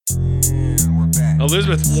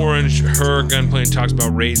Elizabeth Warren, her gun plan talks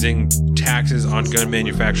about raising taxes on gun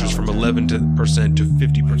manufacturers from 11% to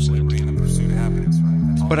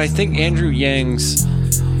 50%. But I think Andrew Yang's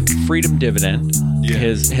freedom dividend,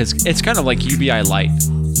 his it's kind of like UBI Light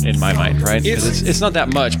in my mind, right? It's not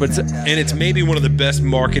that much, but it's maybe one of the best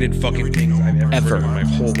marketed fucking things I've ever heard in my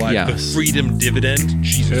whole life. Yeah. The freedom dividend,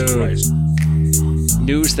 Jesus Christ.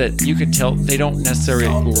 News that you could tell they don't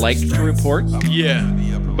necessarily like to report. Yeah,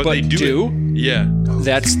 but they do. Yeah,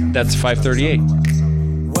 that's 538.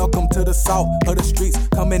 Welcome to the salt of the streets,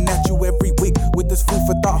 coming at you every week with this food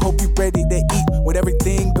for thought. Hope you ready to eat. With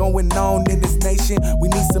everything going on in this nation, we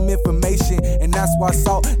need some information, and that's why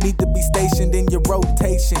salt need to be stationed in your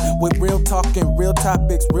rotation. With real talking, real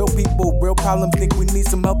topics, real people, real problems. Think we need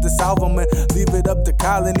some help to solve them, and leave it up to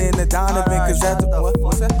Colin and the Donovan, cause that's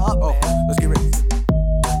what's that? Let's get ready.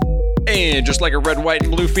 And just like a red, white,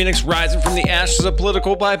 and blue phoenix rising from the ashes of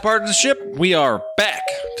political bipartisanship, we are back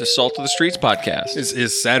to Salt of the Streets podcast. This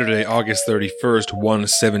is Saturday, August 31st,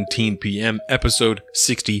 1:17 p.m., episode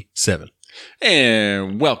 67.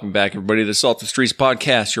 And welcome back, everybody, to the Salt of the Streets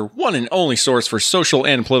podcast, your one and only source for social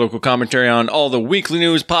and political commentary on all the weekly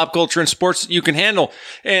news, pop culture, and sports that you can handle.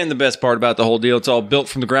 And the best part about the whole deal, it's all built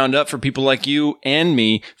from the ground up for people like you and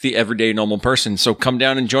me, the everyday normal person. So come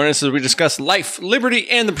down and join us as we discuss life, liberty,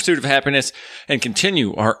 and the pursuit of happiness, and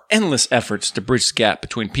continue our endless efforts to bridge the gap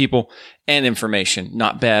between people and information.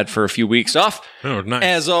 Not bad for a few weeks off. Oh, nice.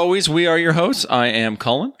 As always, we are your hosts. I am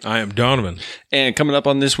Colin. I am Donovan. And coming up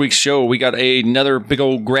on this week's show, we got another big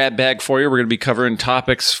old grab bag for you. We're going to be covering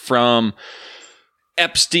topics from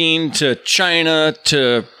Epstein to China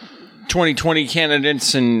to 2020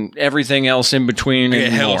 candidates and everything else in between. I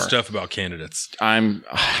and hell more. of stuff about candidates. I'm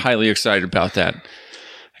highly excited about that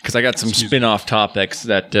because I got some spin-off topics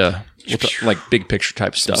that, like big picture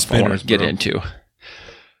type stuff I want to get into.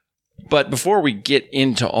 But before we get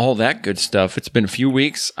into all that good stuff, it's been a few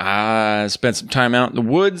weeks. I spent some time out in the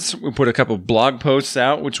woods. We put a couple of blog posts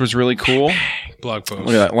out, which was really cool. Blog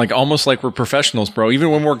posts. Yeah, like almost like we're professionals, bro.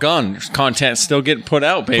 Even when we're gone, there's content still getting put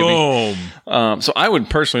out, baby. Boom. So I would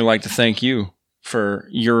personally like to thank you for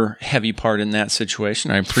your heavy part in that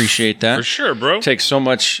situation. I appreciate that. For sure, bro. It takes so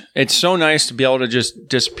much. It's so nice to be able to just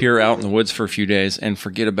disappear out in the woods for a few days and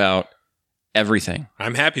forget about everything.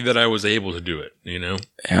 I'm happy that I was able to do it, you know?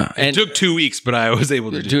 Yeah. It took 2 weeks, but I was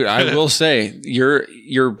able to do it. Dude, I will say,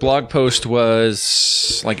 your blog post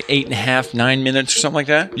was like 8.5, 9 minutes or something like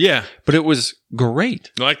that. Yeah. But it was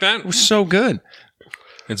great. You like that? It was so good.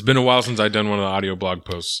 It's been a while since I've done one of the audio blog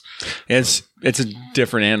posts. It's a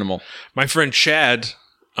different animal. My friend Chad,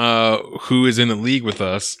 who is in the league with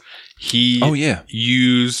us, he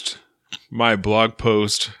used my blog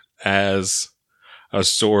post as a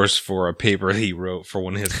source for a paper he wrote for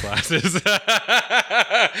one of his classes.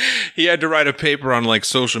 He had to write a paper on like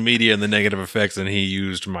social media and the negative effects, and he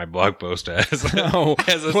used my blog post as a source.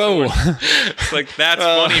 It's like, that's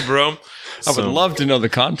funny, bro. I would love to know the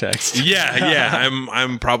context. Yeah.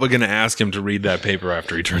 I'm probably going to ask him to read that paper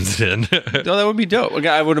after he turns it in. No, that would be dope.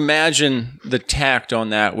 I would imagine the tact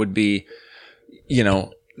on that would be,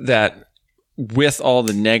 that with all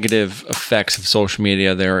the negative effects of social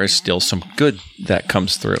media, there is still some good that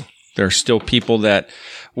comes through. There are still people that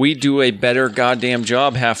we do a better goddamn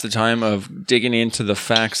job half the time of digging into the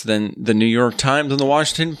facts than the New York Times and the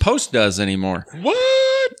Washington Post does anymore.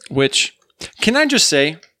 What? Which, can I just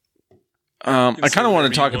say, I kind of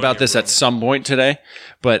want to talk about this at some point today,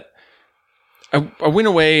 but I went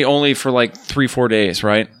away only for like 3-4 days,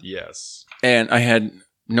 right? Yes. And I had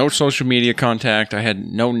no social media contact. I had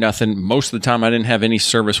no nothing. Most of the time, I didn't have any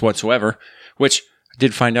service whatsoever, which I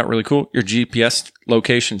did find out really cool. Your GPS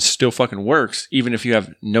location still fucking works, even if you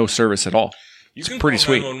have no service at all. You can pretty call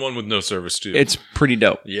sweet. 911 with no service too. It's pretty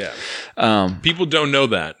dope. Yeah. People don't know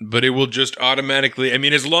that, but it will just automatically,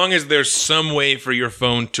 as long as there's some way for your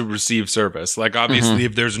phone to receive service. Like obviously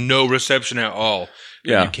if there's no reception at all,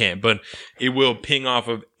 then you can't, but it will ping off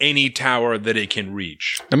of any tower that it can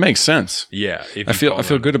reach. That makes sense. Yeah. I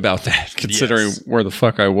feel good about that, considering where the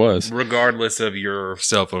fuck I was. Regardless of your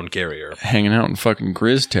cell phone carrier. Hanging out in fucking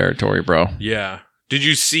Grizz territory, bro. Yeah. Did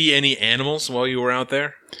you see any animals while you were out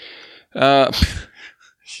there?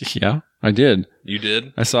 Yeah, I did. You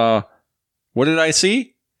did? I saw, what did I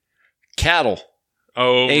see? Cattle.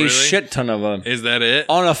 Oh, really? A shit ton of them. Is that it?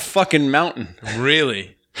 On a fucking mountain.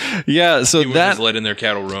 Really? Yeah, so People just letting their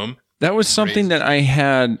cattle roam? That was something that I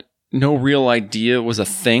had no real idea was a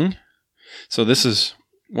thing. So this is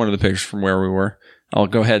one of the pictures from where we were. I'll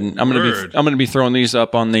go ahead and I'm gonna be throwing these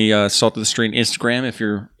up on the Salt of the Street Instagram if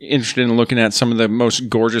you're interested in looking at some of the most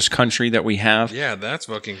gorgeous country that we have. Yeah, that's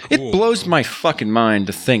fucking cool. It blows my fucking mind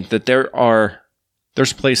to think that there are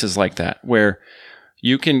There's places like that where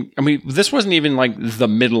you can, I mean, this wasn't even like the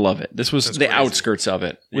middle of it. This was the outskirts of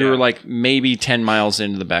it. We were like maybe 10 miles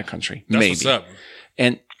into the backcountry. That's maybe. What's up.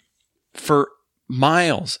 And for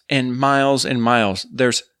miles and miles and miles,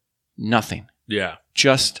 there's nothing. Yeah.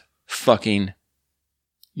 Just fucking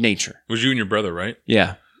nature. It was you and your brother, right?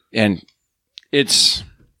 Yeah. And it's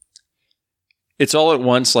all at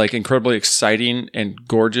once like incredibly exciting and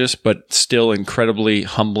gorgeous, but still incredibly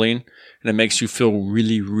humbling. And it makes you feel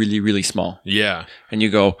really, really, really small. Yeah. And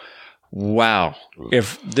you go, wow,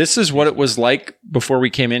 if this is what it was like before we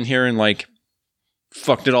came in here and like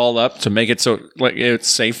fucked it all up to make it so like it's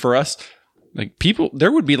safe for us, like people,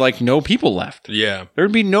 there would be like no people left. Yeah. There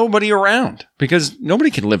would be nobody around because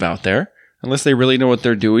nobody can live out there unless they really know what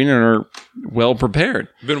they're doing and are well prepared.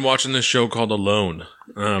 I've been watching this show called Alone.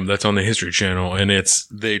 That's on the History Channel. And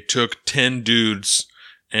they took 10 dudes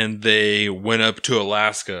and they went up to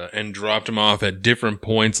Alaska and dropped them off at different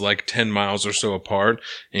points, like 10 miles or so apart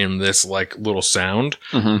in this like little sound.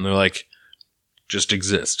 Mm-hmm. And they're like, just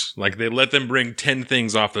exist. Like they let them bring 10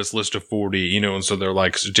 things off this list of 40, and so they're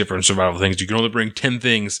like different survival things. You can only bring 10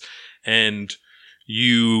 things and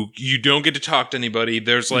you don't get to talk to anybody.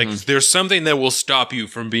 There's like, there's something that will stop you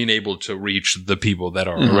from being able to reach the people that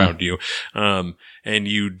are around you. And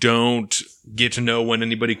you don't get to know when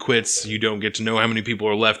anybody quits. You don't get to know how many people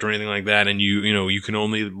are left or anything like that. And you can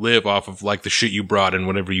only live off of like the shit you brought and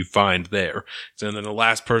whatever you find there. So then the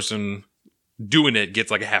last person doing it gets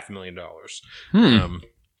like $500,000.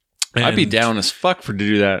 I'd be down as fuck to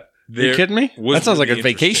do that. Are you kidding me? That sounds like a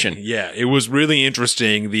vacation. Yeah, it was really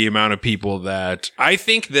interesting, the amount of people that I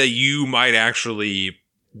think that you might actually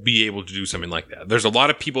be able to do something like that. There's a lot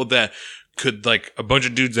of people that could, like a bunch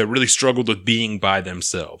of dudes that really struggled with being by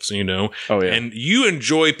themselves, Oh, yeah. And you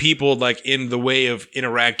enjoy people like in the way of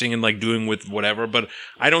interacting and like doing with whatever, but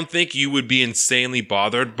I don't think you would be insanely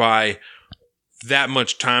bothered by that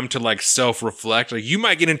much time to like self-reflect. Like you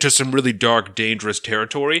might get into some really dark, dangerous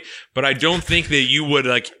territory, but I don't think that you would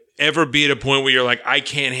like ever be at a point where you're like, I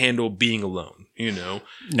can't handle being alone, No.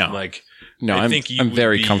 Like, no, I'm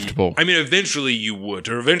very comfortable. I mean, eventually you would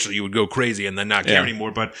go crazy and then not care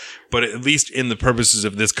anymore, but at least in the purposes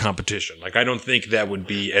of this competition, like, I don't think that would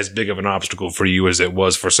be as big of an obstacle for you as it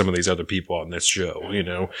was for some of these other people on this show,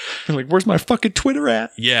 Like, where's my fucking Twitter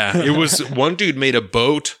at? Yeah. It was, one dude made a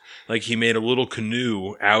boat, like he made a little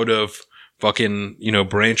canoe out of fucking,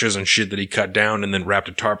 branches and shit that he cut down and then wrapped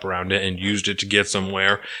a tarp around it and used it to get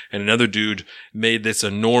somewhere. And another dude made this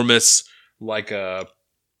enormous, like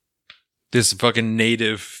this fucking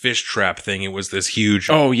native fish trap thing. It was this huge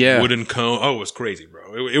wooden cone. Oh, it was crazy,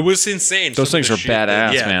 bro. It was insane. Those things are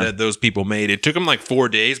badass, man. That those people made. It took him like 4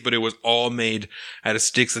 days, but it was all made out of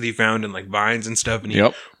sticks that he found in like vines and stuff. And he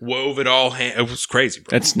wove it all. It was crazy,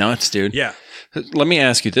 bro. That's nuts, dude. Yeah. Let me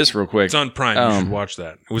ask you this real quick. It's on Prime. You should watch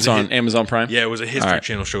that. It's on Amazon Prime? Yeah, it was a History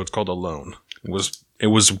Channel show. It's called Alone. It was.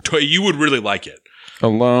 You would really like it.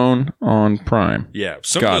 Alone on Prime. Yeah.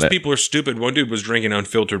 Some of those people are stupid. One dude was drinking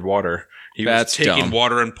unfiltered water. He was taking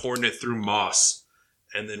water and pouring it through moss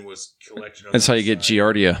and then was collecting on That's how you get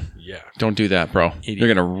Giardia. Yeah. Don't do that, bro. Idiot.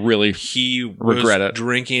 You're going to really regret it.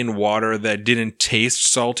 Drinking water that didn't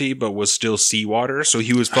taste salty but was still seawater, so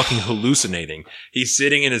he was fucking hallucinating. He's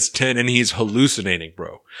sitting in his tent and he's hallucinating,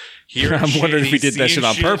 bro. I'm wondering if he did that shit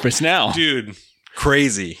on purpose now. Dude,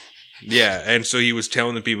 crazy. Yeah, and so he was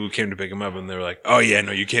telling the people who came to pick him up, and they were like, "Oh yeah,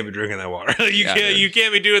 no, you can't be drinking that water. You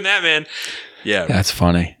can't be doing that, man." Yeah, that's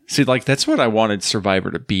funny. See, like that's what I wanted Survivor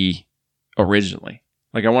to be originally.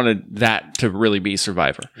 Like I wanted that to really be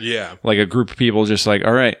Survivor. Yeah, like a group of people just like,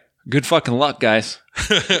 all right, good fucking luck, guys.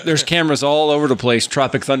 There's cameras all over the place,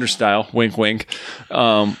 Tropic Thunder style. Wink, wink.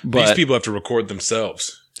 But these people have to record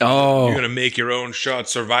themselves. Oh, you're gonna make your own shot,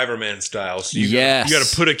 Survivor Man style. So you got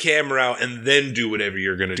to put a camera out and then do whatever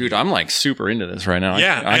you're gonna do. Dude, I'm like super into this right now.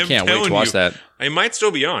 Yeah, I can't wait to watch that. It might still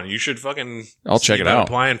be on. You should fucking. I'll check it out.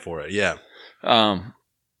 Applying for it. Yeah.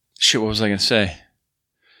 Shit. What was I gonna say?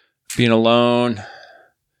 Being alone.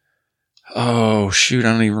 Oh shoot!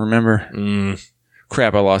 I don't even remember.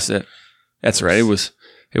 Crap! I lost it. That's right.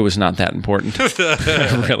 It was not that important.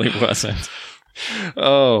 It really wasn't.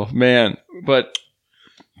 Oh man, but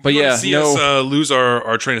yeah, see us lose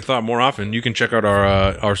our train of thought more often, you can check out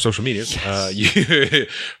our social medias. Yes.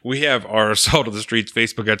 We have our Salt of the Streets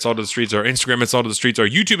Facebook at Salt of the Streets, our Instagram at Salt of the Streets, our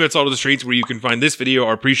YouTube at Salt of the Streets, where you can find this video,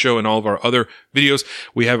 our pre-show, and all of our other videos.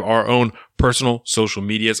 We have our own personal social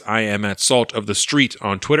medias. I am at Salt of the Street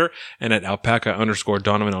on Twitter and at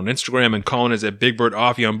alpaca_Donovan on Instagram, and Colin is at Big Bird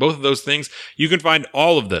Offie on both of those things. You can find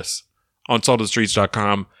all of this on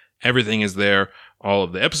saltofthestreets.com. Everything is there. all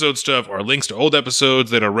of the episode stuff, our links to old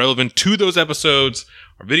episodes that are relevant to those episodes,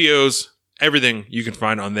 our videos, everything you can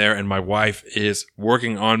find on there. And my wife is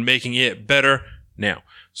working on making it better now.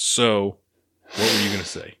 So what were you going to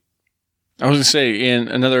say? I was going to say in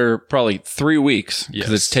another probably 3 weeks,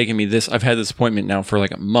 because it's taken me I've had this appointment now for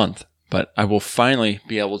like a month, but I will finally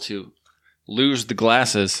be able to lose the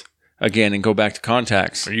glasses again and go back to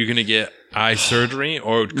contacts. Are you going to get eye surgery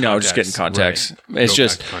or contacts? No, just getting contacts. Right. It's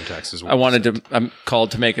just contacts as well. I'm called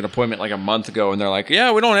to make an appointment like a month ago, and they're like,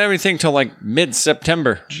 yeah, we don't have anything till like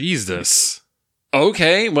mid-September. Jesus.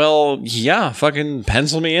 Okay, well, yeah, fucking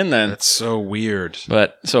pencil me in then. That's so weird.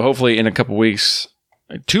 But so hopefully in a couple weeks,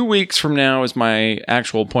 2 weeks from now is my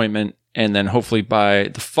actual appointment, and then hopefully by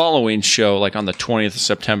the following show, like on the 20th of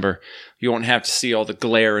September, you won't have to see all the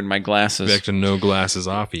glare in my glasses. Back to no glasses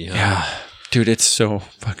offy, huh? Yeah. Dude, it's so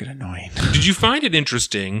fucking annoying. Did you find it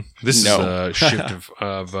interesting? This is a shift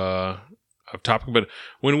of topic, but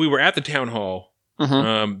when we were at the town hall,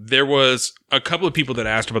 there was a couple of people that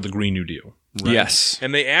asked about the Green New Deal. Right? Yes.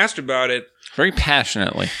 And they asked about it very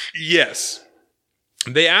passionately. Yes.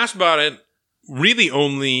 They asked about it really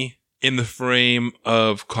only in the frame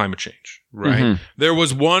of climate change, right? Mm-hmm. There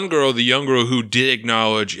was one girl, the young girl, who did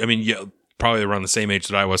acknowledge, I mean, yeah, probably around the same age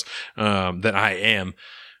that I was, that I am,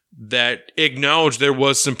 that acknowledged there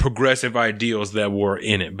was some progressive ideals that were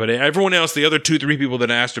in it. But everyone else, the other 2-3 people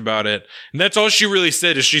that asked about it, and that's all she really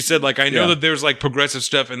said, is she said, like, I know that there's like progressive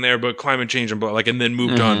stuff in there, but climate change and blah, like, and then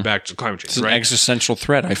moved on back to climate change. It's an existential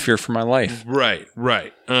threat I fear for my life. Right.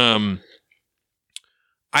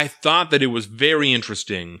 I thought that it was very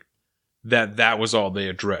interesting that was all they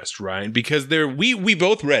addressed, right? Because we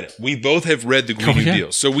both read it. We both have read the Green New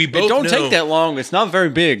Deal. So we both don't take that long. It's not very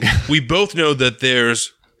big. We both know that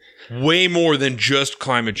there's way more than just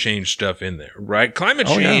climate change stuff in there, right? Climate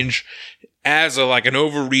change as an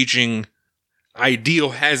overreaching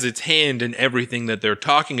ideal has its hand in everything that they're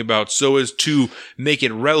talking about so as to make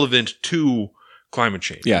it relevant to climate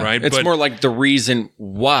change, right? It's more like the reason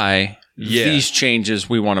why these changes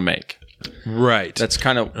we want to make. Right. That's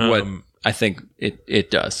kind of what I think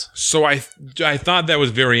it does. So I thought that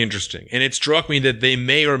was very interesting. And it struck me that they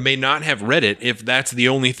may or may not have read it if that's the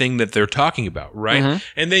only thing that they're talking about, right? Mm-hmm.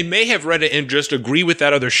 And they may have read it and just agree with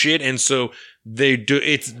that other shit, and so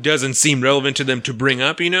it doesn't seem relevant to them to bring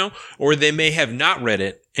up, or they may have not read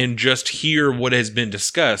it and just hear what has been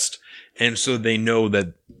discussed, and so they know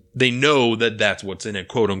that that's what's in it,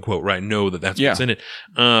 quote unquote, right? Know that that's what's in it.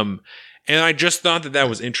 And I just thought that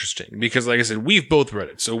was interesting because, like I said, we've both read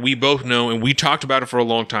it. So we both know, and we talked about it for a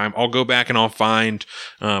long time. I'll go back and I'll find,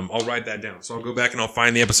 I'll write that down. So I'll go back and I'll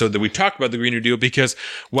find the episode that we talked about the Green New Deal, because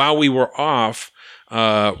while we were off,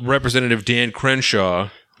 Representative Dan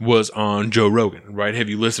Crenshaw was on Joe Rogan, right? Have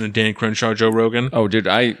you listened to Dan Crenshaw, Joe Rogan? Oh, dude,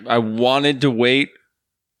 I wanted to wait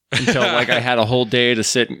until I had a whole day to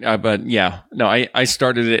sit. But yeah, no, I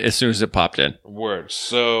started it as soon as it popped in. Word.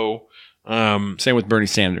 So, same with Bernie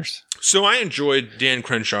Sanders. So I enjoyed Dan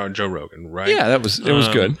Crenshaw and Joe Rogan, right? Yeah, it was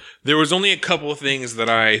good. There was only a couple of things that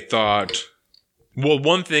I thought,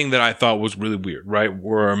 one thing that I thought was really weird, right?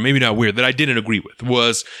 Or maybe not weird, that I didn't agree with,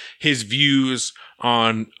 was his views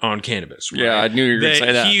on cannabis. Right? Yeah, I knew you were going to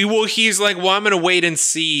say that. He's like, I'm going to wait and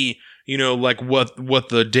see, what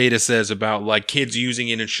the data says about like kids using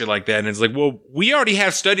it and shit like that. And it's like, well, we already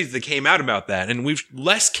have studies that came out about that, and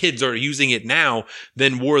less kids are using it now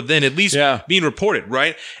than were then, at least being reported,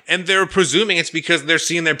 right? And they're presuming it's because they're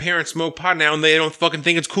seeing their parents smoke pot now and they don't fucking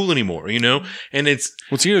think it's cool anymore, And it's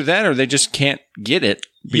either that or they just can't get it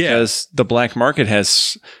because the black market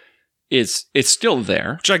it's still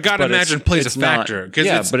there. Which I gotta imagine plays a factor.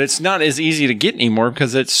 But it's not as easy to get anymore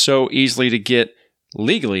because it's so easily to get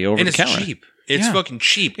legally over the counter. And it's cheap. It's fucking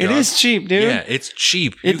cheap, dog. It is cheap, dude. Yeah, it's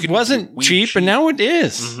cheap. It wasn't cheap, and now it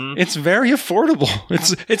is. Mm-hmm. It's very affordable.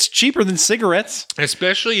 It's cheaper than cigarettes.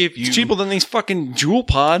 Especially if it's cheaper than these fucking Juul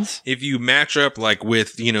pods. If you match up like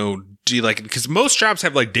with, because most shops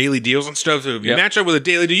have like daily deals and stuff. So if you match up with a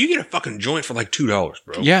daily deal, you get a fucking joint for like $2,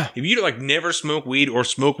 bro. Yeah. If you never smoke weed or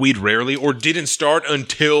smoke weed rarely or didn't start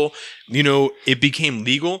until, it became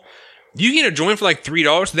legal, you get a joint for like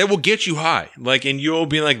 $3 that will get you high. And you'll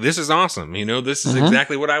be like, this is awesome. This is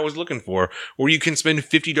exactly what I was looking for. Or you can spend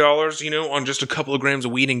 $50, on just a couple of grams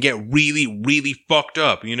of weed and get really, really fucked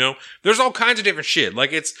up, There's all kinds of different shit.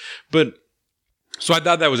 So I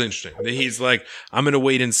thought that was interesting. That he's like, I'm going to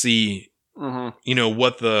wait and see,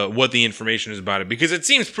 what the information is about it. Because it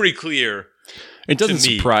seems pretty clear. It doesn't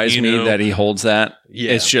surprise me that he holds that.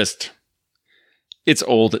 Yeah. It's just... It's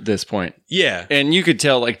old at this point. Yeah. And you could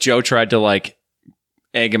tell, Joe tried to,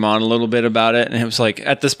 egg him on a little bit about it. And it was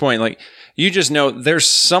at this point, You just know there's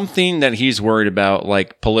something that he's worried about,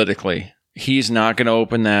 like politically. He's not going to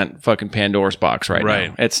open that fucking Pandora's box right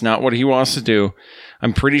now. It's not what he wants to do.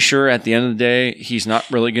 I'm pretty sure at the end of the day, he's not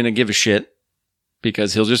really going to give a shit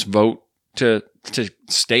because he'll just vote to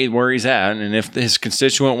stay where he's at. And if his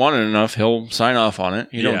constituent wanted enough, he'll sign off on it.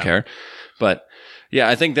 He don't care. But yeah,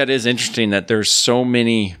 I think that is interesting that there's still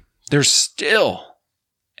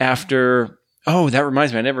after... Oh, that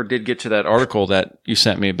reminds me. I never did get to that article that you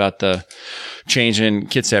sent me about the change in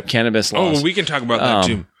Kitsap cannabis laws. Oh, we can talk about that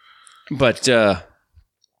too. But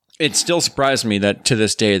it still surprised me that to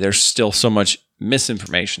this day, there's still so much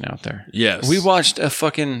misinformation out there. Yes. We watched a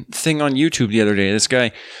fucking thing on YouTube the other day. This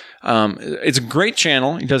guy, it's a great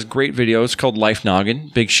channel. He does great videos called Life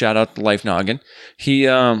Noggin. Big shout out to Life Noggin. He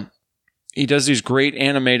does these great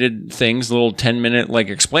animated things, little 10-minute like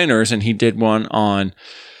explainers, and he did one on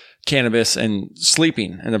cannabis and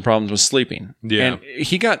sleeping and the problems with sleeping. Yeah. And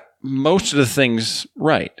he got most of the things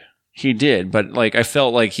right. He did, but like I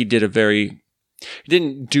felt like he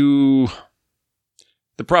didn't do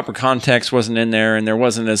the proper context wasn't in there, and there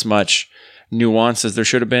wasn't as much nuance as there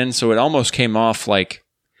should have been. So it almost came off like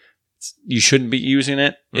you shouldn't be using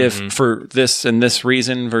it if for this and this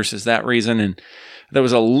reason versus that reason. And that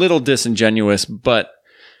was a little disingenuous, but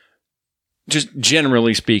just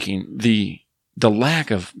generally speaking, the lack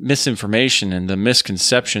of misinformation and the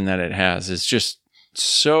misconception that it has is just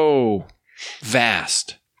so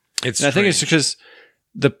vast. And I think it's because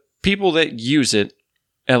the people that use it,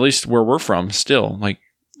 at least where we're from, still, like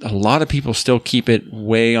a lot of people still keep it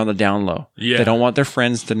way on the down low. Yeah. They don't want their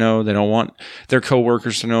friends to know. They don't want their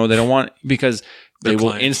coworkers to know. They don't want, because they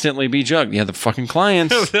will instantly be jugged. Yeah, the fucking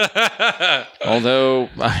clients. Although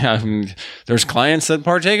there's clients that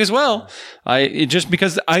partake as well. Just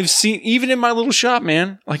because I've seen, even in my little shop,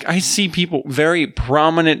 man, like I see people, very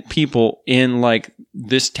prominent people in like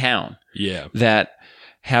this town, that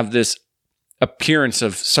have this appearance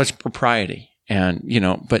of such propriety. And,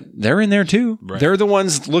 but they're in there too. Right. They're the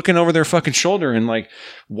ones looking over their fucking shoulder and like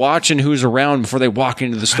watching who's around before they walk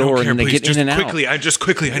into the store and then they get in and out. I need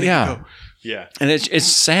to go. Yeah. And it's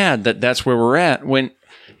sad that that's where we're at when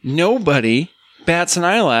nobody bats an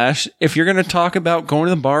eyelash if you're going to talk about going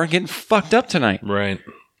to the bar and getting fucked up tonight. Right.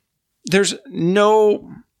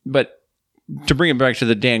 But to bring it back to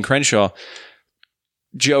the Dan Crenshaw,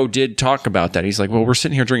 Joe did talk about that. He's like, well, we're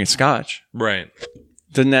sitting here drinking scotch. Right.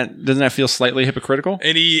 Doesn't that feel slightly hypocritical?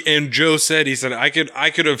 And Joe said, I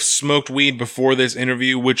could have smoked weed before this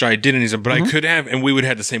interview, which I didn't. He said, but I could have, and we would have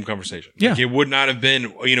had the same conversation. Yeah. Like, it would not have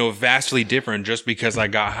been, vastly different just because I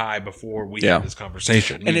got high before we had this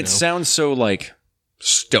conversation. And it sounds so like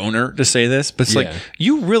stoner to say this, but it's like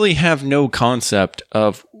you really have no concept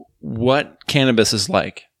of what cannabis is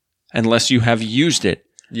like unless you have used it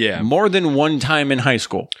more than one time in high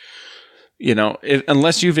school.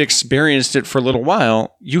 Unless you've experienced it for a little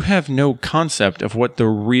while, you have no concept of what the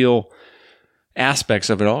real aspects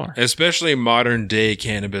of it are. Especially modern day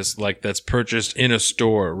cannabis, like that's purchased in a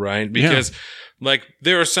store, right? Because like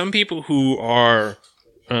there are some people who are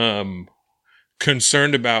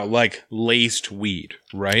concerned about like laced weed,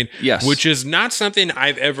 right? Yes. Which is not something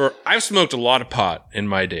I've smoked a lot of pot in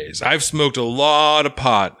my days. I've smoked a lot of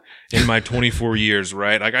pot in my 24 years,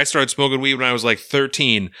 right? Like I started smoking weed when I was like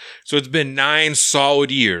 13. So it's been 9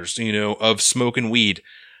 solid years, of smoking weed.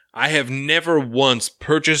 I have never once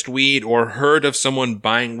purchased weed or heard of someone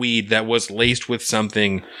buying weed that was laced with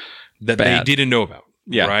something that they didn't know about.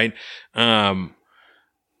 Yeah. Right.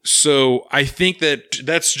 So I think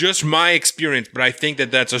that's just my experience, but I think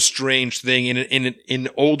that that's a strange thing. In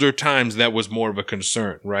older times, that was more of a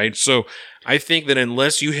concern, right? So I think that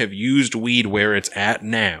unless you have used weed where it's at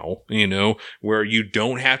now, where you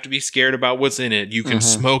don't have to be scared about what's in it, you can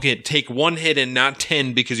smoke it, take one hit and not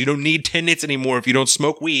 10 because you don't need 10 hits anymore if you don't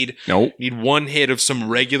smoke weed. Nope. You need one hit of some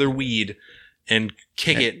regular weed and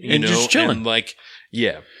kick it, and just chilling. And like,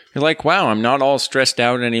 yeah. You're like, wow, I'm not all stressed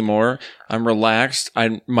out anymore. I'm relaxed.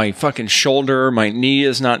 My fucking shoulder, my knee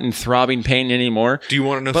is not in throbbing pain anymore. Do you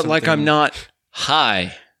want to know something? But like, I'm not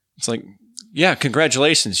high. It's like, yeah,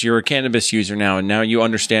 congratulations. You're a cannabis user now, and now you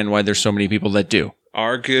understand why there's so many people that do.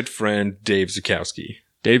 Our good friend, Dave Zukowski.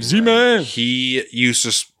 Dave Z-Man. He used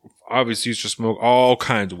to smoke all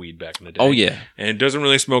kinds of weed back in the day. Oh, yeah. And doesn't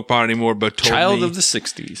really smoke pot anymore, but Child of the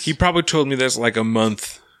 60s. He probably told me this like a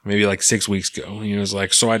month, maybe like 6 weeks ago. He was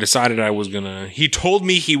like, so I decided he told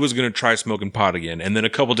me he was going to try smoking pot again. And then a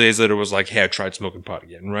couple days later was like, hey, I tried smoking pot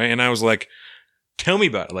again. Right. And I was like, tell me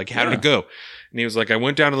about it. Like, how did it go? And he was like, I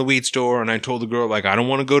went down to the weed store and I told the girl, like, I don't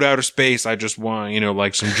want to go to outer space. I just want,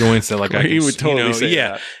 like some joints that like I He would totally say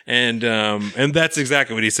that. And that's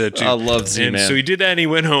exactly what he said too. I love Z-Man. And so he did that and he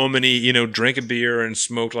went home and he, drank a beer and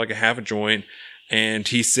smoked like a half a joint. And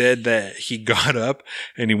he said that he got up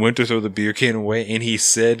and he went to throw the beer can away and he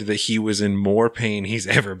said that he was in more pain he's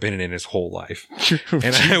ever been in his whole life.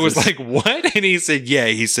 And I was like, what? And he said, yeah,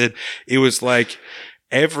 he said it was like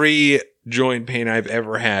every joint pain I've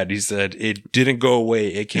ever had. He said it didn't go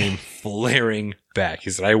away. It came flaring back. He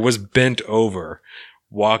said, I was bent over,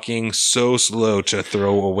 walking so slow to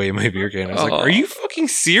throw away my beer can. I was like, are you fucking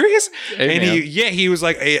serious? Hey, and he was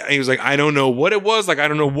like, I don't know what it was. Like, I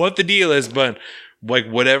don't know what the deal is, but like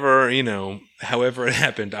whatever, however it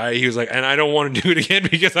happened, he was like, and I don't want to do it again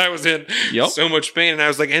because I was in so much pain. And I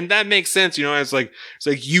was like, and that makes sense. I was like, it's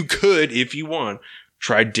like you could, if you want,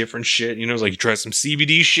 try different shit. It's like you try some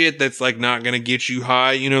CBD shit that's like not going to get you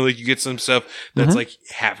high. Like you get some stuff that's like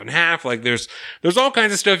half and half. Like there's all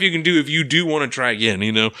kinds of stuff you can do if you do want to try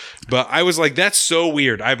again, But I was like, that's so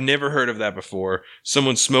weird. I've never heard of that before.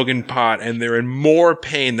 Someone smoking pot and they're in more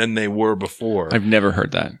pain than they were before. I've never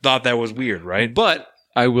heard that. Thought that was weird, right? But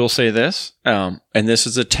I will say this, and this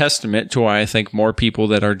is a testament to why I think more people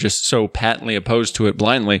that are just so patently opposed to it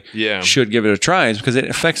blindly should give it a try, is because it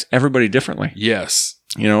affects everybody differently. Yes.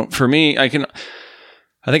 For me, I think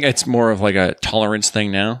it's more of like a tolerance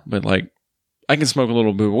thing now, but like I can smoke a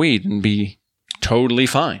little bit of weed and be totally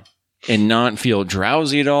fine and not feel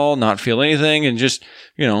drowsy at all, not feel anything, and just,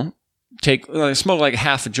 smoke like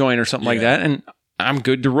half a joint or something like that, and I'm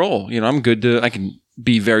good to roll. I can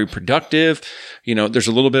be very productive. There's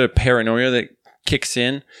a little bit of paranoia that kicks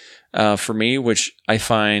in for me, which I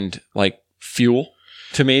find like fuel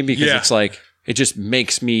to me, because it's like, it just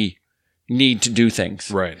makes me need to do things.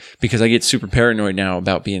 Right. Because I get super paranoid now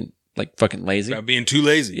about being like fucking lazy. About being too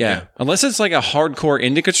lazy. Yeah. Unless it's like a hardcore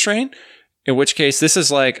indica strain, in which case this is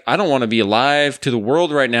like, I don't want to be alive to the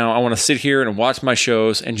world right now. I want to sit here and watch my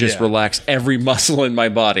shows and just relax every muscle in my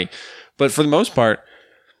body. But for the most part,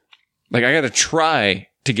 like I got to try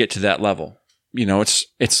to get to that level.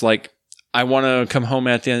 It's like I want to come home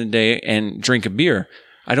at the end of the day and drink a beer.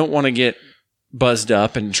 I don't want to get buzzed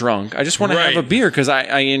up and drunk. I just want to have a beer because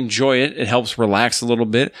I enjoy it. It helps relax a little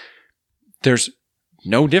bit. There's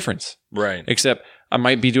no difference. Right. Except I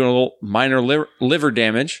might be doing a little minor liver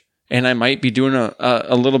damage, and I might be doing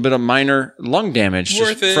a little bit of minor lung damage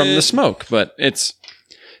just from the smoke. But it's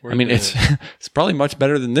probably much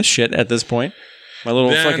better than this shit at this point. My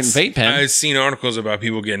little fucking vape pen. I've seen articles about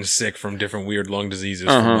people getting sick from different weird lung diseases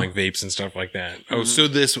from like vapes and stuff like that. Oh, so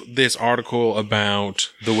this article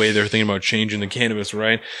about the way they're thinking about changing the cannabis,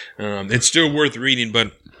 right? It's still worth reading,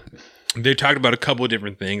 but they talked about a couple of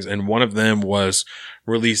different things, and one of them was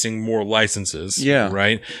releasing more licenses. Yeah.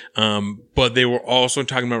 Right? But they were also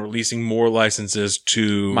talking about releasing more licenses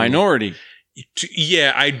to minority.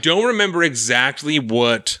 I don't remember exactly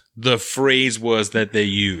what the phrase was that they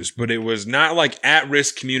used, but it was not like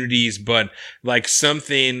at-risk communities, but like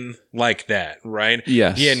something like that, right?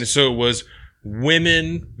 Yes. Yeah, and so it was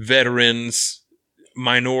women, veterans,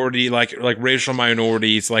 minority, like racial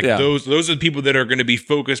minorities, like those are the people that are going to be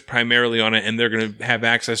focused primarily on it, and they're going to have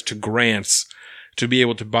access to grants to be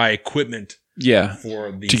able to buy equipment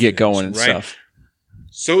for these to get going and stuff.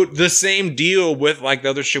 So the same deal with like the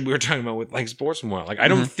other shit we were talking about with like sports and whatnot. Like I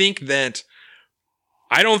don't think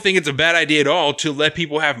it's a bad idea at all to let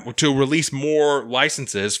people to release more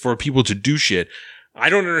licenses for people to do shit. I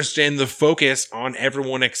don't understand the focus on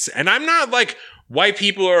everyone and I'm not like white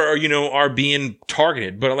people are being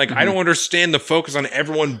targeted, but like I don't understand the focus on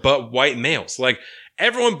everyone but white males. Like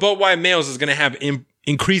everyone but white males is going to have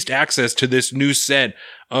increased access to this new set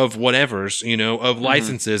of whatevers, of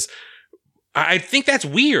licenses. I think that's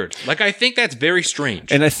weird. Like, I think that's very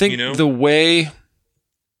strange. And I think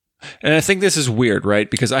and I think this is weird,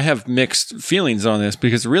 right? Because I have mixed feelings on this,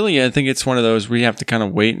 because really I think it's one of those where you have to kind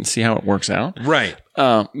of wait and see how it works out. Right.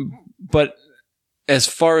 But as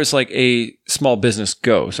far as like a small business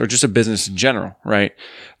goes, or just a business in general, right?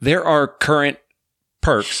 There are current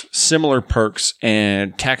perks, similar perks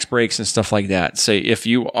and tax breaks and stuff like that. Say if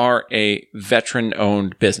you are a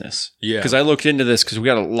veteran-owned business. Yeah. Because I looked into this because we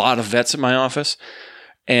got a lot of vets at my office.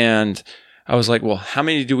 And I was like, well, how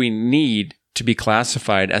many do we need to be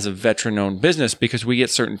classified as a veteran-owned business? Because we get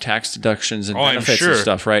certain tax deductions and benefits and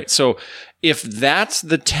stuff, right? So if that's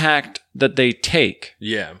the tact that they take,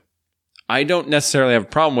 I don't necessarily have a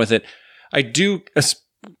problem with it. I do,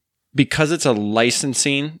 because it's a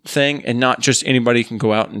licensing thing and not just anybody can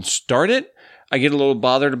go out and start it, I get a little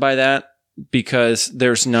bothered by that, because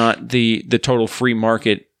there's not the total free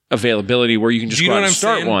market availability where you can just go out and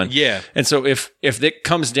start saying? one. Yeah. And so if it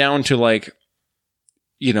comes down to like,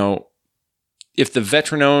 you know, if the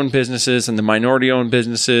veteran-owned businesses and the minority-owned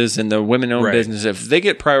businesses and the women-owned businesses, if they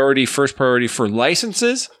get first priority for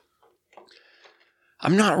licenses,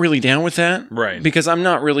 I'm not really down with that. Right. Because I'm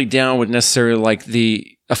not really down with necessarily like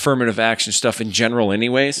the affirmative action stuff in general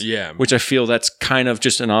anyways. Yeah. Which I feel that's kind of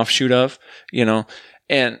just an offshoot of, you know.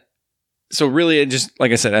 And so really it just,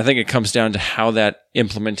 like I said, I think it comes down to how that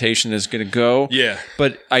implementation is going to go. Yeah.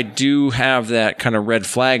 But I do have that kind of red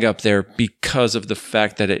flag up there because of the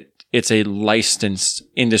fact that it's a licensed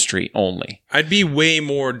industry only. I'd be way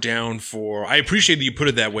more down for... I appreciate that you put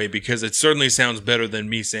it that way because it certainly sounds better than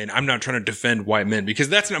me saying I'm not trying to defend white men, because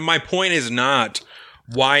that's not... My point is not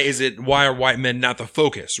why are white men not the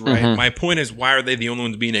focus, right? Mm-hmm. My point is why are they the only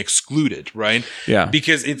ones being excluded, right? Yeah.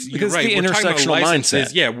 Because you're right. The We're talking about intersectional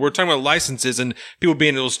licenses. mindset. Yeah, we're talking about licenses and people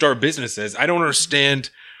being able to start businesses. I don't understand...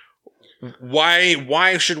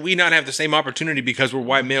 Why should we not have the same opportunity because we're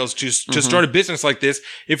white males to start a business like this?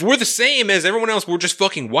 If we're the same as everyone else, we're just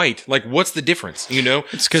fucking white. Like, what's the difference? You know?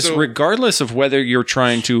 It's because regardless of whether you're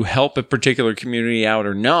trying to help a particular community out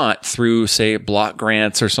or not through, say, block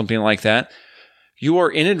grants or something like that, you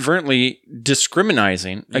are inadvertently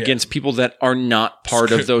discriminating against people that are not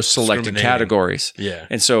part of those selected categories. Yeah.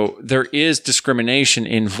 And so there is discrimination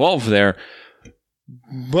involved there.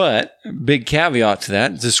 But big caveat to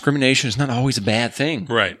that, discrimination is not always a bad thing.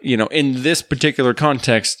 Right. You know, in this particular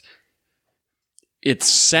context, it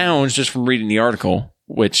sounds just from reading the article,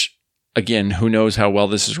 which again, who knows how well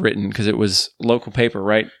this is written because it was local paper,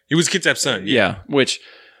 right? It was Kitsap Sun. Yeah. Which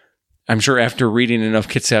I'm sure after reading enough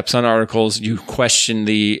Kitsap Sun articles, you question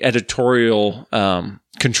the editorial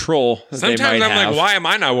control that Sometimes they might I'm have. like, why am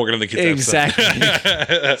I not working on the Kitsap Exactly. Sun?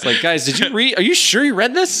 It's like, guys, did you read? Are you sure you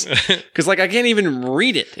read this? Because like I can't even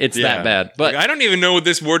read it. It's that bad. But like, I don't even know what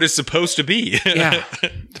this word is supposed to be. yeah.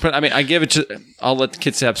 But I mean, I'll let the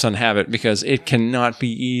Kitsap Sun have it because it cannot be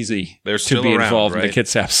easy They're to still be around, involved right? in the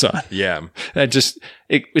Kitsap Sun. Yeah.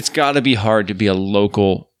 It's got to be hard to be a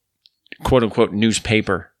local quote unquote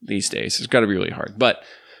newspaper these days. It's got to be really hard. But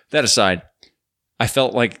that aside, I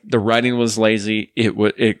felt like the writing was lazy.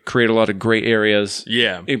 It created a lot of gray areas.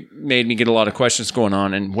 Yeah. It made me get a lot of questions going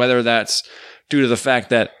on, and whether that's due to the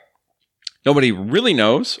fact that nobody really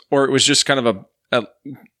knows, or it was just kind of a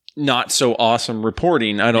not so awesome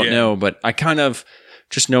reporting, I don't know. But I kind of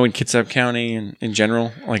just knowing Kitsap County and in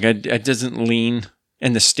general, like it doesn't lean,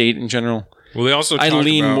 and the state in general. Well, they also I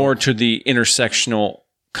lean about, more to the intersectional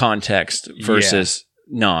context versus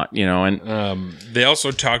not, you know, and they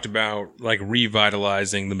also talked about like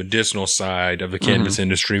revitalizing the medicinal side of the cannabis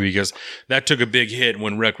industry because that took a big hit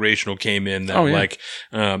when recreational came in.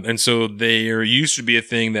 And so there used to be a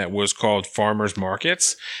thing that was called farmers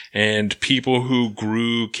markets, and people who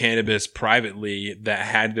grew cannabis privately that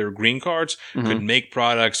had their green cards could make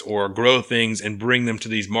products or grow things and bring them to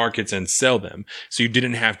these markets and sell them. So you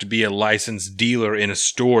didn't have to be a licensed dealer in a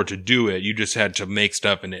store to do it. You just had to make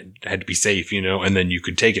stuff, and it had to be safe, you know, and then you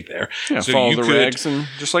could take it there. Yeah, so follow the regs and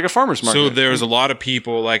just like a farmer's market. So there's a lot of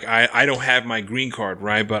people like I don't have my green card,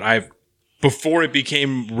 right? But before it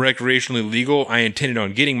became recreationally legal, I intended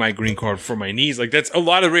on getting my green card for my knees. Like that's a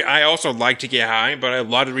lot of I also like to get high, but a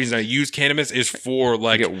lot of the reason I use cannabis is for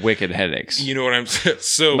like I get wicked headaches. You know what I'm saying?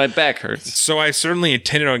 So my back hurts. So I certainly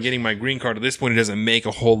intended on getting my green card. At this point, it doesn't make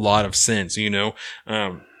a whole lot of sense, you know.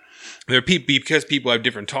 There are people, because people have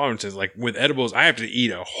different tolerances. Like with edibles, I have to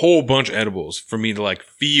eat a whole bunch of edibles for me to like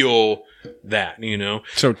feel that, you know.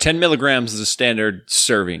 So 10 milligrams is a standard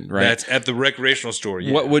serving, right? That's at the recreational store.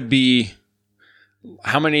 Yeah. What would be?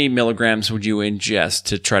 How many milligrams would you ingest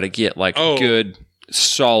to try to get like good,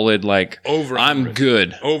 solid, like over? I'm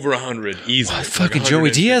good. Over 100 easily. What, fucking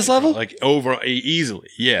Joey Diaz level? Like over easily.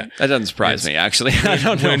 Yeah, that doesn't surprise me actually. I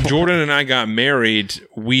don't know. When Jordan and I got married,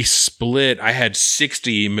 we split. I had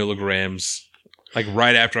 60 milligrams, like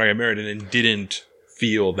right after I got married, and then didn't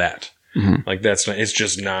feel that. Like that's not. It's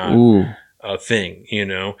just not a thing, you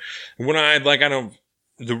know. When I don't.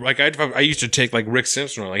 I used to take like Rick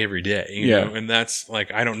Simpson like every day, you know, and that's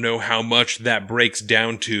like I don't know how much that breaks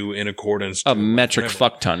down to in accordance to a metric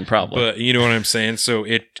fuck ton, probably. But you know what I'm saying. So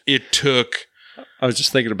it took. I was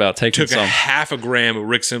just thinking about taking a half a gram of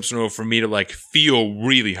Rick Simpson for me to like feel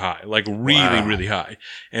really high, like really high,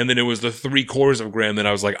 and then it was the 3/4 of a gram that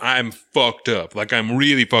I was like I'm fucked up, like I'm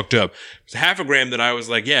really fucked up. It was half a gram that I was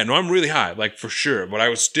like, yeah, no, I'm really high, like for sure, but I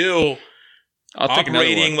was still.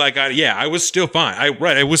 Operating like I was still fine.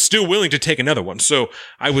 I was still willing to take another one. So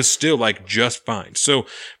I was still like just fine. So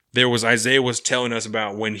Isaiah was telling us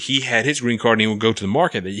about when he had his green card and he would go to the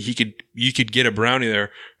market that you could get a brownie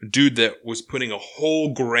there, a dude that was putting a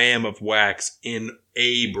whole gram of wax in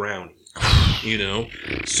a brownie. You know,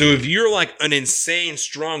 so if you're like an insane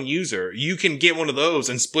strong user, you can get one of those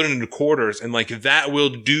and split it into quarters, and like that will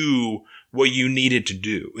do what you need it to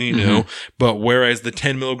do, you know. But whereas the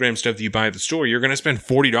 10 milligram stuff that you buy at the store, you're gonna spend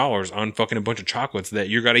 $40 on fucking a bunch of chocolates that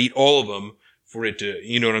you're gonna eat all of them for it to,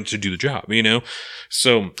 you know, to do the job, you know.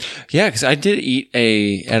 So yeah, because I did eat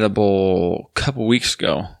a edible a few weeks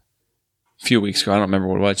ago. I don't remember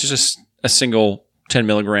what it was. Just a single 10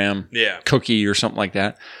 milligram cookie or something like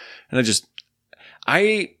that, and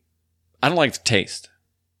I don't like the taste.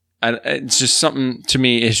 It's just something to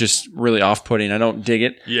me is just really off-putting. I don't dig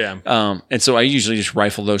it. Yeah. And so I usually just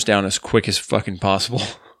rifle those down as quick as fucking possible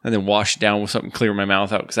and then wash it down with something, clear my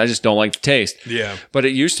mouth out because I just don't like the taste. Yeah. But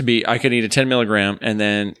it used to be I could eat a 10 milligram and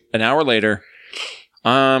then an hour later,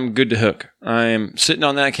 I'm good to hook. I'm sitting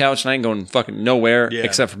on that couch and I ain't going fucking nowhere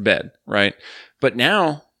except for bed, right? But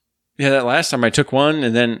now, that last time I took one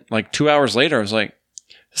and then like 2 hours later, I was like,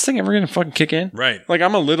 this thing ever gonna fucking kick in? Right. Like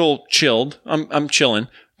I'm a little chilled. I'm chilling.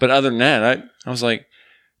 But other than that, I was like,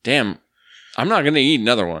 damn, I'm not gonna eat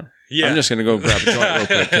another one. Yeah. I'm just gonna go grab a joint real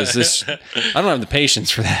quick because I don't have the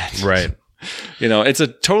patience for that. Right. You know, it's a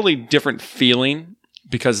totally different feeling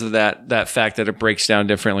because of that fact that it breaks down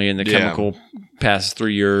differently and the chemical passes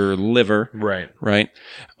through your liver. Right. Right.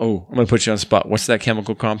 Oh, I'm gonna put you on the spot. What's that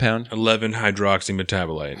chemical compound?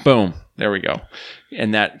 11-hydroxymetabolite. Boom. There we go.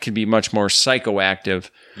 And that can be much more psychoactive.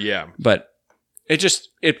 Yeah. But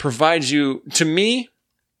it provides you, to me,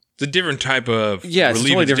 it's a different type of relief. It's a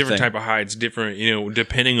totally different type of high. It's different, you know,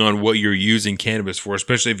 depending on what you're using cannabis for,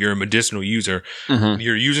 especially if you're a medicinal user.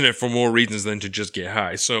 You're using it for more reasons than to just get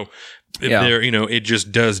high. So there, you know, it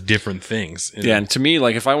just does different things. Yeah. And to me,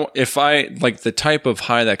 like if I like the type of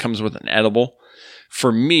high that comes with an edible,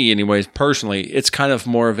 for me anyways, personally, it's kind of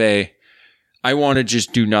more of I want to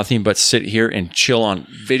just do nothing but sit here and chill on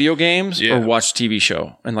video games or watch a TV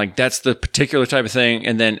show. And like, that's the particular type of thing.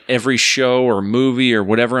 And then every show or movie or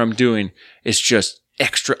whatever I'm doing is just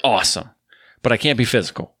extra awesome, but I can't be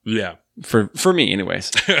physical. Yeah. For me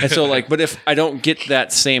anyways. And so like, but if I don't get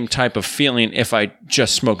that same type of feeling, if I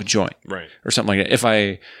just smoke a joint or something like that, if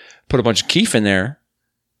I put a bunch of keef in there,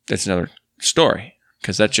 that's another story.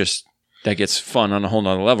 Cause that gets fun on a whole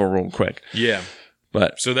nother level real quick. Yeah.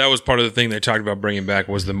 But so that was part of the thing they talked about bringing back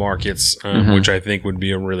was the markets, which I think would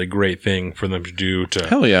be a really great thing for them to do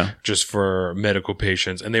just for medical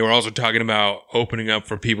patients. And they were also talking about opening up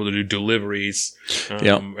for people to do deliveries,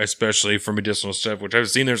 especially for medicinal stuff, which I've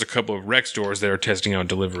seen there's a couple of rec stores that are testing out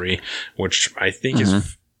delivery, which I think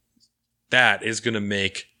that is going to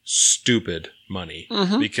make stupid money.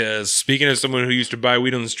 Because speaking as someone who used to buy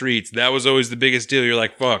weed on the streets, that was always the biggest deal. You're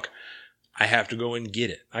like, fuck. I have to go and get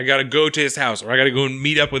it. I got to go to his house, or I got to go and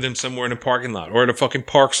meet up with him somewhere in a parking lot, or at a fucking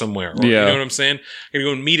park somewhere. Or, you know what I'm saying? I got to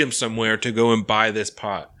go and meet him somewhere to go and buy this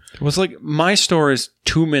pot. It was like, my store is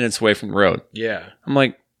 2 minutes away from the road. Yeah. I'm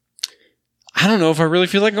like, I don't know if I really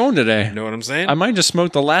feel like going today. You know what I'm saying? I might just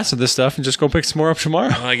smoke the last of this stuff and just go pick some more up tomorrow.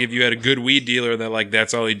 Like if you had a good weed dealer that like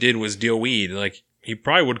that's all he did was deal weed, like he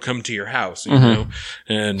probably would come to your house, you know?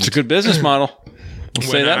 And it's a good business model. We'll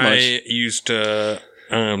say that much. I used to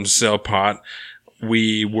sell pot,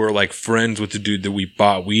 we were like friends with the dude that we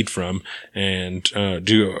bought weed from, and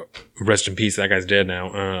rest in peace, that guy's dead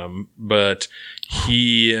now. But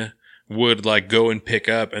he would like go and pick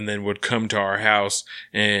up and then would come to our house,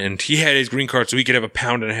 and he had his green card so he could have 1.5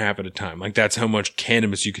 pounds at a time. Like that's how much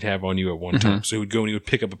cannabis you could have on you at one time. So he would go and he would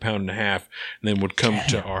pick up 1.5 pounds and then would come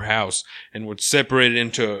to our house and would separate it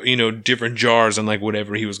into, you know, different jars and like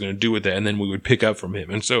whatever he was going to do with it. And then we would pick up from him.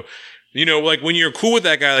 And so, you know, like when you're cool with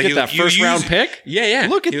that guy, like get that first round pick. Yeah.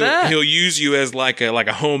 Look at that. He'll use you as like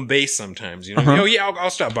a home base sometimes. You know, oh yeah, I'll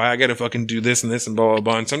stop by. I got to fucking do this and this and blah blah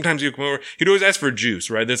blah. And sometimes he'll come over. He'd always ask for juice,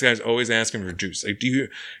 right? This guy's always asking for juice. Like, do you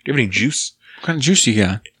have any juice? What kind of juice you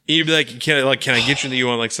got? He'd be like, can I get you that you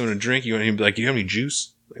want like something to drink? You want? He'd be like, do you have any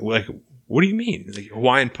juice? Like, what do you mean? Like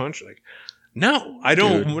Hawaiian punch? Like, no, I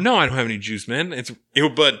don't. Dude. No, I don't have any juice, man.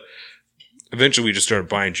 But eventually we just started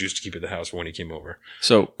buying juice to keep at the house for when he came over.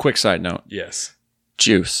 So, quick side note. Yes.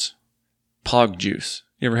 Juice. Pog juice.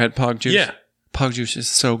 You ever had Pog juice? Yeah. Pog juice is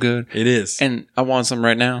so good. It is. And I want some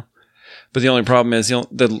right now. But the only problem is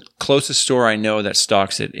the closest store I know that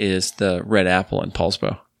stocks it is the Red Apple in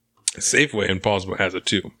Paulsbo. Safeway in Paulsbo has it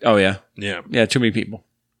too. Oh, yeah? Yeah. Yeah, too many people.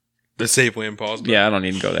 The Safeway in Paulsbo? Yeah, I don't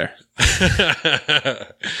need to go there.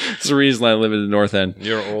 It's the reason I live in the North End.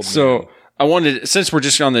 You're old. So, I wanted, since we're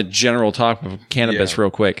just on the general topic of cannabis real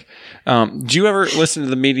quick, do you ever listen to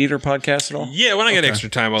the Meat Eater podcast at all? Yeah, when I get extra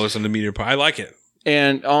time, I'll listen to Meat Eater. I like it.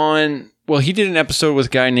 And he did an episode with a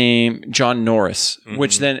guy named John Norris,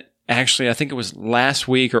 which then actually, I think it was last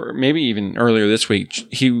week or maybe even earlier this week,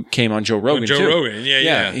 he came on Joe Rogan. Joe Rogan,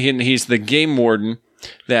 yeah. He's the game warden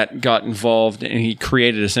that got involved, and he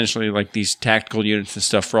created essentially like these tactical units and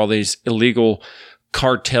stuff for all these illegal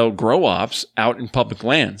cartel grow ops out in public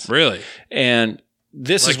lands. Really? And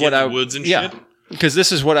this like is what in the woods and shit? Because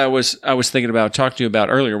this is what I was thinking about talking to you about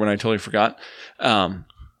earlier when I totally forgot.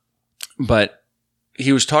 But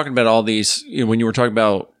he was talking about all these, when you were talking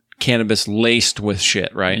about cannabis laced with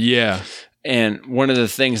shit, right? Yeah. And one of the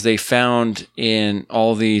things they found in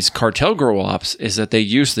all these cartel grow ops is that they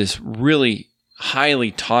use this really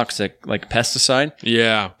highly toxic like pesticide.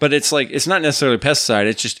 Yeah. But it's like, it's not necessarily pesticide.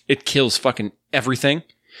 It's just, it kills fucking everything.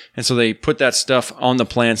 And so they put that stuff on the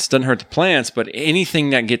plants. Doesn't hurt the plants, but anything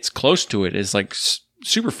that gets close to it is like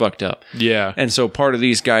super fucked up. Yeah. And so part of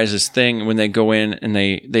these guys' thing when they go in and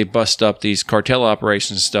they bust up these cartel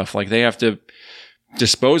operations and stuff, like they have to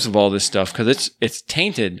dispose of all this stuff because it's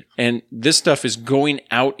tainted, and this stuff is going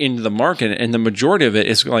out into the market, and the majority of it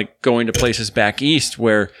is like going to places back east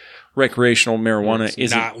where recreational marijuana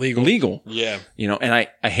is not legal. Yeah. And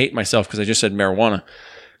I hate myself because I just said marijuana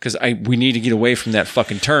because we need to get away from that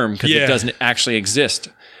fucking term because it doesn't actually exist.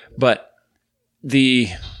 But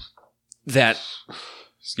excuse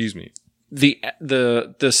me.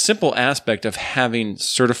 The simple aspect of having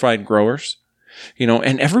certified growers,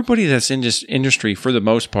 and everybody that's in this industry for the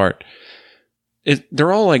most part,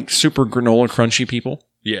 they're all like super granola crunchy people.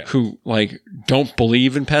 Yeah. Who like don't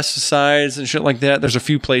believe in pesticides and shit like that. There's a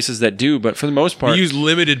few places that do, but for the most part, we use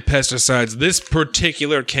limited pesticides. This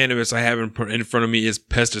particular cannabis I have in front of me is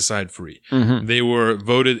pesticide free. Mm-hmm. They were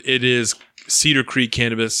voted. It is Cedar Creek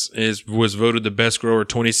Cannabis was voted the best grower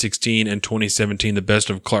 2016 and 2017, the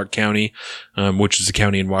best of Clark County, which is a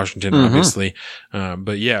county in Washington, obviously.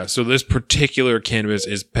 But yeah, so this particular cannabis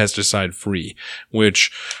is pesticide free,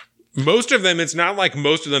 which most of them, it's not like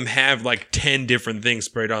most of them have like 10 different things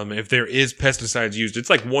sprayed on them. If there is pesticides used, it's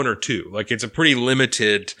like 1 or 2. Like it's a pretty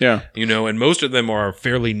limited, and most of them are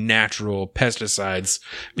fairly natural pesticides.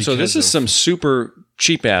 So this is some super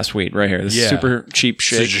cheap ass weed right here. This is super cheap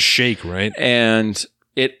shake. It's a shake, right? And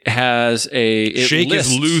it has shake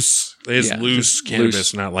is loose. It's loose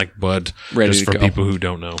cannabis, not like bud. Ready just for people who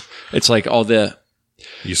don't know. It's like all the,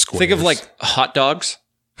 think of like hot dogs.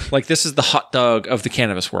 Like this is the hot dog of the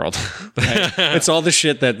cannabis world. Right? It's all the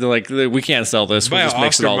shit that like we can't sell this. Buy just an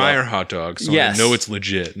mix Oscar it all Mayer up. hot dog. So yes, I know it's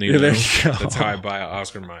legit. There you go. That's how I buy an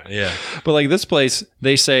Oscar Mayer. Yeah, but like this place,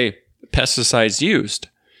 they say pesticides used.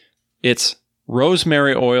 It's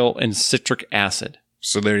rosemary oil and citric acid.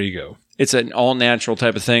 So there you go. It's an all natural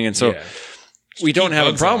type of thing, and so we don't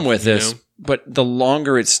have a problem with this. But the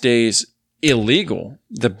longer it stays illegal,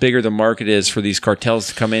 the bigger the market is for these cartels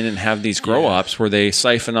to come in and have these grow ops where they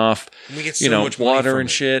siphon off, we get so much water and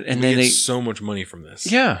shit, and then they get so much money from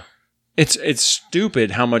this. Yeah, it's stupid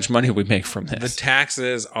how much money we make from this. The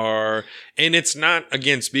taxes are, and it's not,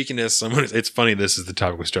 again, speaking as someone, it's funny this is the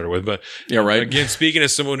topic we started with, but again, speaking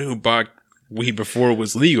as someone who bought weed before it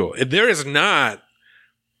was legal, it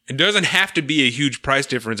doesn't have to be a huge price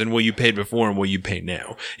difference in what you paid before and what you pay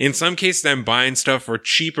now. In some cases, I'm buying stuff for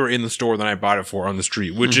cheaper in the store than I bought it for on the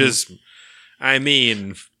street, which is,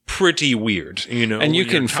 pretty weird, And you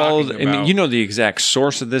can follow, the exact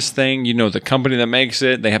source of this thing. You know the company that makes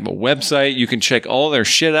it. They have a website. You can check all their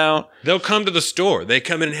shit out. They'll come to the store. They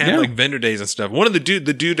come in and have like vendor days and stuff. One of the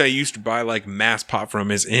dude I used to buy like mass pot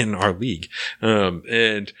from is in our league.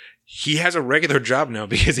 And he has a regular job now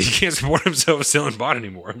because he can't support himself selling pot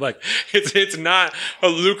anymore. Like it's not a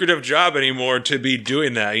lucrative job anymore to be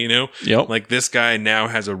doing that, Yep. Like this guy now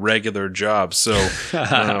has a regular job. So,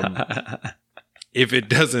 if it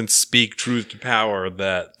doesn't speak truth to power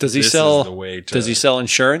that does he sell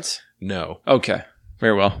insurance? No. Okay.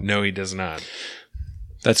 Very well. No, he does not.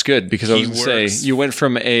 That's good because I was going to say you went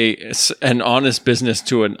from an honest business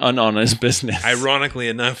to an unhonest business. Ironically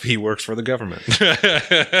enough, he works for the government.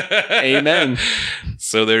 Amen.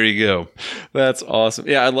 So there you go. That's awesome.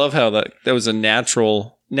 Yeah, I love how that was a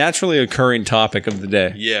naturally occurring topic of the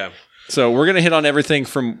day. Yeah. So we're going to hit on everything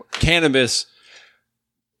from cannabis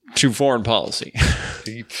to foreign policy.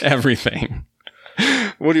 Everything.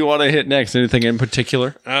 What do you want to hit next? Anything in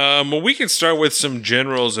particular? Well, we can start with some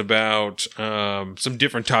generals about some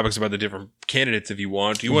different topics about the different candidates if you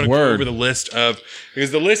want. Do you want to go over the list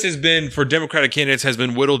because the list has been, for Democratic candidates, has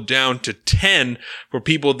been whittled down to 10 for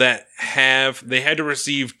people that they had to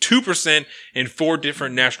receive 2% in 4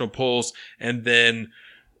 different national polls, and then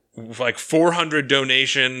like 400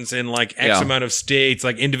 donations in like X amount of states,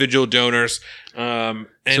 like individual donors.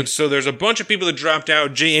 So there's a bunch of people that dropped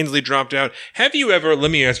out. Jay Ainsley dropped out. Have you ever,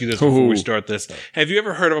 let me ask you this before we start this. Have you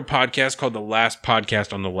ever heard of a podcast called The Last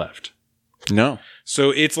Podcast on the Left? No. So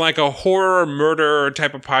it's like a horror murder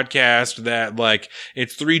type of podcast that like,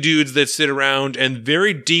 it's 3 dudes that sit around and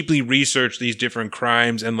very deeply research these different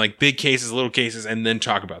crimes and like big cases, little cases, and then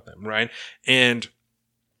talk about them. Right. And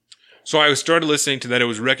so I started listening to that. It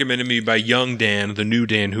was recommended to me by Young Dan, the new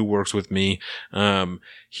Dan who works with me.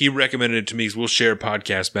 He recommended it to me because we'll share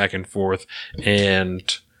podcasts back and forth.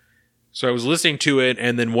 And so I was listening to it.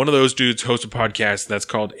 And then one of those dudes hosts a podcast that's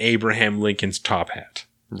called Abraham Lincoln's Top Hat.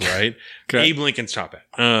 Right? Okay. Abe Lincoln's Top Hat.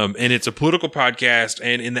 And it's a political podcast.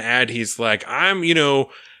 And in the ad, he's like, I'm,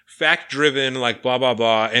 fact driven, like blah, blah,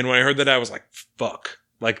 blah. And when I heard that, I was like, fuck.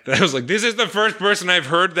 Like, I was like, this is the first person I've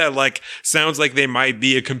heard that, like, sounds like they might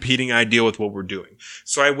be a competing idea with what we're doing.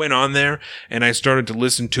 So I went on there and I started to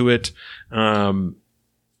listen to it. And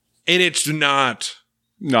it's not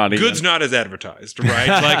good's not as advertised, right?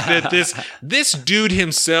 Like, that this dude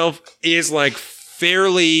himself is, like,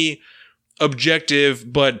 fairly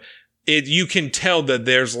objective, but you can tell that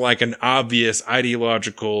there's, like, an obvious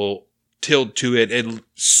ideological tilt to it, and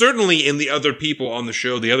certainly in the other people on the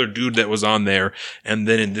show, the other dude that was on there, and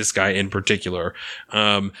then in this guy in particular.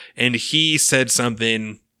 And he said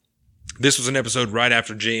something, this was an episode right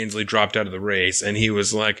after Jay Ainsley dropped out of the race, and he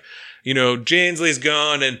was like, Jay Ainsley's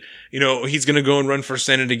gone, and, he's going to go and run for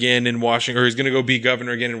Senate again in Washington, or he's going to go be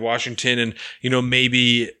governor again in Washington, and,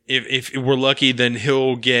 maybe if we're lucky, then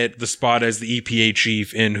he'll get the spot as the EPA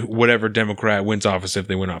chief in whatever Democrat wins office, if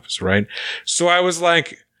they win office, right? So I was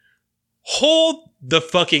like, hold the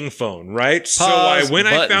fucking phone, right? So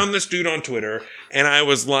I found this dude on Twitter and I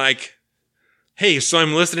was like, hey, so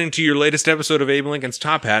I'm listening to your latest episode of Abe Lincoln's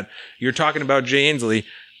Top Hat. You're talking about Jay Ainsley.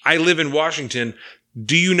 I live in Washington.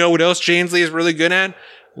 Do you know what else Jay Ainsley is really good at?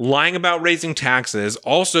 Lying about raising taxes,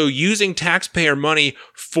 also using taxpayer money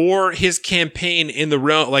for his campaign in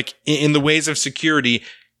the ways of security,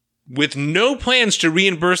 with no plans to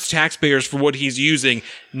reimburse taxpayers for what he's using.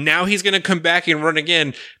 Now he's going to come back and run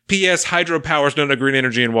again. P.S. Hydropower is not a green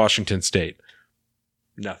energy in Washington state.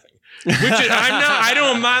 Nothing. I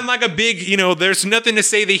don't mind like a big, there's nothing to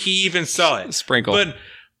say that he even saw it. Sprinkle. But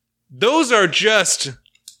those are just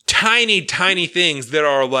tiny, tiny things that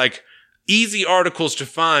are like easy articles to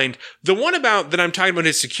find. The one that I'm talking about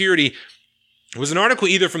his security was an article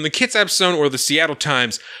either from the Kitsap Sun or the Seattle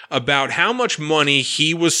Times about how much money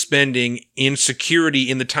he was spending in security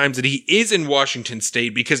in the times that he is in Washington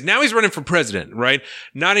state, because now he's running for president, right?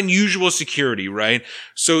 Not in usual security, right?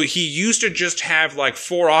 So he used to just have like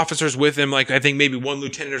 4 officers with him, like I think maybe 1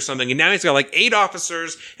 lieutenant or something. And now he's got like 8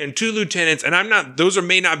 officers and 2 lieutenants. And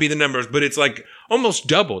may not be the numbers, but it's like almost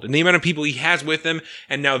doubled in the amount of people he has with him.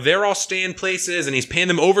 And now they're all staying places and he's paying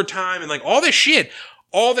them overtime and like all this shit.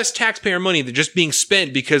 All this taxpayer money that's just being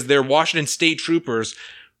spent because they're Washington state troopers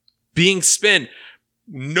being spent.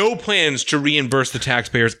 No plans to reimburse the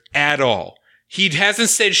taxpayers at all. He hasn't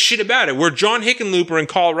said shit about it. Where John Hickenlooper in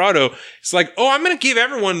Colorado, it's like, oh, I'm going to give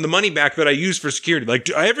everyone the money back that I used for security. Like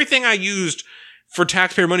everything I used for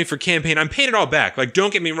taxpayer money for campaign, I'm paying it all back. Like,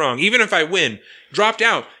 don't get me wrong. Even if I win, dropped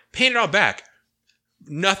out, paying it all back.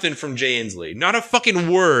 Nothing from Jay Ainsley. Not a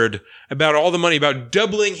fucking word about all the money, about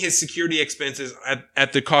doubling his security expenses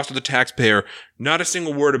at the cost of the taxpayer. Not a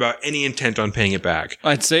single word about any intent on paying it back.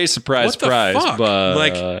 I'd say surprise, surprise, but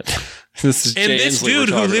like, this is Jay Ainsley dude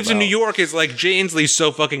who lives in New York is like, Jay Ainsley's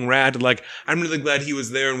so fucking rad. Like, I'm really glad he was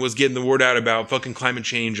there and was getting the word out about fucking climate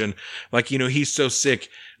change and like, he's so sick.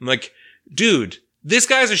 I'm like, dude, this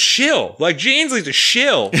guy's a shill. Like, Jay Ainsley's a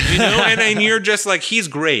shill, and you're just like, he's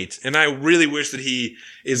great. And I really wish that he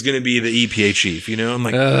is going to be the EPA chief, I'm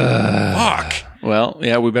like, fuck. Well,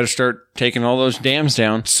 yeah, we better start taking all those dams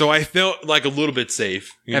down. So I felt like a little bit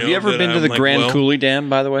safe. Have you ever been to the Grand Coulee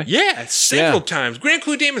Dam, by the way? Yeah, several times. Grand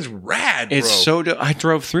Coulee Dam is rad, bro. It's I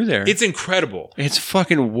drove through there. It's incredible. It's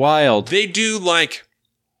fucking wild. They do like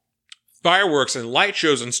fireworks and light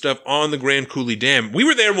shows and stuff on the Grand Coulee Dam. We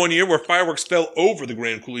were there one year where fireworks fell over the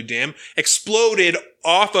Grand Coulee Dam, exploded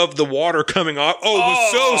off of the water coming off. Oh, it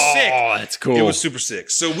was so sick. Oh, that's cool. It was super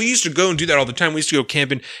sick. So we used to go and do that all the time. We used to go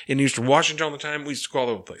camping in Eastern Washington all the time. We used to go all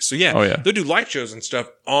over the place. So yeah, they'll do light shows and stuff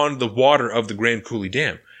on the water of the Grand Coulee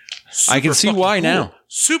Dam. Super I can see why cool. now.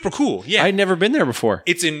 Super cool. Yeah. I'd never been there before.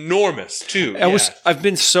 It's enormous too. I've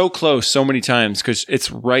been so close so many times because it's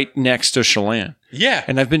right next to Chelan. Yeah.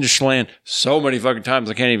 And I've been to Chelan so many fucking times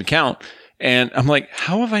I can't even count. And I'm like,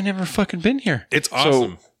 how have I never fucking been here? It's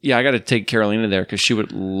awesome. So, yeah, I got to take Carolina there because she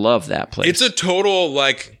would love that place. It's a total,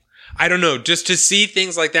 like, I don't know, just to see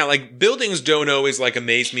things like that, like buildings don't always like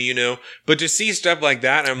amaze me, but to see stuff like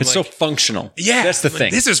that, it's so functional. Yeah, that's the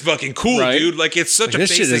thing. This is fucking cool, right? Dude. Like it's such a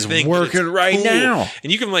this basic shit is thing. Working right cool. now,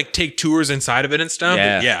 and you can like take tours inside of it and stuff.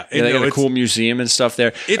 Yeah, they got a cool museum and stuff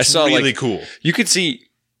there. It's really cool. You could see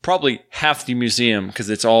probably half the museum because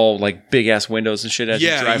it's all like big ass windows and shit as you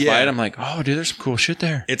drive by it. I'm like, oh, dude, there's some cool shit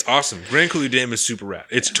there. It's awesome. Grand Coulee Dam is super rad.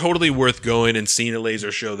 It's totally worth going and seeing a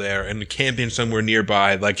laser show there and camping somewhere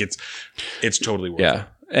nearby. Like it's totally worth it. Yeah,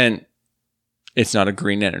 and it's not a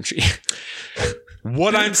green energy.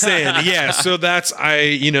 What I'm saying, yeah. So that's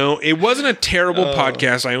it wasn't a terrible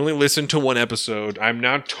podcast. I only listened to one episode. I'm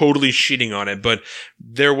not totally shitting on it, but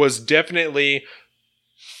there was definitely.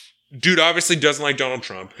 Dude obviously doesn't like Donald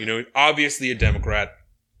Trump, obviously a Democrat.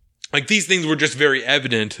 Like these things were just very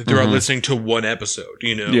evident throughout listening to one episode,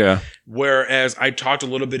 Yeah. Whereas I talked a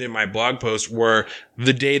little bit in my blog post where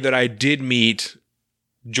the day that I did meet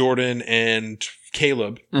Jordan and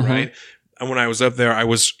Caleb, right? And when I was up there, I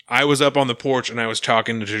was up on the porch and I was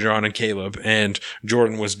talking to John and Caleb, and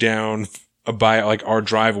Jordan was down by like our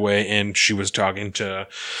driveway and she was talking to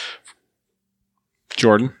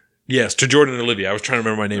Jordan. Yes, to Jordan and Olivia. I was trying to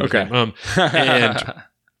remember my name. Okay.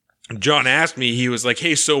 And John asked me, he was like,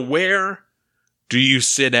 hey, so where do you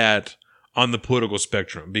sit at on the political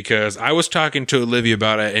spectrum? Because I was talking to Olivia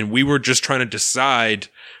about it and we were just trying to decide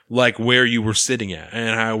like where you were sitting at.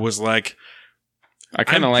 And I was like, I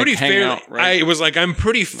kind of like hang out, right? I was like, I'm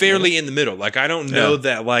pretty fairly in the middle. Like, I don't know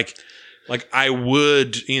that like I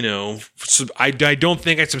would, I don't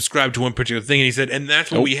think I subscribed to one particular thing. And he said, and that's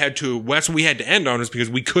what we had to end on, is because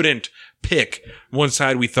we couldn't pick one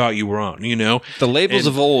side we thought you were on, The labels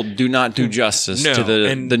of old do not do justice to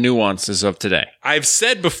the nuances of today. I've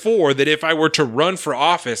said before that if I were to run for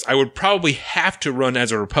office, I would probably have to run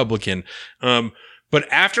as a Republican. But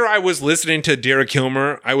after I was listening to Derek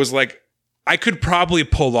Kilmer, I was like, I could probably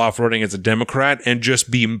pull off running as a Democrat and just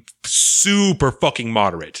be super fucking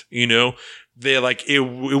moderate, They like it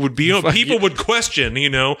would be people would question,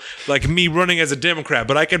 like me running as a Democrat,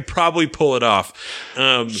 but I could probably pull it off.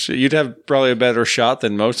 You'd have probably a better shot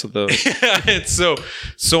than most of those. So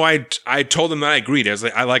I told them that I agreed. I was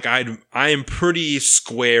like, I am pretty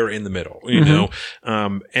square in the middle,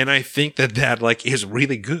 and I think that like is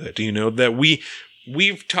really good, that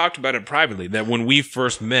we've talked about it privately, that when we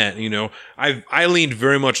first met, I leaned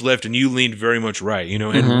very much left and you leaned very much right,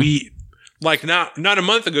 and we, like not a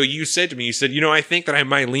month ago, you said to me, I think that I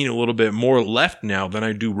might lean a little bit more left now than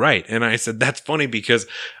I do right. And I said, that's funny because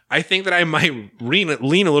I think that I might lean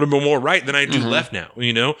a little bit more right than I do left now.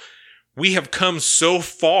 We have come so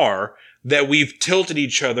far that we've tilted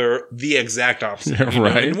each other the exact opposite.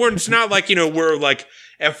 Right. And it's not like, we're like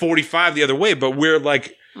at 45 the other way, but we're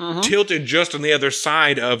like, tilted just on the other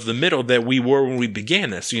side of the middle that we were when we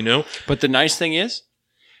began this, But the nice thing is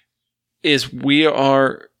we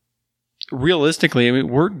are realistically,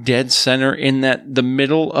 we're dead center in the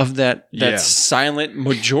middle of that silent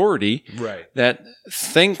majority, right? That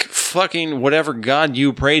think fucking whatever God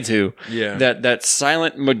you pray to, that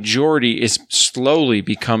silent majority is slowly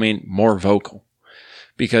becoming more vocal.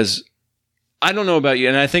 Because I don't know about you,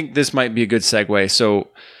 and I think this might be a good segue. So,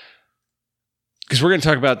 because we're going to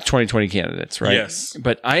talk about the 2020 candidates, right? Yes.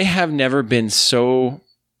 But I haven't been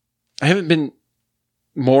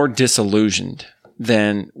more disillusioned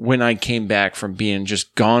than when I came back from being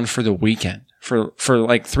just gone for the weekend for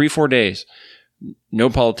like 3-4 days. No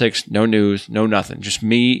politics, no news, no nothing. Just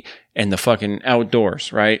me and the fucking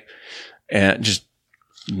outdoors, right? And just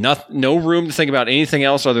no room to think about anything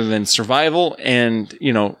else other than survival and,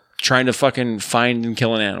 trying to fucking find and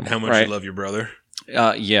kill an animal. How much you love your brother?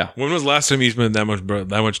 Yeah. When was the last time you spent that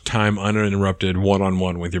much time uninterrupted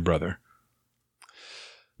one-on-one with your brother?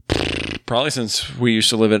 Probably since we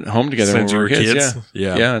used to live at home together since when we were kids.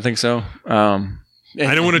 Yeah, I think so. I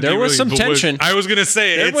don't want to. There was some tension. I was going to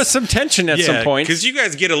say there was some tension at some point because you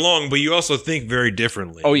guys get along, but you also think very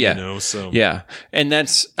differently. Oh yeah, So yeah, and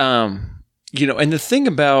that's and the thing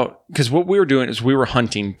about, because what we were doing is we were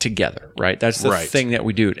hunting together, right? That's the thing that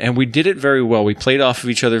we do. And we did it very well. We played off of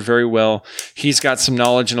each other very well. He's got some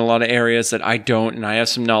knowledge in a lot of areas that I don't, and I have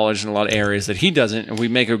some knowledge in a lot of areas that he doesn't, and we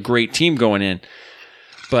make a great team going in.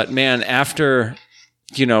 But man, after,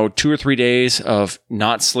 2 or 3 days of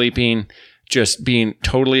not sleeping, just being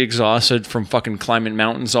totally exhausted from fucking climbing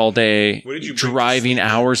mountains all day, driving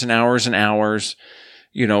hours and hours and hours,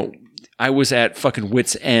 I was at fucking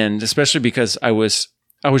wit's end, especially because I was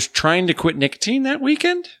trying to quit nicotine that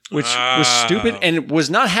weekend, which was stupid and it was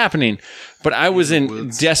not happening. But I was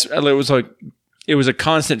it was a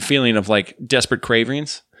constant feeling of like desperate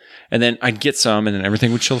cravings, and then I'd get some, and then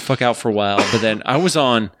everything would chill the fuck out for a while. But then I was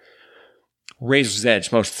on razor's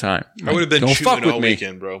edge most of the time. I would have been chewing all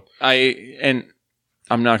weekend, bro.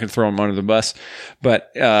 I'm not going to throw him under the bus,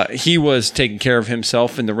 but he was taking care of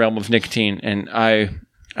himself in the realm of nicotine, and I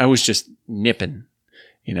was just nipping,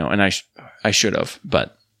 and I should have,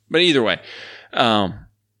 but either way, I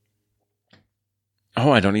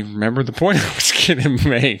don't even remember the point I was going to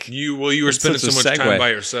make. You were spending so much time by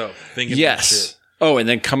yourself thinking about shit. Oh, and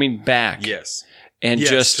then coming back. Yes. And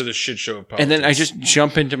just to the shit show of politics. And then I just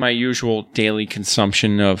jump into my usual daily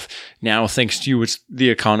consumption of now, thanks to you, it's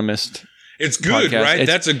The Economist. It's good, podcast. Right?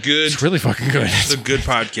 It's really fucking good. It's a good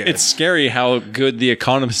podcast. It's scary how good The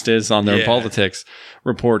Economist is on their politics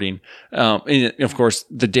reporting. And of course,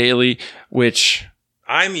 The Daily, which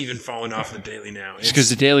I'm even falling off The Daily now. It's because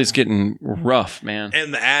The Daily's getting rough, man.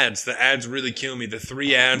 And the ads really kill me. The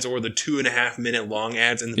 3 ads or the 2.5 minute long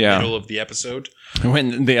ads in the middle of the episode.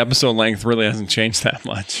 When the episode length really hasn't changed that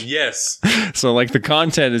much. Yes. So like the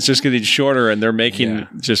content is just getting shorter and they're making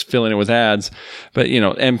just filling it with ads. But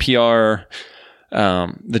NPR,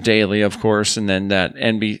 The Daily, of course, and then that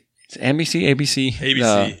ABC,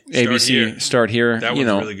 Start Here. That was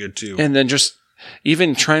really good too. And then just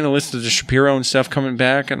even trying to listen to the Shapiro and stuff coming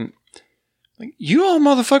back, and like, you all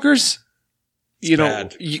motherfuckers,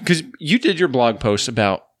 because you did your blog post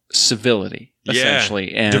about civility,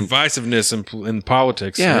 essentially, and divisiveness in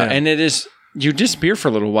politics. Yeah, and it is, you disappear for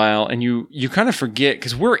a little while, and you kind of forget,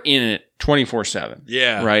 because we're in it 24/7.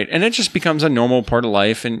 Yeah. Right? And it just becomes a normal part of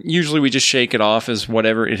life, and usually we just shake it off as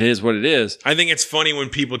whatever it is, what it is. I think it's funny when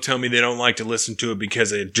people tell me they don't like to listen to it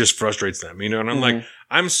because it just frustrates them, and I'm like,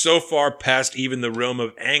 I'm so far past even the realm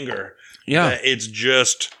of anger that it's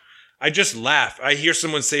just, I just laugh. I hear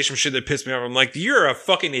someone say some shit that pissed me off. I'm like, you're a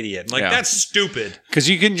fucking idiot. I'm like, that's stupid. Because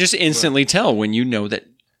you can just instantly tell when you know that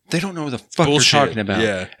they don't know what the fuck they're talking about.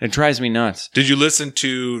 Yeah. It drives me nuts. Did you listen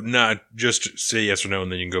to, not just say yes or no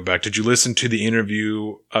and then you can go back. Did you listen to the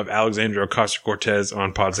interview of Alexandria Ocasio-Cortez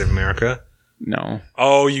on Pod Save America? No.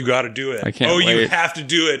 Oh, you got to do it. I can't wait. You have to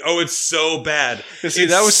do it. Oh, it's so bad. See,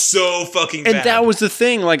 that was so fucking bad. And that was the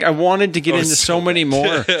thing. Like, I wanted to get into so many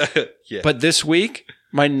more. But this week,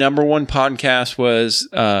 my number one podcast was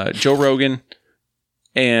Joe Rogan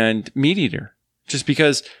and Meat Eater. Just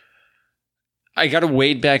because I got to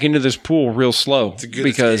wade back into this pool real slow. It's a good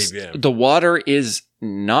because escape, the water is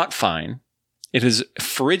not fine. It is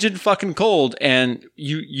frigid fucking cold, and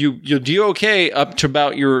you'll do okay up to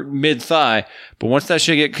about your mid thigh. But once that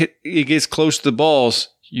shit gets close to the balls,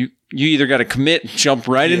 you either got to commit, jump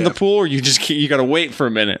right in the pool, or you got to wait for a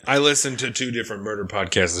minute. I listened to 2 different murder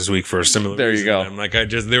podcasts this week for a similar reason. There you go. I'm like,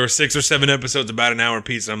 there were 6 or 7 episodes about an hour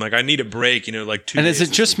apiece, and I'm like, I need a break, like 2 And days is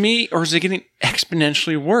it just me, or is it getting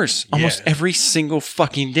exponentially worse almost every single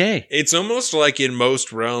fucking day? It's almost like in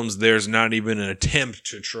most realms, there's not even an attempt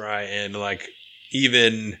to try and like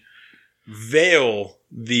even veil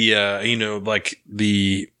the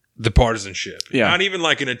the partisanship. Yeah. Not even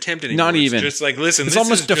like an attempt anymore. Not even. It's just like, listen, it's this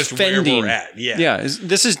almost is defending, just where we're at. Yeah. Yeah.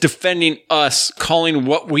 This is defending us, calling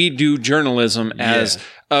what we do journalism as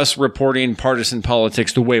us reporting partisan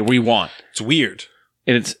politics the way we want. It's weird.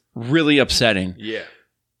 And it's really upsetting. Yeah.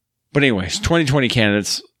 But anyways, 2020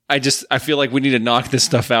 candidates. I feel like we need to knock this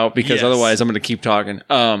stuff out because otherwise I'm going to keep talking.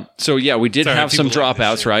 So yeah, we did have some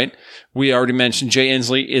dropouts, right? We already mentioned Jay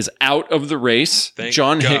Inslee is out of the race. Thank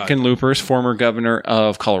John God. Hickenlooper, former governor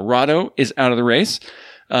of Colorado, is out of the race.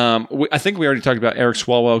 I think we already talked about Eric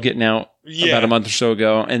Swalwell getting out about a month or so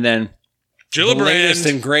ago. And then Gillibrand. The latest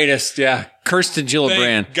and greatest, Kirsten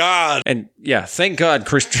Gillibrand. Thank God. And thank God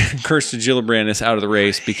Kirsten Gillibrand is out of the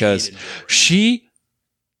race because she,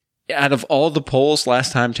 out of all the polls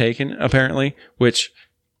last time taken, apparently, which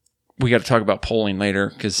we got to talk about polling later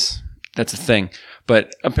because that's a thing.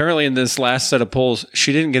 But apparently in this last set of polls,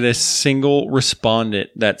 she didn't get a single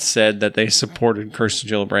respondent that said that they supported Kirsten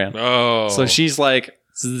Gillibrand. Oh. So she's like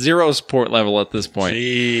 0 support level at this point.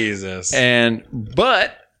 Jesus.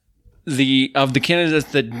 But of the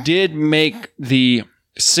candidates that did make the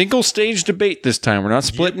single stage debate this time, we're not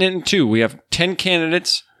splitting it in 2. We have 10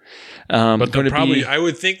 candidates. But I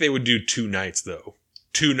would think they would do 2 nights though.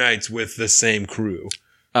 2 nights with the same crew.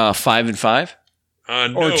 5 and 5?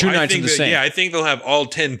 No, or 2 nights of the same? Yeah, I think they'll have all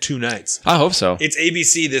 10 2 nights. I hope so. It's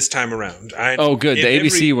ABC this time around. Good. The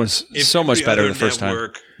ABC was so much better the first time.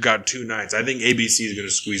 Network got 2 nights. I think ABC is going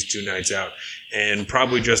to squeeze 2 nights out and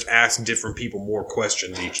probably just ask different people more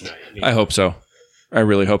questions each night. I hope so. I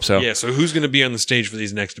really hope so. Yeah, so who's going to be on the stage for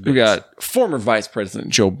these next debates? We got former Vice President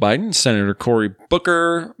Joe Biden, Senator Cory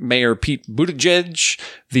Booker, Mayor Pete Buttigieg,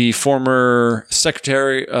 the former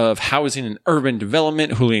Secretary of Housing and Urban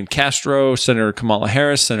Development, Julian Castro, Senator Kamala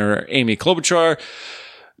Harris, Senator Amy Klobuchar.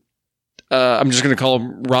 I'm just going to call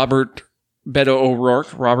him Robert Beto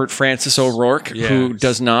O'Rourke, Robert Francis O'Rourke, who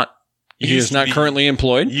does not. He is not currently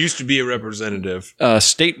employed. Used to be a representative.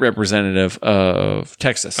 State representative of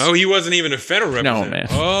Texas. Oh, he wasn't even a federal representative. No, man.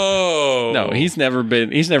 Oh. No, he's never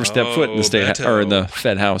stepped foot in the state or in the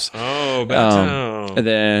Fed House. Oh, Beto. And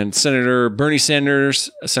then Senator Bernie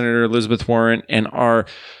Sanders, Senator Elizabeth Warren, and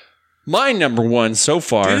my number one so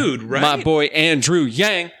far, dude, right? My boy Andrew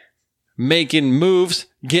Yang, making moves,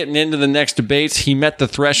 getting into the next debates. He met the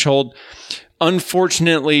threshold.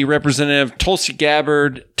 Unfortunately, Representative Tulsi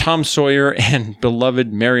Gabbard, Tom Sawyer, and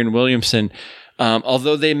beloved Marianne Williamson,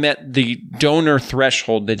 although they met the donor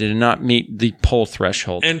threshold, they did not meet the poll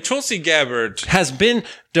threshold. And Tulsi Gabbard has been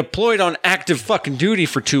deployed on active fucking duty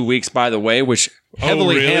for 2 weeks, by the way, which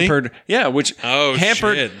heavily hampered. Yeah, which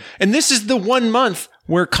hampered. Shit. And this is the 1 month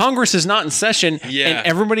where Congress is not in session and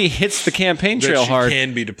everybody hits the campaign trail hard. She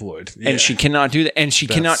can be deployed. Yeah. And she cannot do that. And she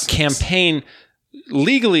cannot campaign.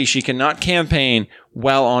 Legally, she cannot campaign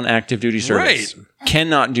while on active duty service. Right.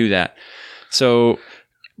 Cannot do that. So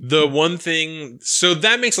the one thing, so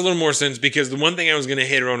that makes a little more sense, because the one thing I was going to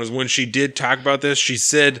hit her on was when she did talk about this, she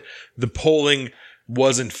said the polling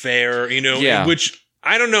wasn't fair, which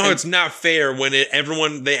I don't know how it's not fair when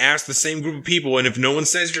they ask the same group of people, and if no one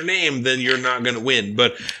says your name, then you're not going to win.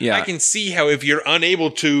 But I can see how if you're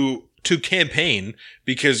unable to campaign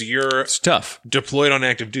because you're tough deployed on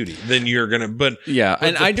active duty, then you're gonna. But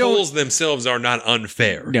and the polls themselves are not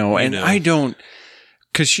unfair. No, and I don't,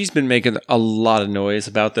 because she's been making a lot of noise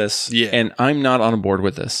about this. Yeah, and I'm not on board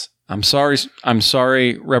with this. I'm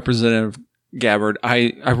sorry, Representative Gabbard.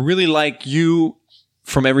 I really like you.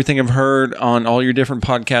 From everything I've heard on all your different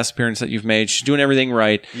podcast appearances that you've made, she's doing everything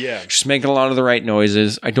right. Yeah, she's making a lot of the right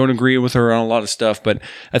noises. I don't agree with her on a lot of stuff, but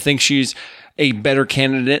I think she's a better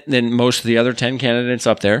candidate than most of the other 10 candidates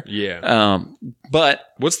up there. Yeah. But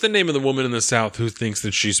what's the name of the woman in the South who thinks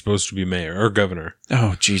that she's supposed to be mayor or governor?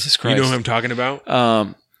 Oh, Jesus Christ. You know who I'm talking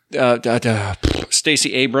about?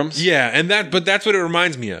 Stacey Abrams. Yeah, but that's what it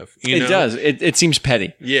reminds me of. It does. It seems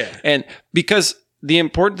petty. Yeah. And because the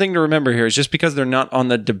important thing to remember here is just because they're not on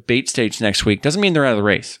the debate stage next week doesn't mean they're out of the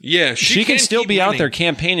race. Yeah, she can still be out there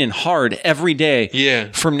campaigning hard every day.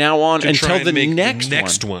 Yeah. From now on until the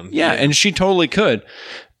next one. Yeah, and she totally could.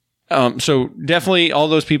 So definitely all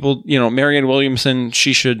those people, Marianne Williamson,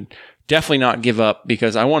 she should definitely not give up,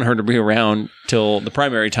 because I want her to be around till the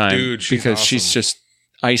primary time. Dude, she's just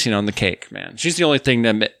icing on the cake, man. She's the only thing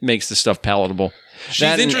that makes this stuff palatable.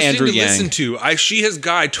 She's interesting to listen to.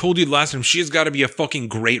 I told you last time, she has got to be a fucking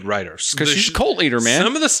great writer. Because she's a cult leader, man.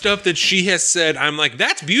 Some of the stuff that she has said, I'm like,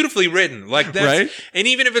 that's beautifully written. Like, that's, right? And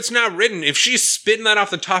even if it's not written, if she's spitting that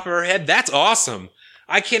off the top of her head, that's awesome.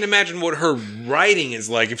 I can't imagine what her writing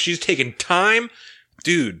is like. If she's taking time,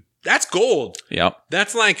 dude, that's gold. Yep.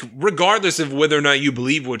 That's like, regardless of whether or not you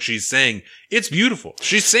believe what she's saying, it's beautiful.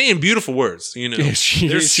 She's saying beautiful words, They're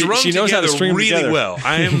strung together really well.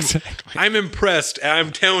 I'm impressed.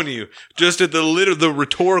 I'm telling you, just at the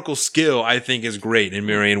rhetorical skill, I think is great in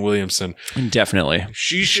Marianne Williamson. Definitely.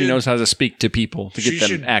 She knows how to speak to people to get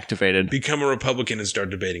them activated. Become a Republican and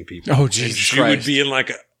start debating people. Oh, Jesus Christ.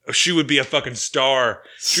 She would be a fucking star.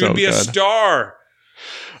 She would be a star.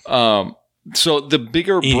 So the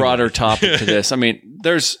bigger, broader topic to this, I mean,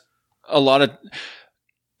 there's a lot of,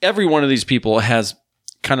 every one of these people has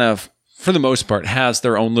kind of, for the most part, has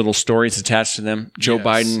their own little stories attached to them. Joe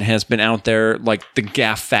Biden has been out there like the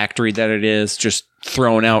gaffe factory that it is, just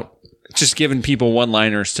throwing out, just giving people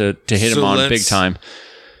one-liners to hit him on big time.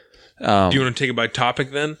 Do you want to take it by topic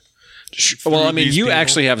then? Well, I mean, you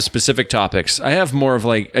actually have specific topics. I have more of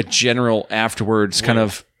like a general afterwards kind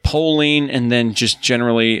of polling, and then just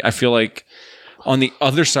generally, I feel like on the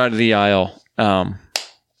other side of the aisle,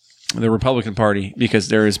 the Republican Party, because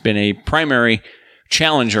there has been a primary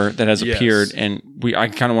challenger that has appeared, and I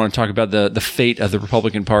kind of want to talk about the fate of the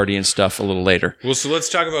Republican Party and stuff a little later. Well, so let's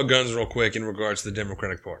talk about guns real quick in regards to the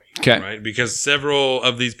Democratic Party. Okay. Right? Because several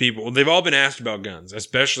of these people, they've all been asked about guns,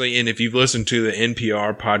 especially if you've listened to the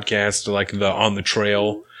NPR podcast, like the On the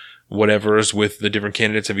Trail, whatever's with the different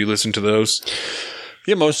candidates. Have you listened to those?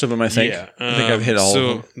 Yeah, most of them, I think. Yeah. I think I've hit all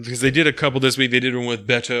of them. Because they did a couple this week. They did one with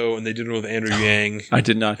Beto, and they did one with Andrew Yang. I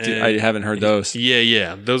did not. I haven't heard those.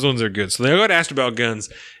 Yeah. Those ones are good. So they got asked about guns.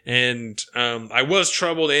 And I was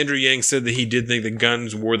troubled. Andrew Yang said that he did think that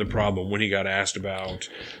guns were the problem when he got asked about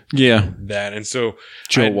that. And so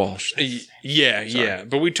Joe Walsh. Yeah.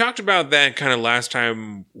 But we talked about that kind of last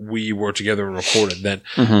time we were together and recorded that.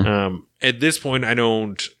 At this point, I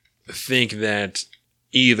don't think that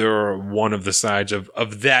either one of the sides of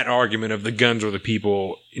that argument of the guns or the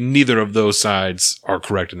people. Neither of those sides are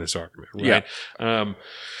correct in this argument, right? Yeah.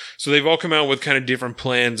 So they've all come out with kind of different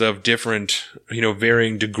plans of different,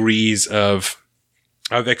 varying degrees of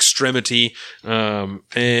extremity.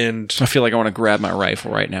 And I feel like I want to grab my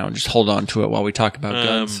rifle right now and just hold on to it while we talk about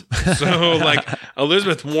guns. So like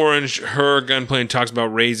Elizabeth Warren, her gun plan talks about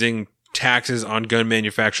raising taxes on gun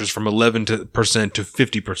manufacturers from 11% to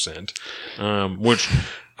 50%, which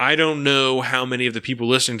I don't know how many of the people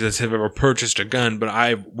listening to this have ever purchased a gun,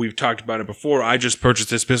 but we've talked about it before. I just purchased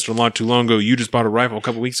this pistol not too long ago. You just bought a rifle a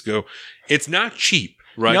couple weeks ago. It's not cheap,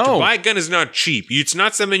 right? No. To buy a gun is not cheap. It's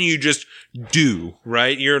not something you just do,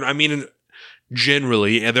 right?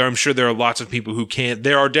 Generally, and I'm sure there are lots of people who can't.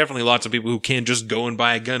 There are definitely lots of people who can just go and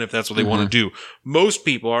buy a gun if that's what they want to do. Most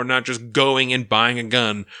people are not just going and buying a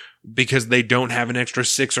gun because they don't have an extra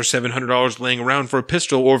 $600 or $700 laying around for a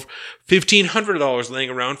pistol, or $1,500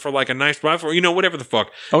 laying around for like a nice rifle, or whatever the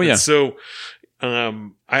fuck. Oh yeah. And so,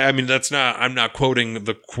 I'm not quoting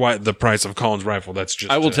the price of Colin's rifle. That's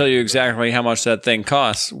just. I will tell you exactly how much that thing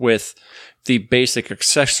costs with the basic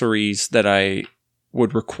accessories that I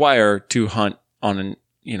would require to hunt on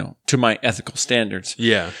to my ethical standards.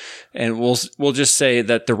 Yeah. And we'll just say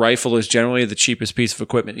that the rifle is generally the cheapest piece of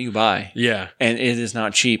equipment you buy. Yeah. And it is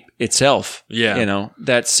not cheap itself. Yeah.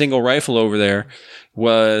 That single rifle over there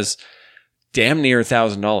was damn near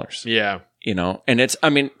 $1,000. Yeah.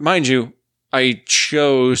 And mind you, I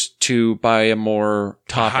chose to buy a more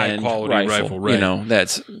top end quality rifle, right?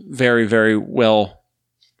 That's very, very well.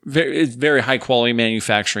 It's very high quality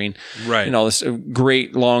manufacturing, right? And all this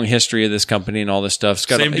great long history of this company and all this stuff. It's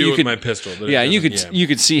got Same deal with my pistol. You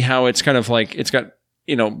could see how it's kind of like it's got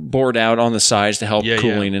bored out on the sides to help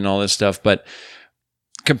cooling and all this stuff. But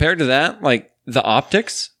compared to that, like the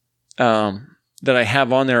optics that I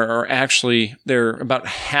have on there are actually they're about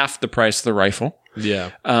half the price of the rifle.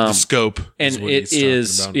 Yeah, the scope, and it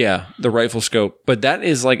is the rifle scope. But that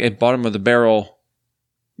is like a bottom of the barrel.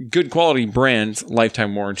 Good quality brand,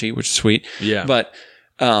 lifetime warranty, which is sweet. Yeah. But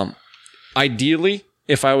ideally,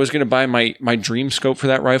 if I was going to buy my dream scope for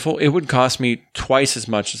that rifle, it would cost me twice as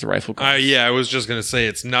much as the rifle costs. I was just going to say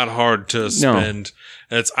it's not hard to spend.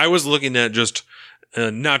 No. I was looking at just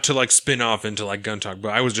not to like spin off into like gun talk, but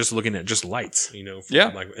I was just looking at just lights. And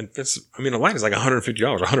it's a light is like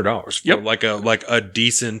 $150, $100 for like a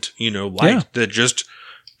decent light that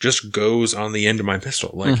just goes on the end of my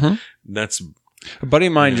pistol. That's. A buddy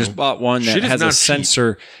of mine just bought one that has a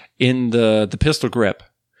sensor in the pistol grip.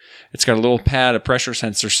 It's got a little pad, a pressure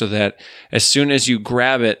sensor, so that as soon as you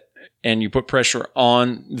grab it and you put pressure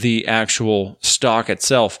on the actual stock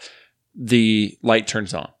itself, the light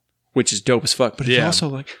turns on, which is dope as fuck. But it's also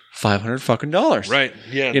like $500 fucking dollars. Right.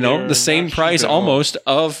 Yeah. The same price almost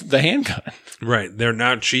of the handgun. Right. They're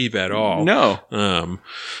not cheap at all. No.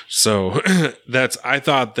 So I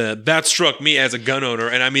thought that struck me as a gun owner.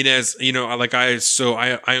 And I mean, as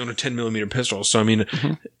I own a 10 millimeter pistol. So I mean,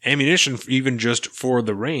 ammunition, even just for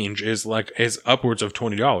the range is upwards of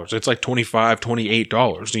 $20. It's like $25,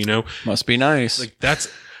 $28, Must be nice. Like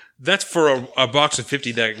that's for a box of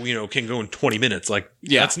 50 that, can go in 20 minutes.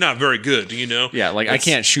 That's not very good, Yeah, I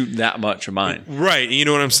can't shoot that much of mine. Right. You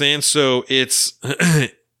know what I'm saying? So it's,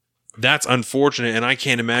 that's unfortunate. And I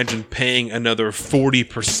can't imagine paying another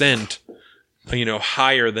 40%,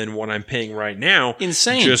 higher than what I'm paying right now.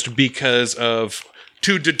 Insane. Just because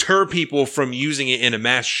to deter people from using it in a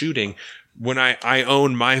mass shooting. When I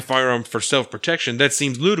own my firearm for self-protection, that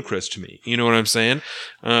seems ludicrous to me. You know what I'm saying?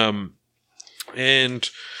 And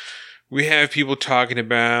we have people talking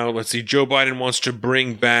about, let's see, Joe Biden wants to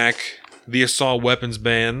bring back the assault weapons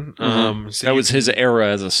ban. So that was his era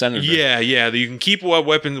as a senator. Yeah. You can keep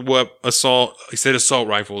assault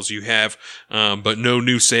rifles you have, but no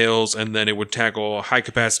new sales, and then it would tackle high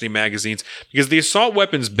capacity magazines because the assault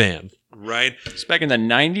weapons ban, right? It's back in the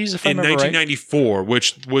 90s, if I remember 1994, right?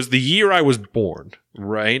 which was the year I was born.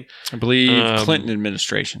 Right, I believe Clinton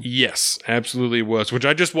administration. Yes, absolutely was. Which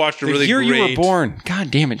I just watched the year you were born. God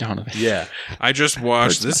damn it, Donovan. Yeah, I just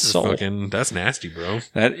watched. This is fucking. That's nasty, bro.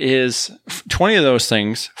 That is 20 of those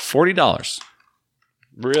things, $40.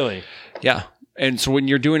 Really? Yeah. And so when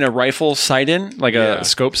you're doing a rifle sight-in, like a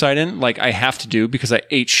scope sight-in, like I have to do because I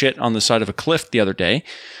ate shit on the side of a cliff the other day.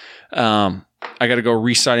 I got to go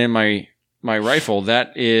re-sight in my rifle.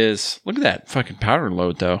 That is, look at that fucking powder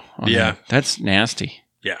load though. That's nasty.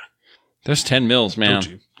 Yeah. There's 10 mils,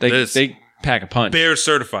 man. They pack a punch. Bear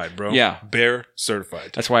certified, bro. Yeah. Bear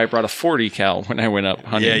certified. That's why I brought a 40 cal when I went up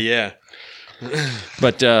hunting. Yeah.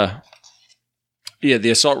 But Yeah,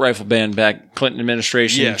 the assault rifle ban back Clinton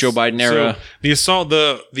administration, Yes. Joe Biden era. So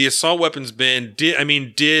the assault weapons ban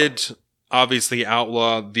did obviously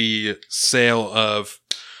outlaw the sale of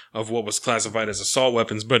what was classified as assault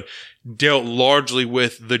weapons, but dealt largely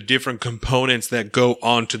with the different components that go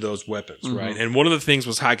onto those weapons, right? And one of the things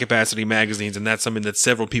was high capacity magazines, and that's something that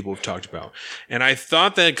several people have talked about. And I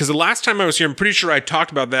thought that, because the last time I was here, I'm pretty sure I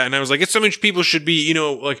talked about that, and I was like, it's something people should be,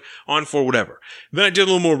 like, on for, whatever. Then I did a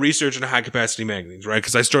little more research into high capacity magazines, right?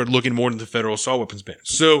 Because I started looking more into the federal assault weapons ban.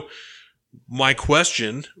 So my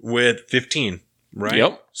question with 15, right?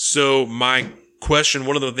 Yep. So my question,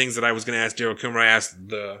 one of the things that I was going to ask Daryl Kilmer, I asked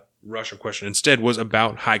the Russia question instead, was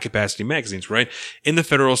about high capacity magazines, right? In the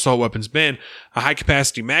federal assault weapons ban, a high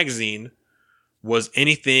capacity magazine was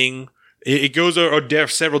anything. It goes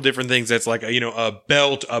several different things. That's like a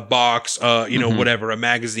belt, a box, whatever, a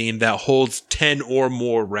magazine that holds 10 or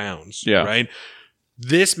more rounds. Yeah. Right.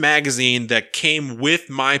 This magazine that came with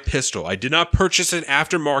my pistol, I did not purchase it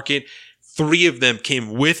aftermarket. 3 of them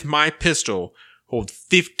came with my pistol, hold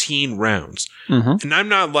 15 rounds. And I'm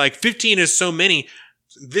not like, 15 is so many.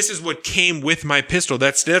 This is what came with my pistol.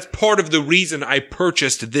 That's part of the reason I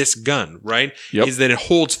purchased this gun, right? Yep. Is that it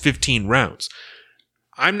holds 15 rounds.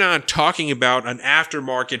 I'm not talking about an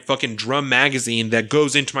aftermarket fucking drum magazine that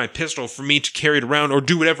goes into my pistol for me to carry it around or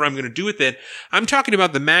do whatever I'm going to do with it. I'm talking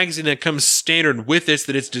about the magazine that comes standard with this,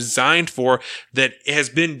 that it's designed for, that has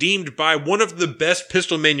been deemed by one of the best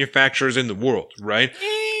pistol manufacturers in the world, right?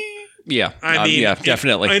 Yeah. I mean, yeah,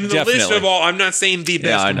 definitely. In the list of all, I'm not saying the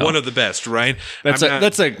best, Yeah, one of the best, right?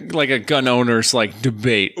 That's like a gun owner's like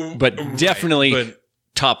debate, but definitely but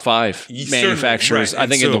top 5 manufacturers, right. I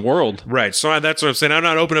think, in the world. Right. So that's what I'm saying. I'm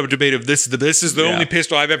not opening up a debate of this is the only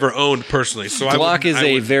pistol I've ever owned personally. So Glock is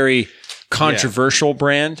a very controversial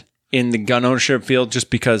brand in the gun ownership field just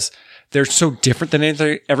because they're so different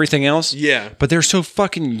than everything else. Yeah. But they're so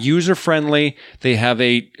fucking user-friendly. They have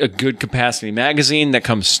a good capacity magazine that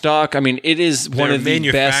comes stock. I mean, it is one of the best.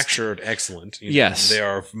 Manufactured excellent. Yes. They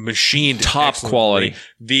are machined top quality.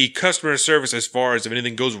 The customer service, as far as if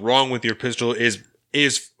anything goes wrong with your pistol, is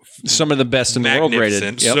some of the best in the world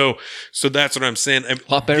rated. Yep. So that's what I'm saying. A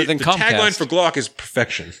lot better than Comcast. The tagline for Glock is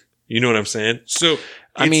perfection. You know what I'm saying? So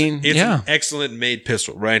it's an excellent made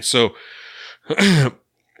pistol, right? So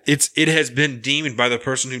it has been deemed by the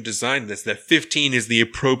person who designed this that 15 is the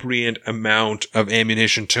appropriate amount of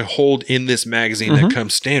ammunition to hold in this magazine that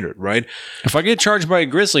comes standard, right? If I get charged by a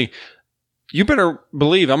Grizzly, you better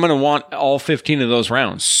believe I'm going to want all 15 of those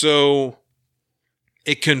rounds. So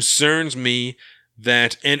it concerns me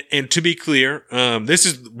that, and to be clear, this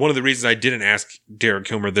is one of the reasons I didn't ask Derek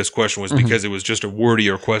Kilmer this question was because it was just a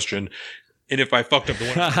wordier question. And if I fucked up the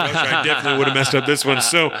one, I definitely would have messed up this one.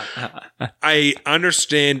 So I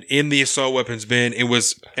understand in the assault weapons ban, it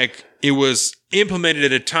was implemented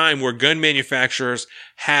at a time where gun manufacturers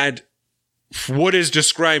had what is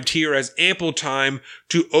described here as ample time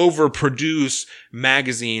to overproduce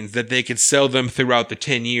magazines that they could sell them throughout the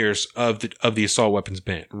 10 years of the assault weapons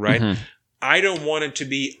ban, right? I don't want it to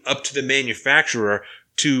be up to the manufacturer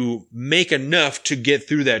to make enough to get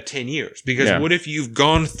through that 10 years. Because what if you've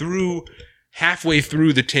gone through halfway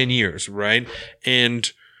through the 10 years, right?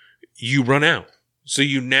 And you run out. So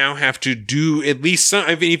you now have to do at least some.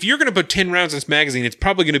 I mean, if you're going to put 10 rounds in this magazine, it's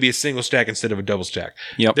probably going to be a single stack instead of a double stack.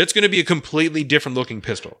 Yep. That's going to be a completely different looking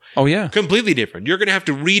pistol. Oh, yeah. Completely different. You're going to have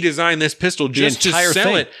to redesign this pistol just to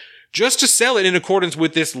sell it. Just to sell it in accordance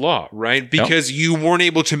with this law, right? Because you weren't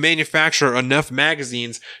able to manufacture enough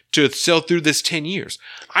magazines to sell through this 10 years.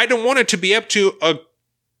 I don't want it to be up to a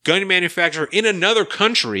gun manufacturer in another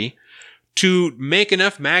country to make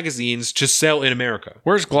enough magazines to sell in America.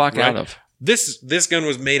 Where's Glock out of? This gun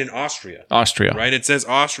was made in Austria. Right? It says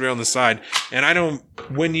Austria on the side. And I don't,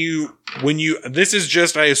 when you, this is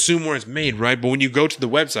just, I assume where it's made, right? But when you go to the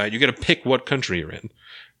website, you got to pick what country you're in.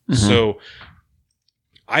 So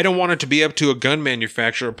I don't want it to be up to a gun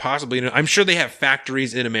manufacturer, possibly. I'm sure they have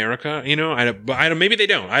factories in America, but maybe they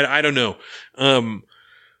don't. I don't know.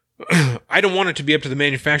 I don't want it to be up to the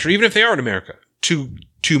manufacturer, even if they are in America,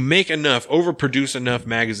 to make enough, overproduce enough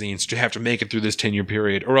magazines to have to make it through this 10-year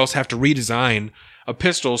period, or else have to redesign a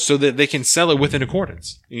pistol so that they can sell it within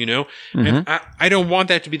accordance, And I don't want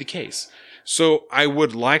that to be the case. So I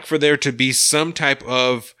would like for there to be some type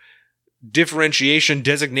of differentiation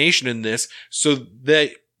designation in this so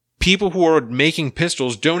that people who are making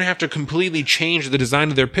pistols don't have to completely change the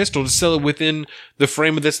design of their pistol to sell it within the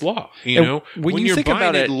frame of this law. When you think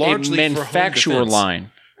about it, a manufacturer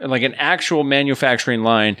line, like an actual manufacturing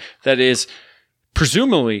line that is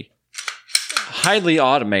presumably highly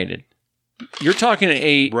automated, you're talking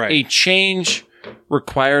a change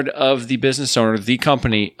required of the business owner, the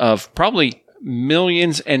company, of probably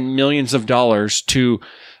millions and millions of dollars to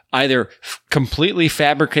either completely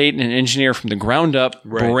fabricate and engineer from the ground up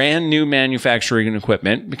brand new manufacturing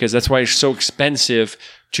equipment, because that's why it's so expensive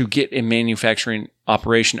to get a manufacturing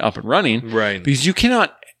operation up and running. Right. Because you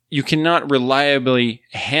cannot reliably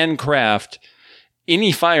handcraft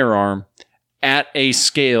any firearm at a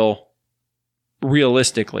scale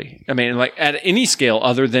realistically. I mean, like at any scale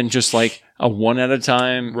other than just like a one at a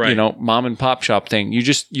time, mom and pop shop thing.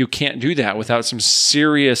 You can't do that without some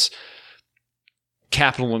serious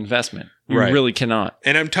capital investment. You really cannot.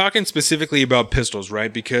 And I'm talking specifically about pistols,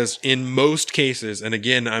 right? Because in most cases, and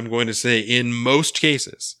again, I'm going to say in most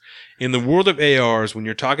cases, in the world of ARs, when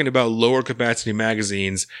you're talking about lower capacity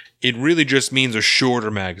magazines, it really just means a shorter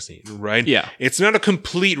magazine, right? Yeah. It's not a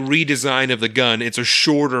complete redesign of the gun. It's a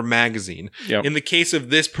shorter magazine. Yep. In the case of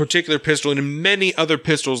this particular pistol and many other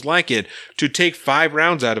pistols like it, to take 5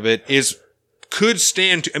 rounds out of it could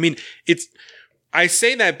stand to, I mean, I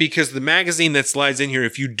say that because the magazine that slides in here,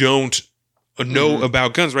 if you don't know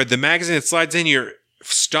about guns, right? The magazine that slides in here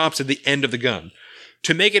stops at the end of the gun.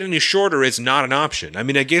 To make it any shorter is not an option. I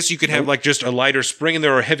mean, I guess you could have like just a lighter spring in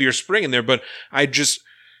there or a heavier spring in there, but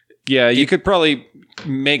you could probably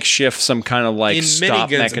makeshift some kind of like stop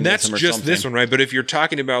mechanism, and that's or just something. This one, right? But if you're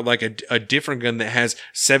talking about like a different gun that has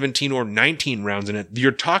 17 or 19 rounds in it,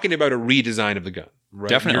 you're talking about a redesign of the gun. Right?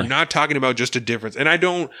 Definitely. You're not talking about just a difference. And I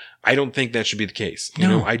don't think that should be the case. You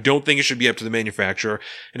know, I don't think it should be up to the manufacturer.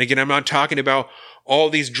 And again, I'm not talking about all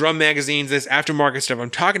these drum magazines, this aftermarket stuff. I'm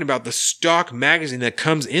talking about the stock magazine that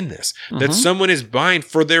comes in this, that someone is buying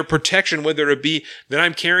for their protection, whether it be that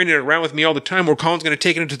I'm carrying it around with me all the time or Colin's going to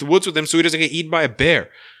take it into the woods with him so he doesn't get eaten by a bear.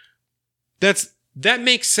 That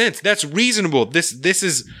makes sense. That's reasonable. This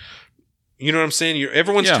is, you know what I'm saying?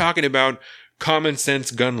 Everyone's talking about common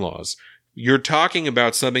sense gun laws. You're talking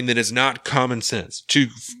about something that is not common sense. To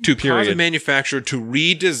cause a manufacturer to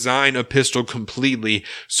redesign a pistol completely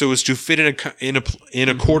so as to fit in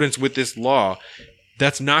accordance with this law,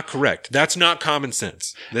 that's not correct. That's not common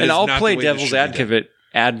sense. And I'll play devil's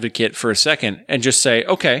advocate for a second and just say,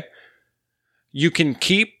 okay, you can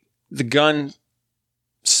keep the gun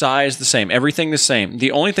size the same, everything the same.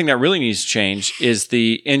 The only thing that really needs to change is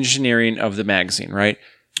the engineering of the magazine, right?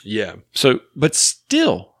 Yeah. So, but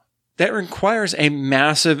still, that requires a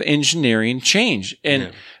massive engineering change.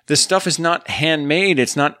 And this stuff is not handmade.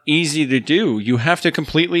 It's not easy to do. You have to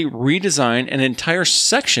completely redesign an entire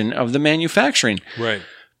section of the manufacturing. Right.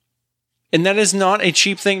 And that is not a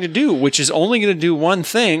cheap thing to do, which is only going to do one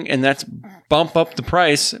thing, and that's bump up the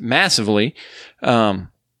price massively. And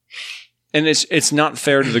it's not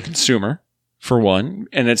fair to the consumer, for one.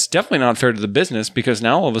 And it's definitely not fair to the business, because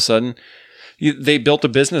now all of a sudden they built a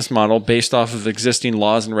business model based off of existing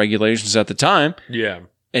laws and regulations at the time. Yeah.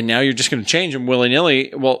 And now you're just going to change them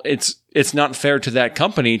willy-nilly. Well, it's not fair to that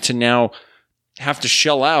company to now have to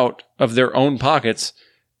shell out of their own pockets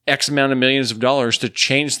X amount of millions of dollars to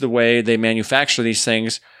change the way they manufacture these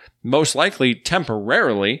things, most likely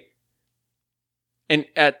temporarily, and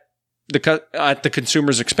at the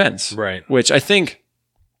consumer's expense. Right. Which I think,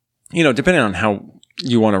 depending on how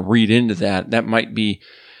you want to read into that might be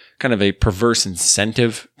kind of a perverse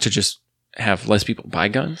incentive to just have less people buy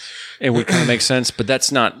guns. It would kind of make sense, but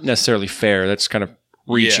that's not necessarily fair. That's kind of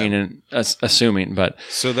reaching and assuming. But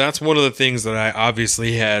so that's one of the things that I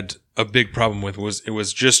obviously had a big problem with. Was it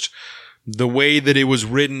was just the way that it was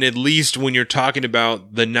written. At least when you're talking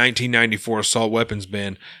about the 1994 assault weapons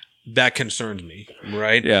ban, that concerned me,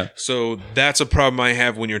 right? Yeah. So that's a problem I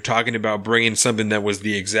have when you're talking about bringing something that was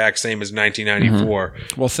the exact same as 1994.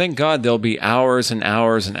 Well, thank God there'll be hours and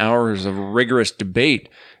hours and hours of rigorous debate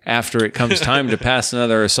after it comes time to pass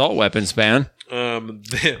another assault weapons ban.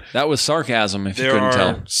 That was sarcasm, if you couldn't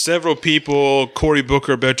tell. There are several people, Cory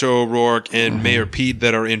Booker, Beto O'Rourke, and Mayor Pete,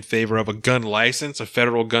 that are in favor of a gun license, a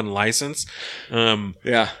federal gun license.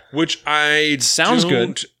 Which sounds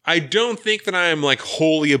good. I don't think that I am like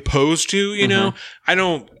wholly opposed to, you know. I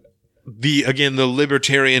don't. The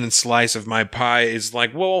libertarian slice of my pie is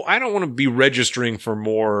like, well, I don't want to be registering for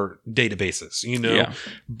more databases, you know. Yeah.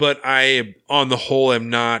 But I, on the whole, am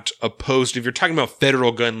not opposed. If you're talking about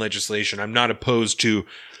federal gun legislation, I'm not opposed to,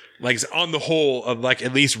 like, on the whole, of like,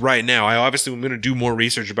 at least right now. I obviously am going to do more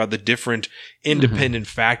research about the different independent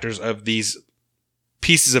factors of these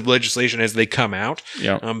pieces of legislation as they come out.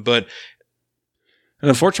 Yeah. But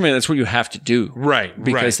unfortunately, that's what you have to do, right?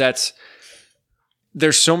 Because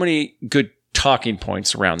there's so many good talking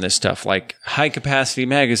points around this stuff, like high capacity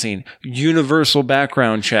magazine, universal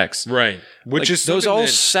background checks. Right. Which is those all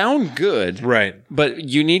sound good. Right. But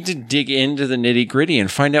you need to dig into the nitty gritty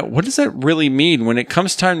and find out, what does that really mean when it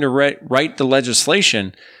comes time to write the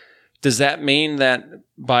legislation? Does that mean that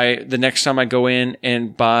by the next time I go in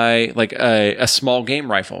and buy like a small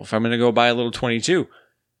game rifle, if I'm going to go buy a little 22,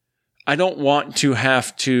 I don't want to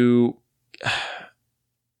have to,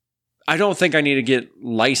 I don't think I need to get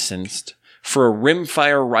licensed for a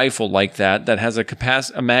rimfire rifle like that has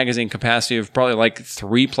a magazine capacity of probably like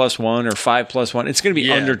 3+1 or 5+1. It's going to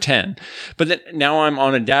be under 10. But then now I'm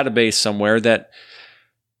on a database somewhere that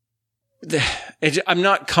I'm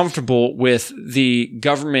not comfortable with the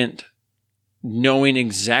government knowing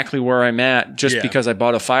exactly where I'm at just because I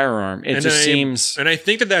bought a firearm. It just seems... And I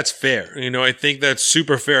think that that's fair. You know, I think that's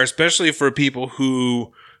super fair, especially for people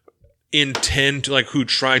who intend to, like, who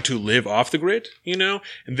try to live off the grid, you know,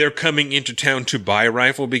 and they're coming into town to buy a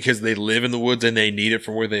rifle because they live in the woods and they need it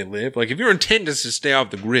for where they live. Like, if your intent is to stay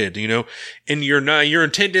off the grid, you know, and your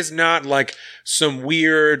intent is not like some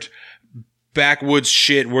weird backwoods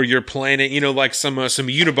shit where you're planning, you know, like some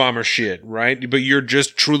Unabomber shit, right? But you're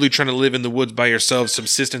just truly trying to live in the woods by yourself,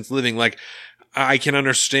 subsistence living. Like, I can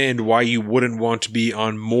understand why you wouldn't want to be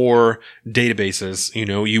on more databases. You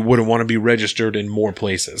know, you wouldn't want to be registered in more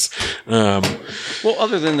places. Well,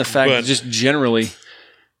 other than the fact that just generally,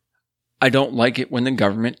 I don't like it when the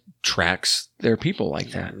government tracks their people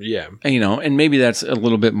like that. Yeah. And, you know, and maybe that's a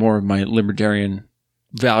little bit more of my libertarian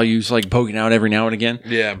values, like poking out every now and again.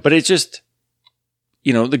 Yeah. But it's just,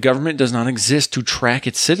 you know, the government does not exist to track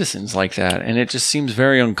its citizens like that. And it just seems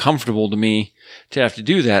very uncomfortable to me to have to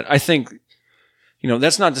do that. I think, you know,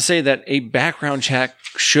 that's not to say that a background check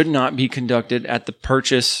should not be conducted at the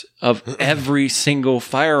purchase of every single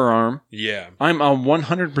firearm. Yeah. I'm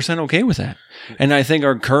 100% okay with that. And I think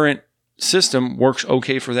our current system works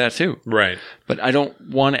okay for that too. Right. But I don't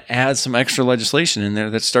want to add some extra legislation in there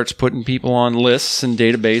that starts putting people on lists and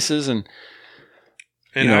databases and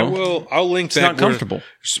you know, I'll link it's back. It's not comfortable.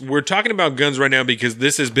 We're talking about guns right now because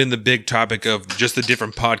this has been the big topic of just the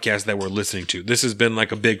different podcasts that we're listening to. This has been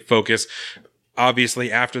like a big focus.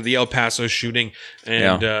 Obviously, after the El Paso shooting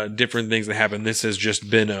and different things that happened, this has just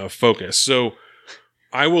been a focus. So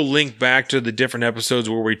I will link back to the different episodes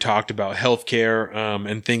where we talked about healthcare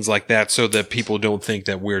and things like that so that people don't think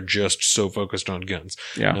that we're just so focused on guns.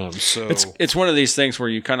 Yeah. So it's one of these things where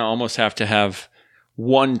you kind of almost have to have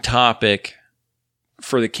one topic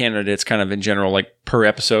for the candidates kind of in general, like per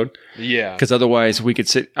episode. Yeah. Because otherwise we could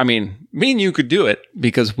sit, I mean, me and you could do it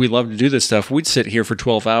because we love to do this stuff. We'd sit here for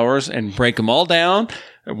 12 hours and break them all down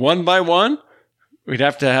one by one. We'd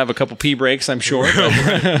have to have a couple pee breaks, I'm sure.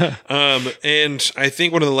 And I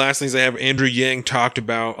think one of the last things I have, Andrew Yang talked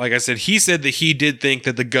about, like I said, he said that he did think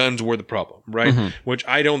that the guns were the problem, right? Mm-hmm. Which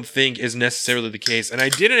I don't think is necessarily the case. And I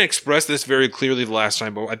didn't express this very clearly the last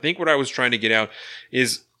time, but I think what I was trying to get out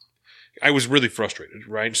is I was really frustrated,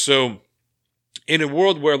 right? So in a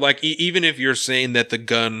world where, like, even if you're saying that the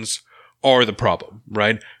guns are the problem,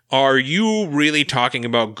 right? Are you really talking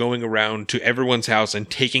about going around to everyone's house and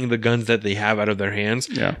taking the guns that they have out of their hands?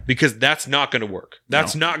 Yeah. Because that's not going to work.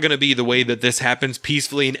 That's not going to be the way that this happens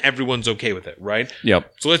peacefully and everyone's okay with it, right?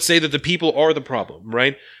 Yep. So let's say that the people are the problem,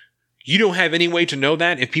 right? You don't have any way to know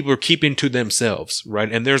that if people are keeping to themselves,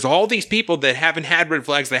 right? And there's all these people that haven't had red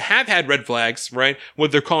flags, that have had red flags, right?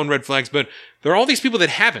 What they're calling red flags, but there are all these people that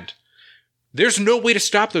haven't. There's no way to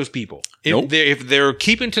stop those people. If they're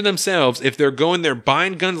keeping to themselves, if they're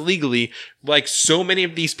buying guns legally, like so many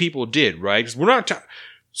of these people did, right? 'Cause we're not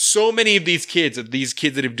so many of these kids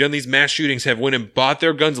that have done these mass shootings have went and bought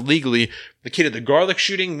their guns legally. The kid at the Garlic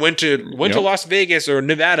shooting went to Las Vegas or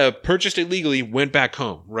Nevada, purchased it legally, went back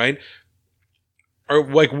home, right? Or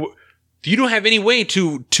like, you don't have any way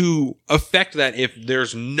to affect that if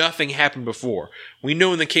there's nothing happened before. We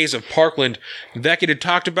know in the case of Parkland, that kid had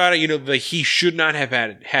talked about it, you know, that he should not have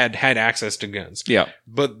had access to guns. Yeah.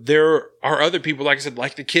 But there are other people, like I said,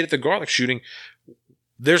 like the kid at the Garlic shooting.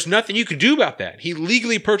 There's nothing you can do about that. He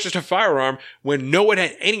legally purchased a firearm when no one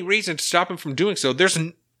had any reason to stop him from doing so. There's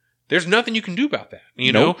nothing you can do about that,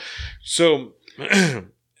 you know? So,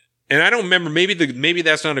 and I don't remember, maybe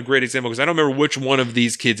that's not a great example because I don't remember which one of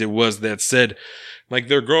these kids it was that said, like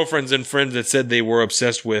their girlfriends and friends that said they were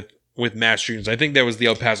obsessed with mass shootings. I think that was the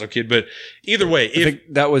El Paso kid, but either way. I think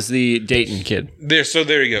that was the Dayton kid.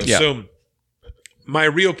 There you go. Yeah. So my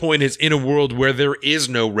real point is in a world where there is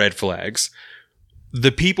no red flags,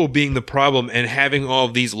 the people being the problem and having all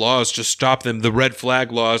of these laws to stop them, the red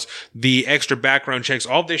flag laws, the extra background checks,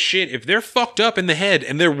 all this shit, if they're fucked up in the head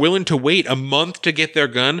and they're willing to wait a month to get their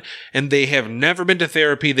gun and they have never been to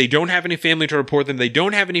therapy, they don't have any family to report them, they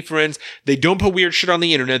don't have any friends, they don't put weird shit on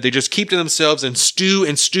the internet, they just keep to themselves and stew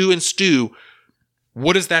and stew and stew,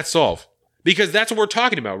 what does that solve? Because that's what we're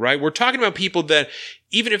talking about, right? We're talking about people that,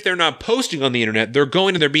 even if they're not posting on the internet, they're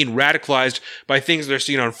going and they're being radicalized by things they're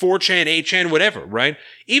seeing on 4chan, 8chan, whatever, right?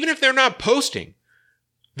 Even if they're not posting,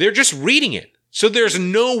 they're just reading it. So there's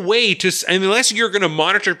no way to, unless you're going to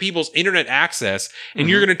monitor people's internet access and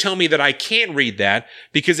you're going to tell me that I can't read that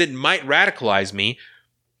because it might radicalize me.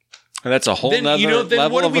 And that's a whole nother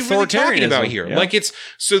level what are of we really talking about here? Yeah. Like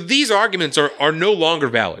so these arguments are no longer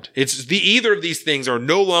valid. Either of these things are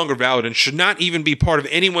no longer valid and should not even be part of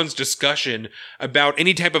anyone's discussion about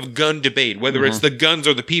any type of gun debate, whether it's the guns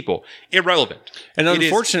or the people. Irrelevant. And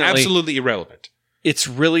unfortunately, it is absolutely irrelevant. It's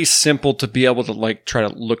really simple to be able to like try to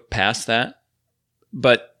look past that.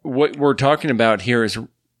 But what we're talking about here is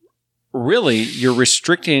really you're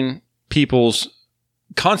restricting people's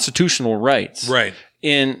constitutional rights. Right.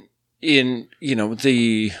 In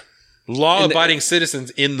the law-abiding citizens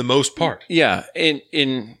in the most part. Yeah,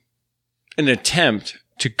 in an attempt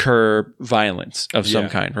to curb violence of some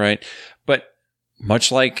kind, right? But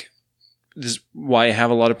much like this is why I have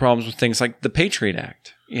a lot of problems with things like the Patriot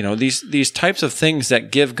Act. These types of things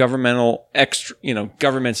that give governments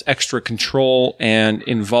extra control and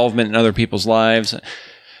involvement in other people's lives.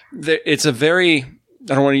 It's a very,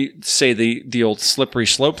 I don't want to say the old slippery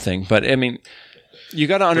slope thing, but I mean, you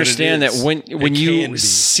got to understand that when you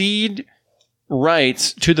cede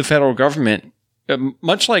rights to the federal government,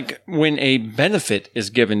 much like when a benefit is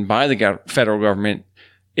given by the federal government,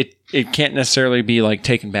 it can't necessarily be like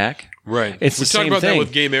taken back. Right. It's the same thing. We talked about that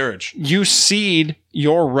with gay marriage. You cede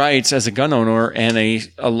your rights as a gun owner and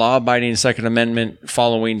a law-abiding Second Amendment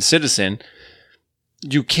following citizen.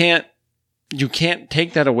 You can't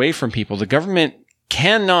take that away from people. The government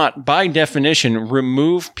cannot, by definition,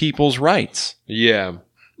 remove people's rights. Yeah.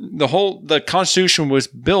 The Constitution was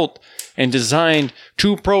built and designed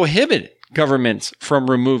to prohibit governments from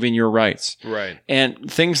removing your rights. Right. And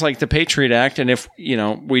things like the Patriot Act, and if,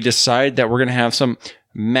 we decide that we're going to have some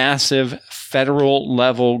massive federal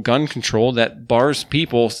level gun control that bars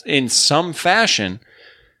people in some fashion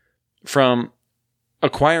from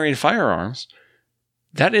acquiring firearms,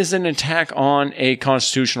 that is an attack on a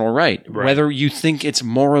constitutional right, whether you think it's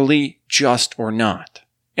morally just or not.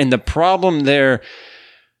 And the problem there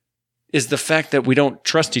is the fact that we don't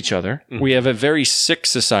trust each other. Mm-hmm. We have a very sick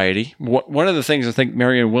society. One of the things I think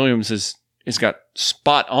Marianne Williams has got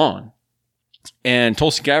spot on, and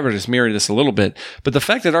Tulsi Gabbard has mirrored this a little bit, but the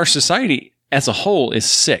fact that our society as a whole is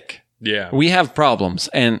sick. Yeah. We have problems,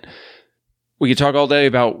 and we could talk all day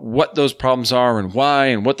about what those problems are and why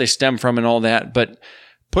and what they stem from and all that, but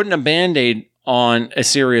putting a Band-Aid on a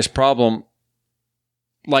serious problem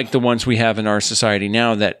like the ones we have in our society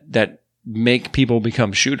now that make people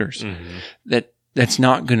become shooters, that's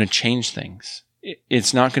not going to change things.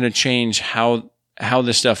 It's not going to change how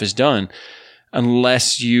this stuff is done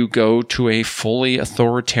unless you go to a fully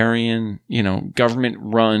authoritarian,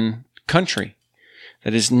 government-run country.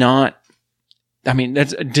 That is not,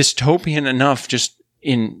 that's dystopian enough just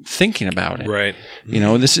in thinking about it. Right.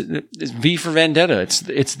 This is V for Vendetta.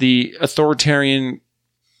 It's the authoritarian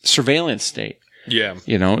surveillance state. Yeah.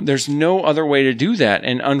 There's no other way to do that.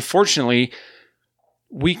 And unfortunately,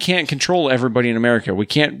 we can't control everybody in America. We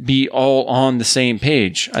can't be all on the same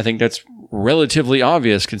page. I think that's relatively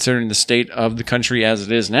obvious considering the state of the country as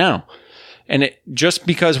it is now. And just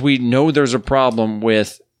because we know there's a problem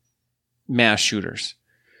with mass shooters,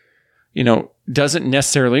 doesn't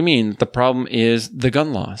necessarily mean that the problem is the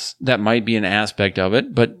gun laws. That might be an aspect of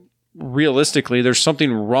it, but realistically, there's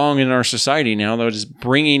something wrong in our society now that is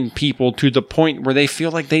bringing people to the point where they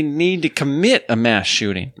feel like they need to commit a mass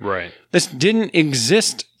shooting. Right. This didn't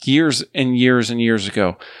exist years and years and years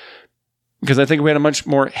ago because I think we had a much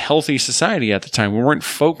more healthy society at the time. We weren't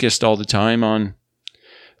focused all the time on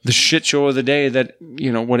the shit show of the day that,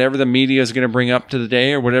 whatever the media is going to bring up to the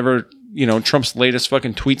day or whatever, Trump's latest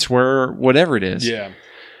fucking tweets were, or whatever it is. Yeah.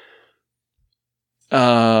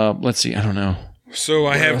 Let's see. I don't know. So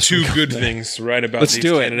I have two good things, right, about Let's these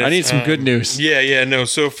do it. candidates. I need some good news. Yeah, no.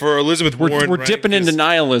 So for Elizabeth Warren... We're dipping into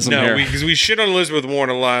nihilism here. No, because we shit on Elizabeth Warren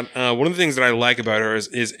a lot. One of the things that I like about her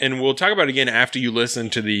is and we'll talk about it again after you listen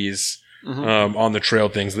to these on the trail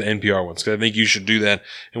things, the NPR ones, because I think you should do that,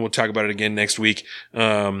 and we'll talk about it again next week.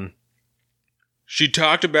 She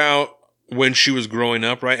talked about when she was growing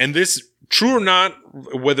up, right? And this, true or not,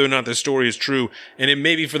 whether or not the story is true, and it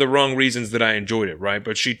may be for the wrong reasons that I enjoyed it, right?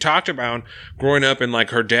 But she talked about growing up and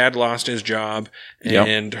like her dad lost his job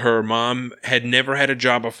and her mom had never had a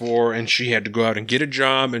job before and she had to go out and get a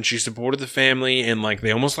job and she supported the family and like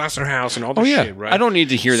they almost lost their house and all this shit, right? I don't need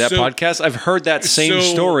to hear that podcast. I've heard that same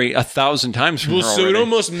story 1,000 times from her already. So it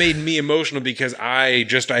almost made me emotional because I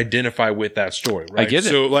just identify with that story, right? I get it.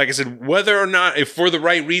 So like I said, whether or not, if for the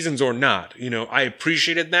right reasons or not, you know, I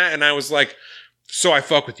appreciated that and I was like, so I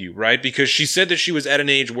fuck with you, right? Because she said that she was at an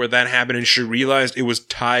age where that happened and she realized it was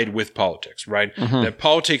tied with politics, right? Mm-hmm. That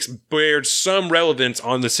politics bared some relevance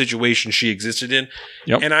on the situation she existed in.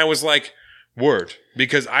 Yep. And I was like, word.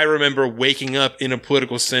 Because I remember waking up in a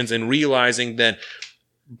political sense and realizing that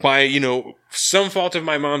by, you know, some fault of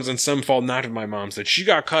my mom's and some fault not of my mom's, that she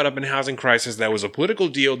got caught up in housing crisis. That was a political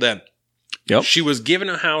deal that she was given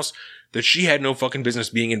a house that she had no fucking business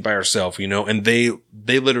being in by herself, you know, and they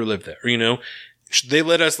let her live there, you know. They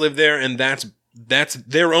let us live there, and that's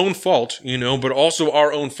their own fault, you know, but also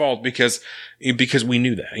our own fault because we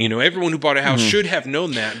knew that, you know. Everyone who bought a house should have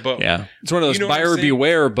known that, but it's one of those buyer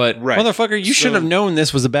beware. But motherfucker, you should have known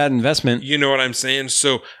this was a bad investment. You know what I'm saying?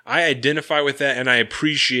 So I identify with that, and I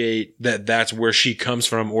appreciate that. That's where she comes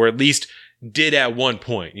from, or at least did at one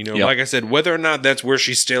point. You know, like I said, whether or not that's where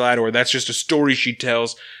she's still at, or that's just a story she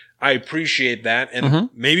tells. I appreciate that,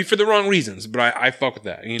 and maybe for the wrong reasons, but I fuck with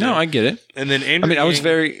that. You know? No, I get it. And then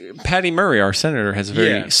Andrew Patty Murray, our senator, has a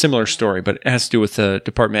very similar story, but it has to do with the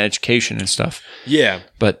Department of Education and stuff. Yeah.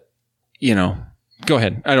 But, you know, go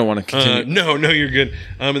ahead. I don't want to continue. No, you're good.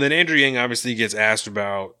 And then Andrew Yang obviously gets asked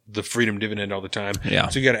about the freedom dividend all the time. Yeah.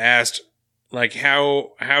 So you got asked, like,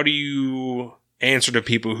 how do you answer to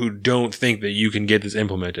people who don't think that you can get this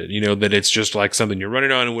implemented? You know, that it's just like something you're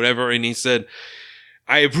running on and whatever. And he said,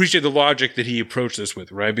 I appreciate the logic that he approached this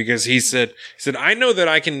with, right? Because he said, I know that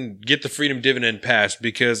I can get the freedom dividend passed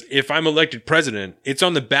because if I'm elected president, it's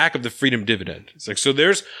on the back of the freedom dividend. It's like, so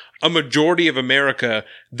there's a majority of America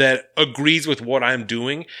that agrees with what I'm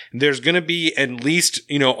doing. There's going to be at least,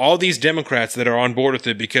 you know, all these Democrats that are on board with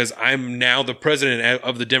it because I'm now the president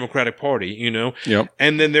of the Democratic Party, you know? Yep.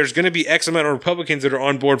 And then there's going to be X amount of Republicans that are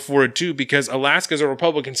on board for it too because Alaska's a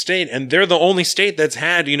Republican state and they're the only state that's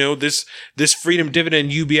had, you know, this freedom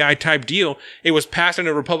dividend UBI type deal. It was passed in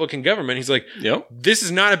a Republican government. He's like, this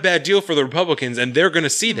is not a bad deal for the Republicans and they're going to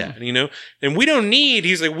see that, you know? And we don't need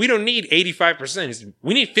 85%.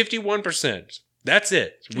 We need 51%. That's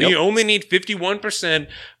it. We only need 51%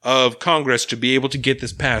 of Congress to be able to get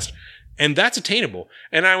this passed. And that's attainable.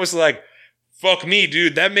 And I was like, fuck me,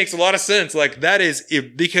 dude. That makes a lot of sense. Like, that is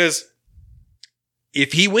because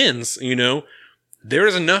if he wins, you know, there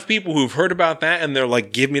is enough people who've heard about that and they're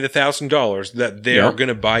like, give me the $1,000 that they are going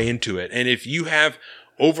to buy into it. And if you have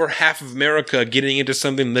over half of America getting into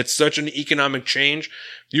something that's such an economic change,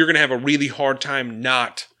 you're going to have a really hard time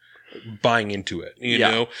not buying into it, you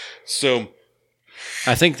know? So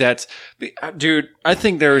I think that's, dude, I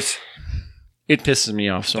think it pisses me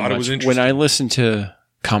off so much when I listen to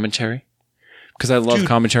commentary, because I love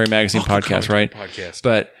Commentary Magazine podcast, right?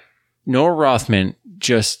 But Noah Rothman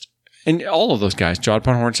and all of those guys, John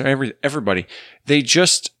Bonhorn, everybody, they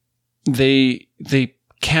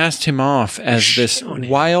cast him off as this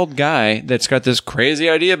wild guy that's got this crazy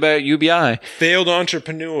idea about UBI. Failed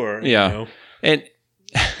entrepreneur. Yeah. You know? And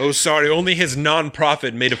oh, sorry. Only his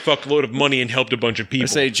nonprofit made a fuckload of money and helped a bunch of people. I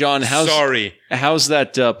say, John, how's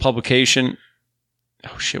that publication?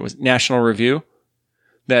 Oh shit, was it National Review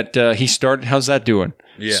that he started? How's that doing?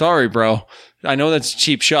 Yeah. Sorry, bro. I know that's a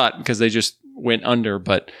cheap shot because they just went under,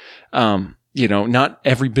 but you know, not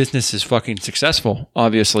every business is fucking successful,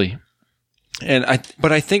 obviously. And I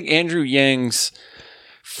think Andrew Yang's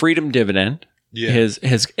freedom dividend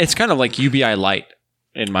it's kind of like UBI light.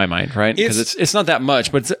 In my mind, right? Because it's not that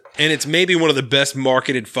much, but it's maybe one of the best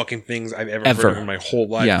marketed fucking things I've ever heard of in my whole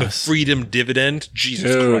life. The freedom dividend,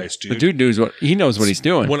 Jesus Christ, dude. The dude knows what he's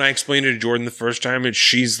doing. When I explained it to Jordan the first time,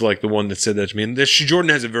 she's like the one that said that to me. And Jordan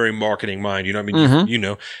has a very marketing mind, you know what I mean? You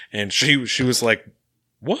know, and she was like,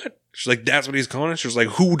 "What?" She's like, "That's what he's calling it." She was like,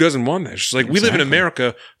 "Who doesn't want that?" She's like, "We live in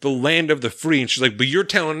America, the land of the free." And she's like, "But you're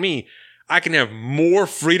telling me I can have more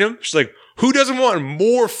freedom?" She's like, who doesn't want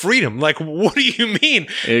more freedom? Like, what do you mean?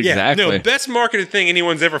 Exactly. Yeah, no, best marketed thing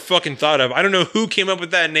anyone's ever fucking thought of. I don't know who came up with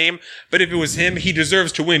that name, but if it was him, he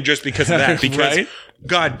deserves to win just because of that. Because,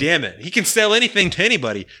 God damn it, he can sell anything to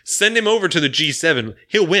anybody. Send him over to the G7.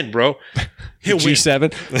 He'll win, bro. He'll win.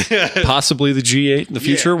 G7, possibly the G8 in the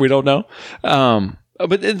future. We don't know.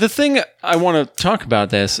 But the thing I want to talk about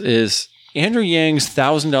this is Andrew Yang's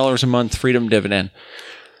 $1,000 a month freedom dividend.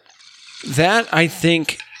 That, I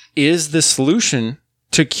think, is the solution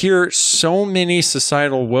to cure so many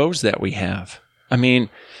societal woes that we have. I mean,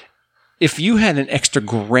 if you had an extra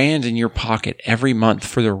 $1,000 in your pocket every month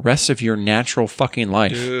for the rest of your natural fucking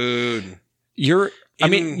life, dude, your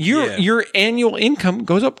annual income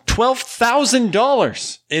goes up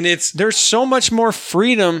 $12,000. And there's so much more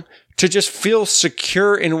freedom to just feel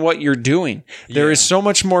secure in what you're doing. There is so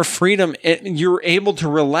much more freedom. You're able to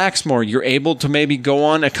relax more. You're able to maybe go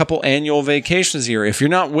on a couple annual vacations a year. If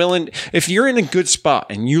you're in a good spot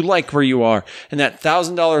and you like where you are, and that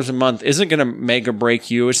 $1,000 a month isn't going to make or break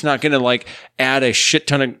you. It's not going to like add a shit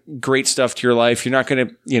ton of great stuff to your life. You're not going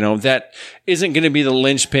to, that isn't going to be the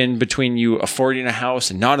linchpin between you affording a house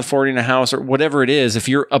and not affording a house or whatever it is. If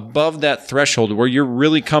you're above that threshold where you're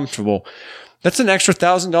really comfortable, that's an extra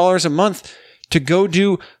 $1,000 a month to go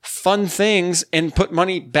do fun things and put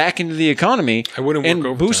money back into the economy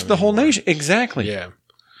and boost the whole nation. Exactly. Yeah.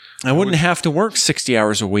 I wouldn't have to work 60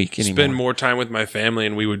 hours a week anymore. Spend more time with my family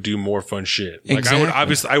and we would do more fun shit. Like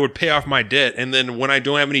I would pay off my debt, and then when I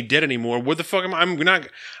don't have any debt anymore, what the fuck I'm going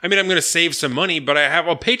to save some money, but I have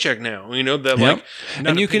a paycheck now,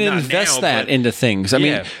 and you can invest that into things. I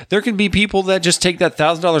mean, there can be people that just take that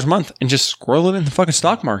 $1,000 a month and just squirrel it in the fucking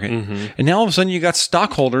stock market. Mm-hmm. And now all of a sudden you got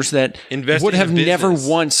stockholders that would have never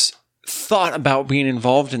once thought about being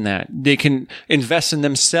involved in that. They can invest in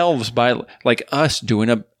themselves by, like us, doing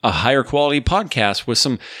a higher quality podcast with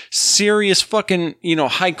some serious fucking,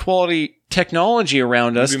 high quality technology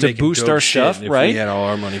around us to boost our stuff, right? We had all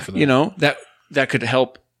our money for that. That could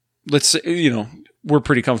help. Let's say, we're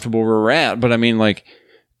pretty comfortable where we're at, but I mean, like,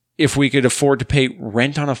 if we could afford to pay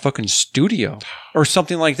rent on a fucking studio or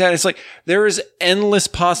something like that, it's like there is endless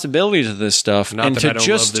possibilities of this stuff. Not that I don't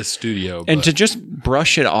love this studio, and to just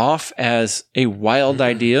brush it off as a wild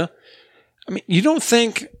idea. I mean, you don't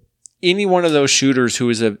think any one of those shooters who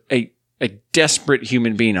is a desperate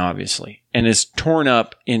human being, obviously, and is torn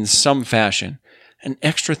up in some fashion, an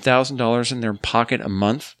extra $1,000 in their pocket a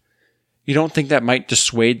month, you don't think that might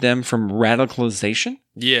dissuade them from radicalization?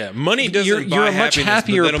 Yeah, money doesn't you're a much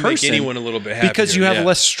happier person. Make anyone a little bit happier. Because you have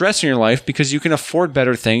less stress in your life, because you can afford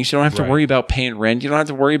better things. You don't have to worry about paying rent. You don't have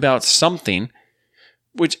to worry about something,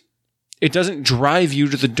 which it doesn't drive you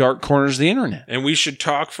to the dark corners of the internet. And we should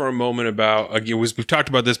talk for a moment about, again, we've talked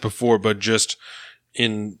about this before, but just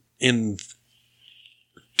in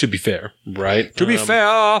to be fair, right? To be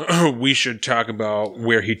fair, we should talk about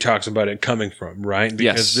where he talks about it coming from, right?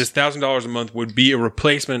 Because this $1,000 a month would be a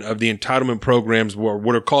replacement of the entitlement programs, or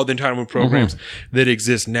what are called the entitlement programs that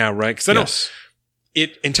exist now, right? Because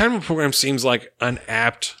entitlement program seems like an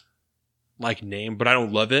apt name, but I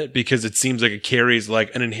don't love it because it seems like it carries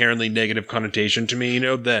like an inherently negative connotation to me.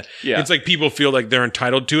 It's like people feel like they're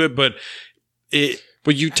entitled to it, but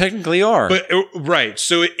you technically are. But right.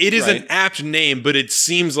 So it is an apt name, but it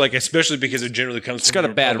seems like, especially because it generally comes from got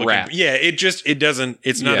a bad rap. Yeah,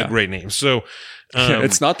 it's not a great name. So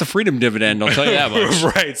it's not the freedom dividend, I'll tell you that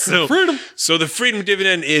much. Right. So the freedom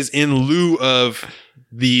dividend is in lieu of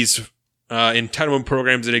these entitlement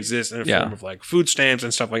programs that exist in the form of like food stamps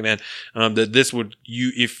and stuff like that. That this would,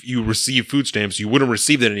 if you receive food stamps, you wouldn't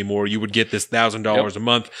receive that anymore. You would get this $1,000 a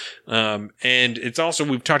month. And it's also,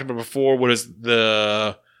 we've talked about before, what is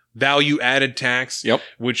the value added tax? Yep.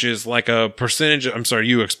 Which is like a percentage. I'm sorry,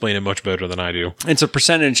 you explain it much better than I do. It's a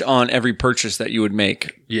percentage on every purchase that you would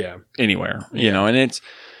make. Yeah. Anywhere, and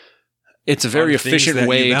it's a very efficient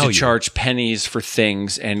way to charge pennies for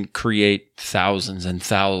things and create thousands and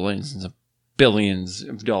thousands of billions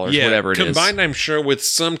of dollars, whatever it is. Combined, I'm sure, with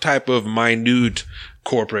some type of minute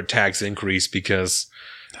corporate tax increase, because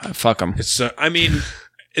fuck them. It's and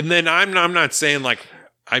then I'm not saying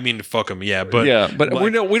fuck them, but we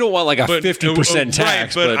don't want like a 50%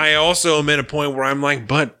 tax. But I also am at a point where I'm like,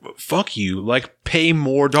 but fuck you, pay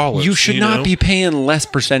more dollars. You should not be paying less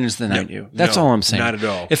percentage than I do. That's all I'm saying. Not at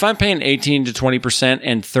all. If I'm paying 18 to 20%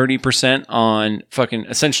 and 30% on fucking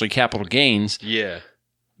essentially capital gains,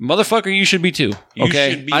 motherfucker, you should be too.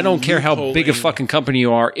 Okay, I don't care how big a fucking company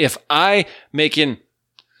you are. If I making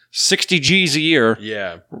 60 G's a year,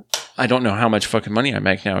 I don't know how much fucking money I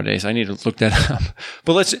make nowadays. I need to look that up.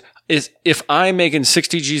 But if I'm making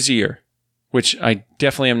 60 G's a year, which I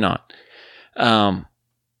definitely am not,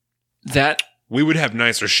 that we would have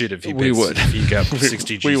nicer shit if he got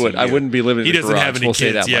 60 G's. We would. I wouldn't be living in the garage. He doesn't have any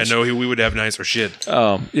kids. We would have nicer shit.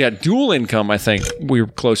 Dual income, I think we're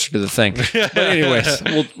closer to the thing. But anyways,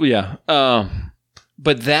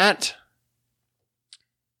 but that,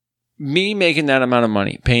 me making that amount of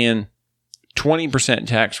money, paying 20%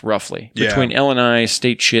 tax roughly between L&I,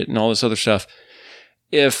 state shit, and all this other stuff.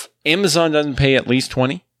 If Amazon doesn't pay at least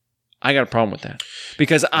 20, I got a problem with that,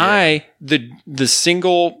 because the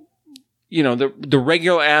single the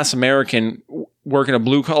regular ass American working a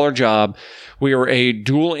blue collar job. We are a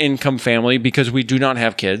dual income family because we do not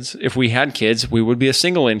have kids. If we had kids, we would be a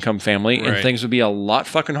single income family and things would be a lot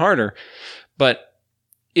fucking harder. But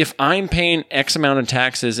if I'm paying X amount of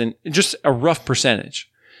taxes and just a rough percentage,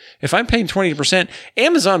 if I'm paying 20%,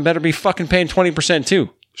 Amazon better be fucking paying 20%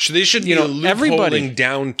 too. They should be loopholing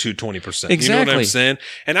down to 20%. Exactly. You know what I'm saying?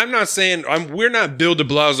 And I'm not saying we're not Bill de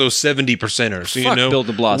Blasio 70%ers. Fuck Bill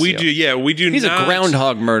de Blasio. We do. He's a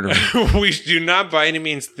groundhog murderer. We do not by any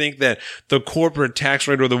means think that the corporate tax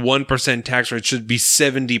rate or the 1% tax rate should be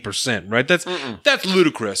 70%. Right? That's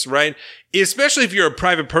ludicrous. Right? Especially if you're a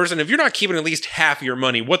private person, if you're not keeping at least half your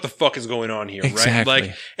money, what the fuck is going on here, exactly.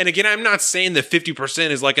 right? And again, I'm not saying that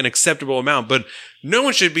 50% is an acceptable amount, but no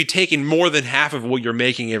one should be taking more than half of what you're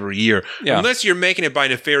making every year. Yeah. Unless you're making it by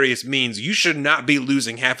nefarious means, you should not be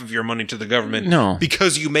losing half of your money to the government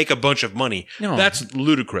because you make a bunch of money. No. That's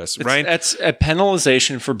ludicrous, right? That's a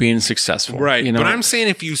penalization for being successful. Right. But I'm saying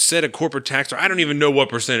if you set a corporate tax, or I don't even know what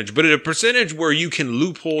percentage, but at a percentage where you can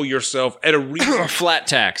loophole yourself at a flat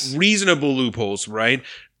tax. Reasonable loopholes, right?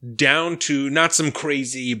 Down to not some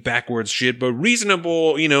crazy backwards shit, but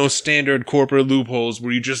reasonable, standard corporate loopholes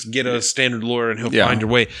where you just get a standard lawyer and he'll find your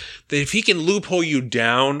way. That if he can loophole you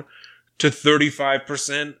down to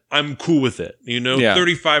 35%, I'm cool with it.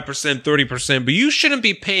 35%, 30%, but you shouldn't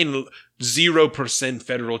be paying 0%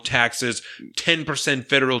 federal taxes, 10%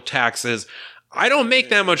 federal taxes. I don't make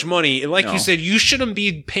that much money. Like you said, you shouldn't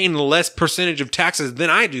be paying less percentage of taxes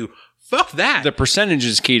than I do. Fuck that. The percentage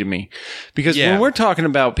is key to me because when we're talking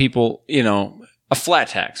about people, a flat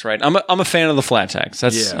tax, right? I'm a fan of the flat tax.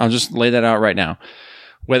 I'll just lay that out right now.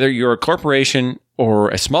 Whether you're a corporation or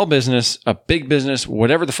a small business, a big business,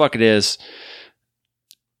 whatever the fuck it is,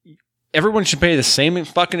 everyone should pay the same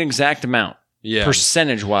fucking exact amount,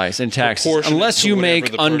 percentage wise in taxes, unless you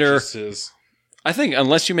make under. I think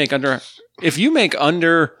unless you make under, if you make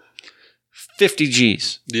under 50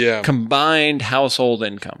 G's, combined household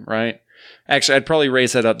income, right? Actually, I'd probably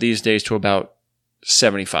raise that up these days to about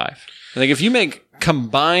 75. I think if you make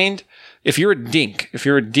combined, if you're a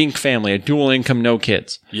dink family, a dual income, no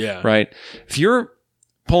kids, right? If you're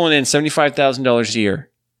pulling in $75,000 a year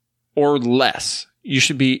or less, you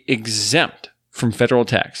should be exempt from federal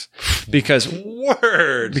tax because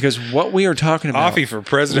what we are talking about, Offie for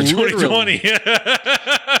president 2020.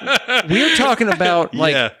 We are talking about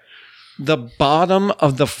the bottom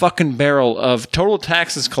of the fucking barrel of total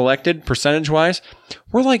taxes collected percentage wise.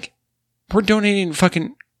 We're donating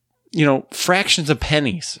fucking, fractions of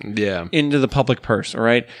pennies into the public purse. All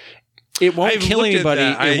right. It won't kill anybody.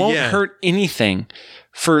 It won't hurt anything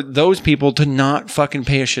for those people to not fucking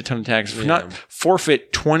pay a shit ton of taxes, not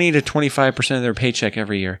forfeit 20 to 25% of their paycheck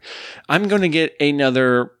every year. I'm going to get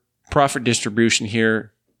another profit distribution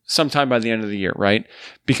here sometime by the end of the year, right?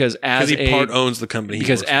 Because owns the company.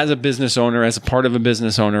 Because as a business owner, as a part of a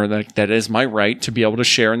business owner, that is my right to be able to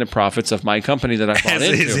share in the profits of my company that I bought into.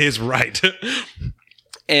 Is his right.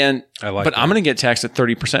 And but I'm going to get taxed at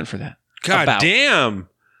 30% for that. God damn.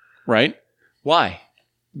 Right? Why?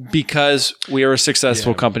 Because we are a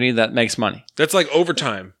successful company that makes money. That's like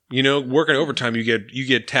overtime. Working overtime, you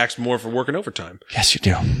get taxed more for working overtime. Yes, you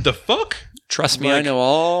do. The fuck? Trust me, I know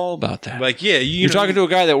all about that. You're talking to a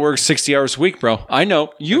guy that works 60 hours a week, bro. I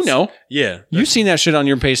know. You know. Yeah. You've seen that shit on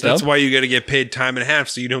your pay stub. That's why you got to get paid time and a half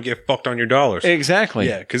so you don't get fucked on your dollars. Exactly.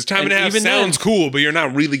 Yeah, because time and a half sounds cool, but you're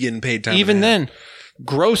not really getting paid time even and a half. then,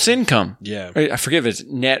 gross income. Yeah. I forget if it's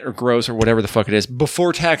net or gross or whatever the fuck it is.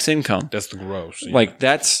 Before tax income. That's the gross.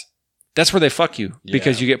 Yeah. That's where they fuck you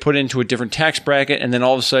because you get put into a different tax bracket and then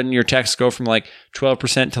all of a sudden your taxes go from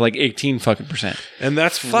 12% to 18 fucking %. And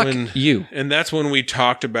that's you. And that's when we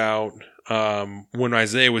talked about when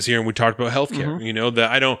Isaiah was here and we talked about healthcare.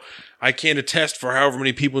 That I can't attest for however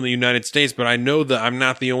many people in the United States, but I know that I'm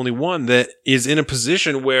not the only one that is in a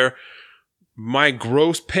position where my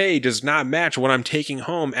gross pay does not match what I'm taking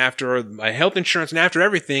home after my health insurance and after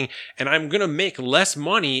everything, and I'm going to make less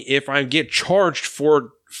money if I get charged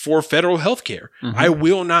for federal health care. Mm-hmm. I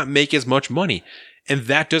will not make as much money. And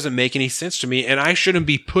that doesn't make any sense to me. And I shouldn't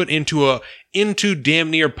be put into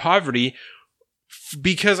damn near poverty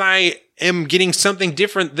because I am getting something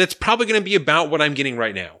different that's probably going to be about what I'm getting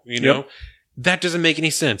right now. That doesn't make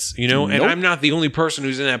any sense, and I'm not the only person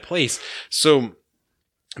who's in that place. So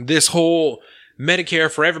this whole Medicare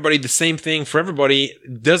for everybody, the same thing for everybody,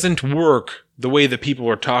 doesn't work the way that people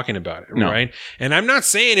are talking about it, right? And I'm not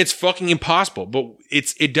saying it's fucking impossible, but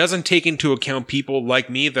it doesn't take into account people like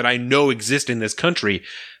me that I know exist in this country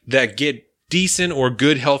that get decent or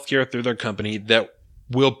good healthcare through their company that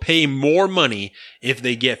will pay more money if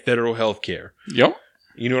they get federal healthcare. Yep.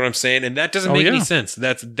 You know what I'm saying? And that doesn't make any sense.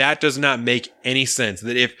 That does not make any sense.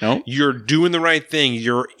 That if you're doing the right thing,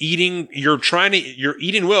 you're eating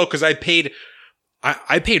well, because I paid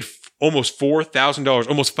almost $4,000,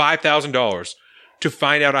 almost $5,000 to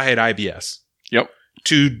find out I had IBS. Yep.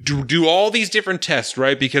 To do all these different tests,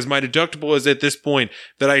 right? Because my deductible is at this point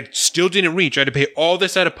that I still didn't reach. I had to pay all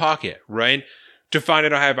this out of pocket, right? To find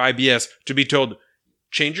out I have IBS, to be told,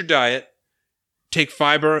 change your diet, take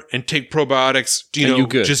fiber, and take probiotics.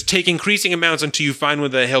 Just take increasing amounts until you find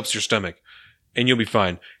one that helps your stomach, and you'll be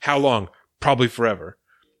fine. How long? Probably forever.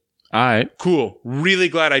 All right. Cool. Really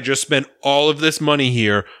glad I just spent all of this money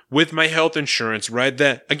here with my health insurance, right?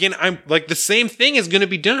 That, again, I'm like, the same thing is going to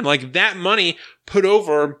be done. Like, that money put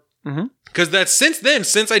over, because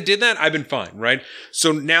since I did that, I've been fine, right?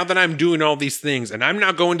 So now that I'm doing all these things, and I'm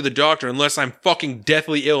not going to the doctor unless I'm fucking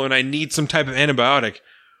deathly ill and I need some type of antibiotic,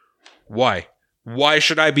 why? Why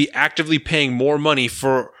should I be actively paying more money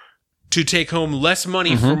to take home less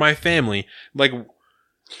money for my family? Like,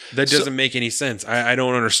 that doesn't make any sense. I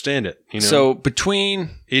don't understand it. So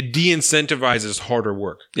it de-incentivizes harder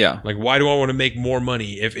work. Yeah. Like, why do I want to make more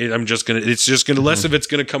money if less of it's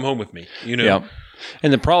gonna come home with me? Yeah.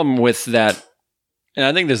 And the problem with that, and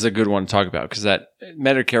I think this is a good one to talk about, because that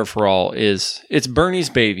Medicare for All it's Bernie's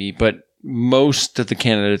baby, but most of the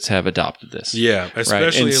candidates have adopted this. Yeah,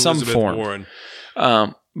 especially in some Elizabeth form. Warren.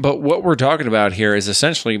 But what we're talking about here is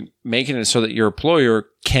essentially making it so that your employer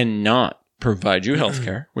cannot provide you health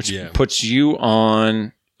care, which puts you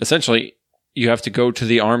on, essentially, you have to go to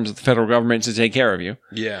the arms of the federal government to take care of you.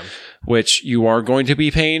 Yeah. Which you are going to be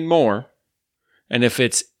paying more. And if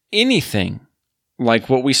it's anything like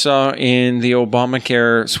what we saw in the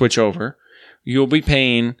Obamacare switchover, you'll be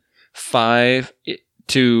paying 5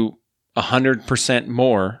 to 100%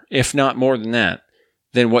 more, if not more than that,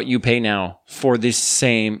 than what you pay now for the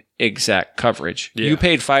same exact coverage. Yeah. You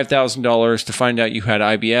paid $5,000 to find out you had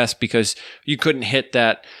IBS because you couldn't hit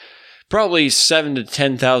that probably $7,000 to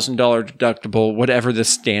 $10,000 deductible, whatever the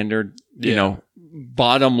standard,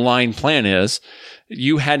 bottom line plan is.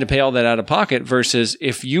 You had to pay all that out of pocket, versus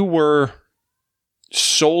if you were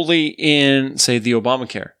solely in, say, the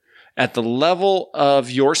Obamacare, at the level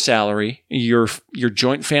of your salary, your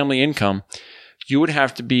joint family income, you would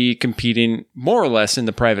have to be competing more or less in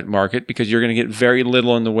the private market, because you're going to get very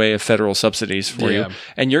little in the way of federal subsidies for you.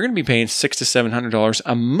 And you're going to be paying $600 to $700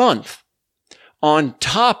 a month on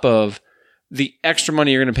top of the extra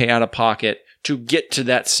money you're going to pay out of pocket to get to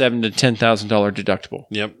that $7,000 to $10,000 deductible.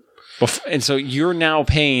 Yep. And so you're now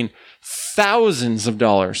paying thousands of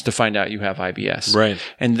dollars to find out you have IBS. Right.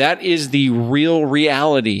 And that is the real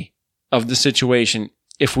reality of the situation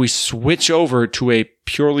if we switch over to a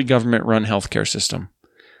purely government-run healthcare system.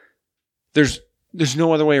 There's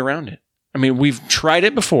no other way around it. I mean, we've tried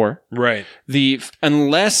it before. Right.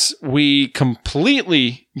 Unless we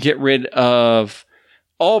completely get rid of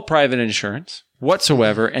all private insurance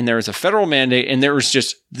whatsoever, and there is a federal mandate, and there is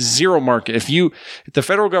just zero market. If the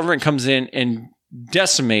federal government comes in and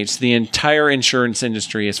decimates the entire insurance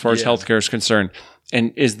industry as far as healthcare is concerned,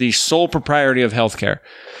 and is the sole proprietor of healthcare,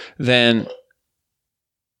 then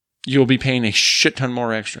you'll be paying a shit ton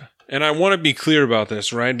more extra. And I want to be clear about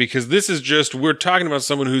this, right? Because we're talking about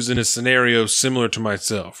someone who's in a scenario similar to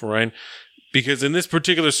myself, right? Because in this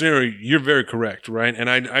particular scenario, you're very correct, right? And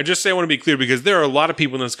I just say I want to be clear, because there are a lot of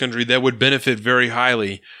people in this country that would benefit very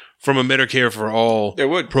highly from a Medicare for All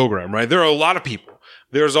program, right? There are a lot of people.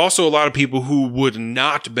 There's also a lot of people who would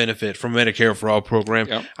not benefit from Medicare for All program.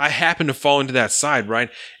 Yep. I happen to fall into that side, right?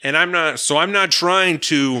 And I'm not trying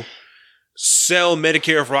to sell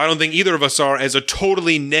Medicare for All. I don't think either of us are, as a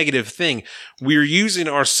totally negative thing. We're using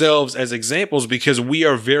ourselves as examples because we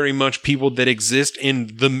are very much people that exist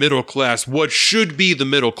in the middle class, what should be the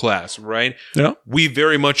middle class, right? Yeah. We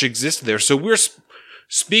very much exist there. So we're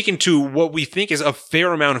speaking to what we think is a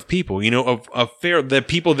fair amount of people, the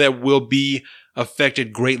people that will be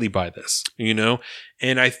affected greatly by this,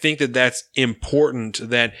 And I think that that's important,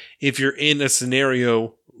 that if you're in a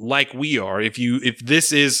scenario like we are, if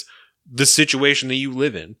this is the situation that you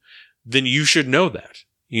live in, then you should know that,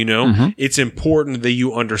 It's important that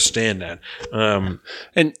you understand that.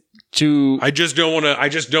 I just don't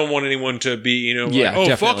want anyone to be,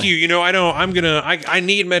 definitely. Fuck you, I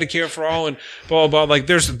need Medicare for All and blah, blah, blah. Like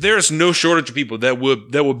there's no shortage of people that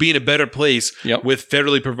will be in a better place with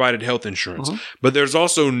federally provided health insurance. But there's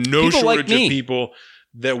also no shortage of people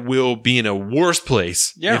that will be in a worse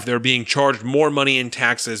place if they're being charged more money in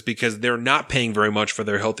taxes because they're not paying very much for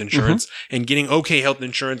their health insurance and getting okay health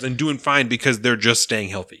insurance and doing fine because they're just staying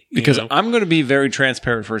healthy. Because I'm going to be very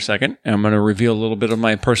transparent for a second, and I'm going to reveal a little bit of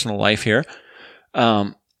my personal life here.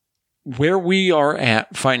 where we are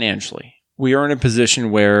at financially, we are in a position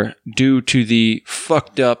where, due to the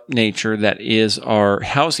fucked up nature that is our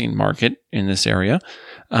housing market in this area,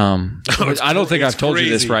 I don't think I've told you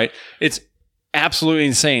this right. It's absolutely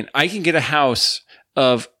insane. I can get a house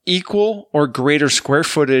of equal or greater square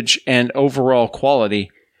footage and overall quality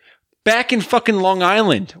back in fucking Long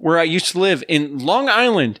Island, where I used to live, in Long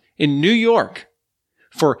Island in New York,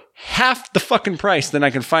 for half the fucking price than I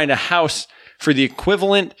can find a house for the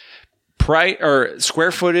equivalent price or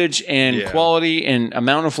square footage and quality and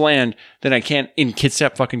amount of land that I can in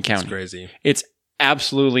Kitsap fucking County. It's crazy. It's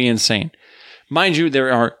absolutely insane. Mind you,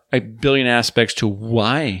 there are a billion aspects to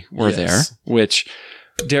why we're there, which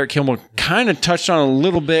Derek Kilmore kind of touched on a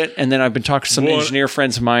little bit, and then I've been talking to some engineer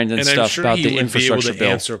friends of mine and stuff about the infrastructure bill. Be able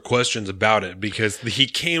to answer questions about it because he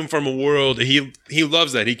came from a world. He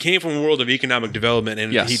loves that. He came from a world of economic development,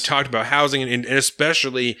 and he talked about housing, and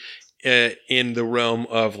especially in the realm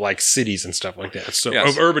of like cities and stuff like that. So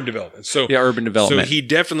of urban development. So urban development. So he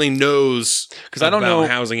definitely knows because I don't know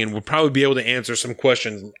housing, and will probably be able to answer some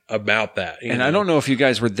questions about that. And I don't know if you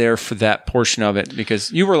guys were there for that portion of it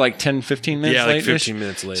because you were like 10, 15 minutes late. Yeah, like 15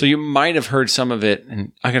 minutes late. So you might have heard some of it,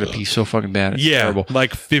 and I got to pee so fucking bad. It's terrible.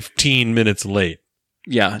 Like 15 minutes late.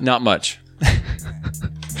 Yeah, not much.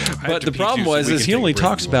 But the problem is he only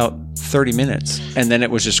talks about 30 minutes, and then it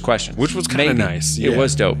was just questions. Which was kind of nice. It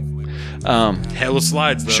was dope. Hella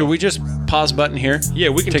slides, though. Should we just pause button here? Yeah,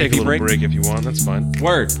 we can take a little break if you want. That's fine.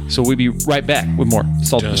 Word. So we'll be right back with more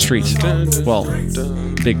Salt of the Streets. Well,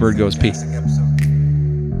 Big Bird goes pee.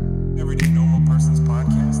 Everyday Normal Persons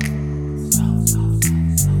Podcast.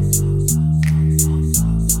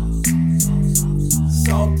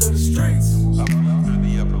 Salt of the Streets.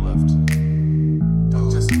 The upper left.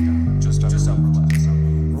 Just upper left.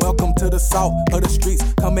 Welcome to the Salt of the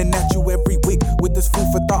Streets, coming at you every week with this food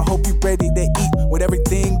for thought. Hope you ready to eat. With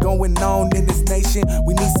everything going on in this nation,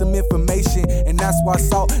 we need some information, and that's why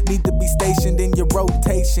Salt need to be stationed in your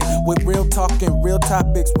rotation. With real talk and real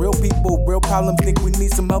topics, real people, real problems. Think we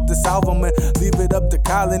need some help to solve them, and leave it up to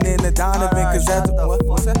Colin and the Donovan. Cause that's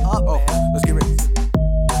what's that? Let's get ready.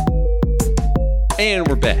 And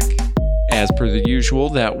we're back. As per the usual,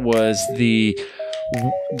 that was the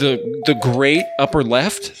great Upper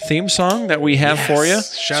Left theme song that we have for you.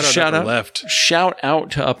 Shout out Left. Shout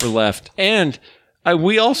out to Upper Left. And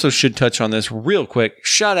we also should touch on this real quick.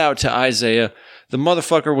 Shout out to Isaiah. The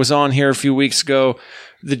motherfucker was on here a few weeks ago.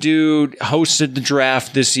 The dude hosted the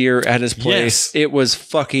draft this year at his place. Yes. It was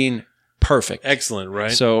fucking perfect. Excellent,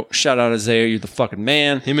 right? So shout out Isaiah. You're the fucking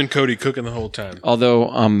man. Him and Cody cooking the whole time.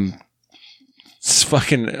 Although, it's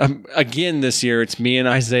fucking again this year. It's me and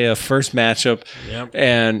Isaiah first matchup,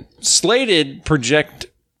 and slated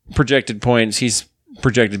projected points. He's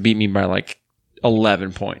projected to beat me by like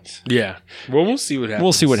 11 points. Yeah, well, we'll see what happens.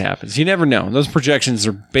 We'll see what happens. You never know. Those projections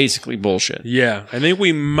are basically bullshit. Yeah, I think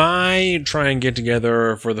we might try and get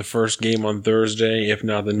together for the first game on Thursday. If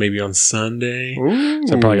not, then maybe on Sunday. Ooh.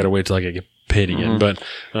 So I probably got to wait till I get paid again. But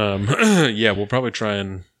yeah, we'll probably try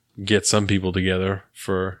and get some people together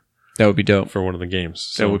for. That would be dope. For one of the games.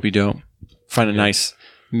 So. That would be dope. Find a nice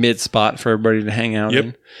mid spot for everybody to hang out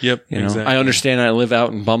in. Yep. You know, exactly. I understand I live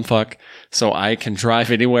out in bumfuck, so I can drive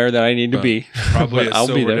anywhere that I need to be. Probably a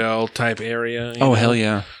Silverdale type area. Oh, hell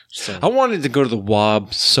yeah. So. I wanted to go to the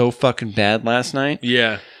WAB so fucking bad last night.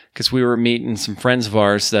 Yeah. Because we were meeting some friends of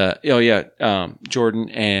ours that, Jordan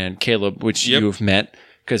and Caleb, which you have met,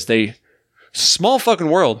 because small fucking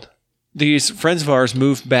world. These friends of ours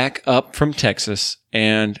moved back up from Texas,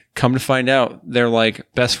 and come to find out, they're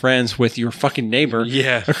like best friends with your fucking neighbor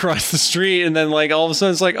across the street. And then like all of a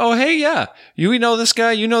sudden it's like, oh, hey, yeah, you know this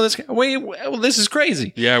guy, you know this guy. Wait, well, this is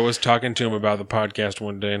crazy. Yeah, I was talking to him about the podcast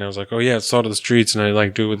one day, and I was like, oh, yeah, it's Salt of the Streets, and I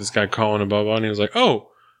like do it with this guy Colin and blah, blah. And he was like, oh,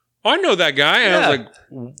 I know that guy. And I was like,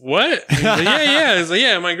 what? He's like, yeah. He's like,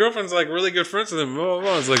 yeah, my girlfriend's like really good friends with him. Blah, blah,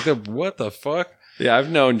 blah. I was like, what the fuck? Yeah,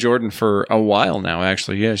 I've known Jordan for a while now,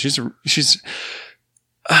 actually. Yeah, she's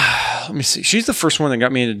let me see. She's the first one that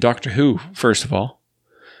got me into Doctor Who, first of all.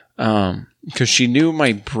 Because she knew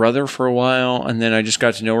my brother for a while, and then I just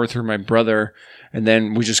got to know her through my brother, and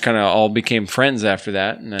then we just kind of all became friends after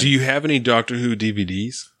that. And then, do you have any Doctor Who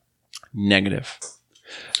DVDs? Negative.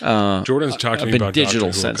 Jordan's talked to me about Doctor Who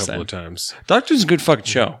a couple of times. Doctor's a good fucking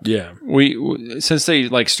show. Yeah. We since they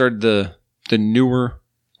like started the newer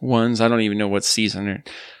ones, I don't even know what season.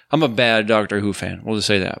 I'm a bad Doctor Who fan. We'll just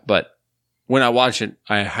say that. But when I watch it,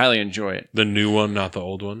 I highly enjoy it. The new one, not the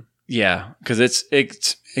old one. Yeah, because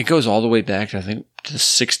it goes all the way back to, I think, to the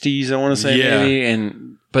 60s. I want to say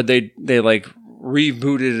maybe, but they like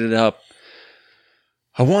rebooted it up.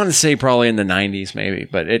 I want to say probably in the 90s maybe,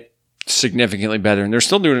 but significantly better, and they're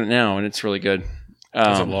still doing it now, and it's really good.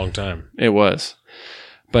 That's a long time. It was.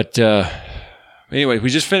 But anyway, we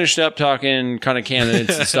just finished up talking kind of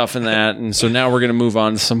candidates and stuff in that, and so now we're going to move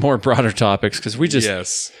on to some more broader topics because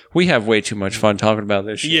we have way too much fun talking about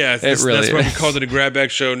this shit. Yeah, that's why we called it a grab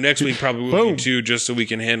bag show. Next week probably will be too, just so we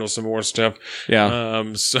can handle some more stuff.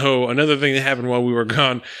 Yeah. So another thing that happened while we were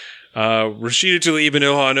gone, Rashida Tlaib and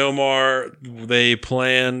Ilhan Omar, they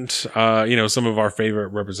planned, some of our favorite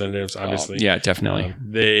representatives, obviously. Yeah, definitely.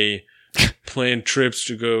 They planned trips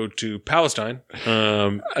to go to Palestine.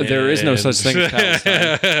 There is no such thing as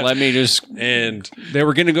Palestine. Let me just... And they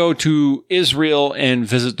were going to go to Israel and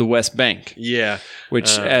visit the West Bank. Yeah.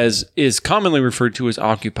 Which is commonly referred to as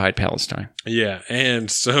occupied Palestine. Yeah.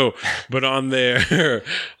 And so, but on their,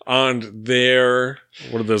 what are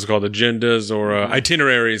those called? Agendas or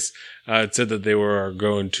itineraries, it said that they were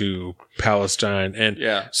going to Palestine. And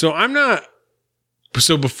so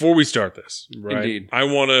before we start this, right? Indeed. I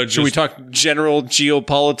want to Should we talk general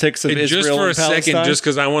geopolitics of Israel just for and a Palestine? second, just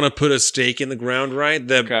because I want to put a stake in the ground, right?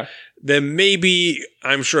 That maybe,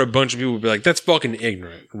 I'm sure a bunch of people would be like, that's fucking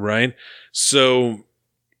ignorant, right? So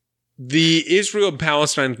the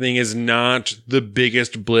Israel-Palestine thing is not the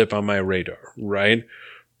biggest blip on my radar, right?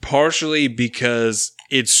 Partially because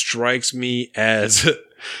it strikes me as,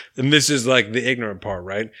 and this is like the ignorant part,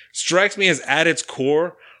 right? Strikes me as at its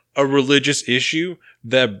core, a religious issue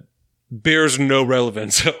that bears no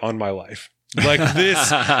relevance on my life. Like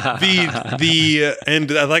this,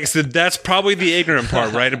 and like I said, that's probably the ignorant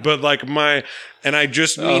part, right? But like and I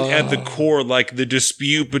just mean at the core, like the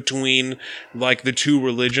dispute between like the two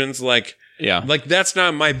religions, like that's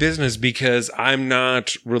not my business because I'm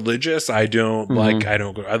not religious. I don't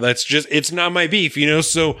go. That's just, it's not my beef,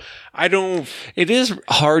 so I don't. It is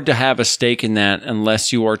hard to have a stake in that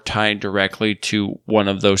unless you are tied directly to one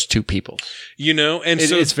of those two people. And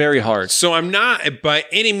so it's very hard. So I'm not by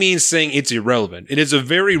any means saying it's irrelevant. It is a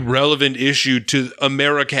very relevant issue to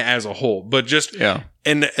America as a whole. But just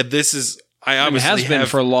and this is I obviously it has been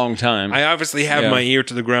for a long time. I obviously have my ear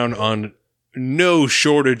to the ground on no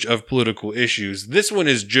shortage of political issues. This one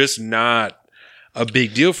is just not a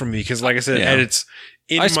big deal for me because, like I said,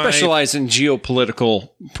 I specialize in geopolitical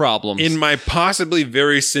problems. In my possibly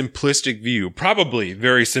very simplistic view,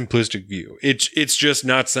 it's just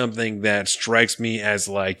not something that strikes me as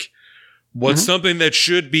like what's something that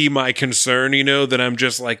should be my concern. That I'm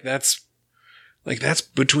just like that's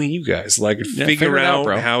between you guys. Like figure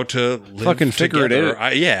out how to live fucking figure together.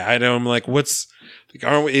 it out. I know. I'm like, what's.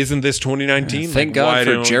 Isn't this 2019? Thank God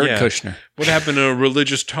for Jared Kushner. What happened to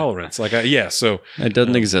religious tolerance? So it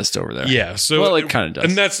doesn't exist over there. Yeah, so it kind of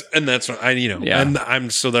does, and that's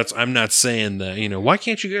I'm not saying that why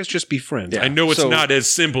can't you guys just be friends? I know it's not as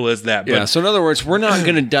simple as that. But so in other words, we're not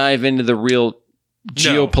going to dive into the real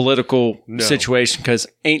geopolitical situation because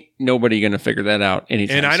ain't nobody going to figure that out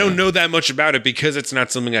anytime And I soon. don't know that much about it because it's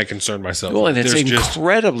not something I concern myself with. Well, it's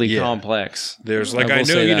incredibly complex. There's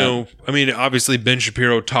obviously Ben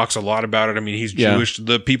Shapiro talks a lot about it. I mean, he's Jewish.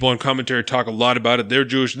 The people on commentary talk a lot about it. They're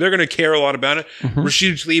Jewish. They're going to care a lot about it.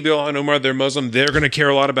 Rashida Tlaib, Ilhan Omar, they're Muslim. They're going to care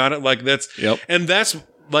a lot about it. Like and that's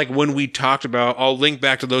like when we talked about, I'll link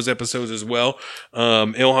back to those episodes as well.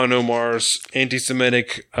 Ilhan Omar's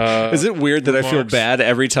anti-Semitic. Is it weird that remarks. I feel bad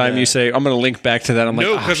every time you say, I'm going to link back to that? I'm like,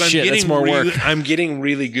 that's more work. I'm getting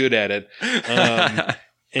really good at it.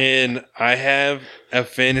 And I have a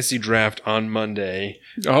fantasy draft on Monday.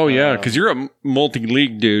 Oh yeah. Cause you're a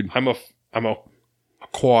multi-league dude. I'm a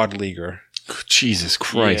quad leaguer. Jesus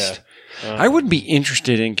Christ. Yeah. I would be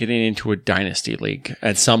interested in getting into a dynasty league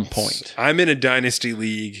at some point. I'm in a dynasty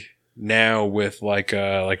league now with like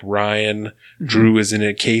Ryan, Drew is in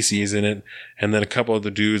it, Casey is in it, and then a couple of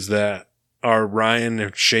the dudes that are Ryan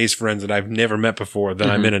and Shay's friends that I've never met before that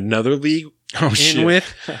I'm in another league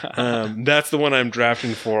with. That's the one I'm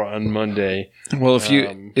drafting for on Monday. Well, if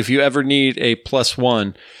you ever need a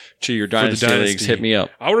 +1 to your dynasty leagues, hit me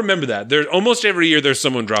up. I'll remember that. There's almost every year there's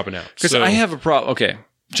someone dropping out. Because I have a problem. Okay.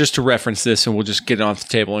 Just to reference this, and we'll just get it off the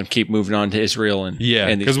table and keep moving on to Israel and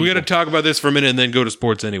because we got to talk about this for a minute and then go to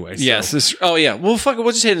sports anyway. So. Yes. Well, fuck it.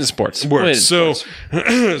 We'll just hit into sports.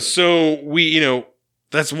 So we,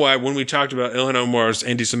 that's why when we talked about Ilhan Omar's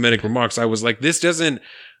anti-Semitic remarks, I was like,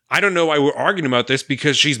 I don't know why we're arguing about this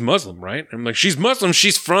because she's Muslim, right? I'm like, she's Muslim.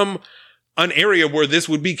 She's from an area where this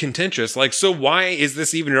would be contentious. Like, so why is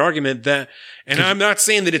this even an argument that, and I'm not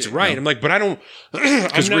saying that it's right. I'm like, but I don't,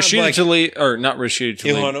 because Rashida Tlaib, or not Rashida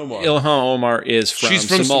Tlaib, Ilhan Omar is from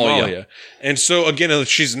Somalia. And so again,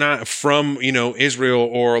 she's not from, Israel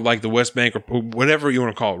or like the West Bank or whatever you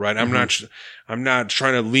want to call it, right? I'm not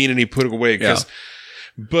trying to lean any political way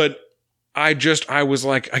but I was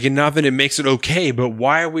like, again, not that it makes it okay, but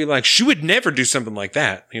why are we like, she would never do something like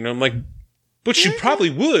that. You know, I'm like, but she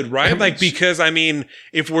probably would, right? Like, because, I mean,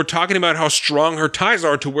 if we're talking about how strong her ties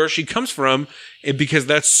are to where she comes from, because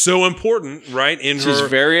that's so important, right? She's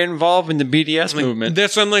very involved in the BDS movement.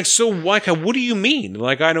 That's, I'm like, so what do you mean?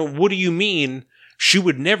 Like, what do you mean she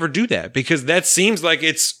would never do that? Because that seems like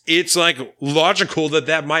it's like logical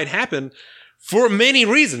that might happen for many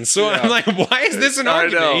reasons. So I'm like, why is this an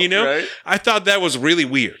argument? You know, right? I thought that was really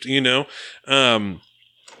weird, you know?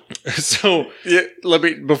 So yeah,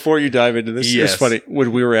 before you dive into this, it's funny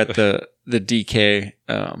when we were at the DK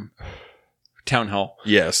town hall.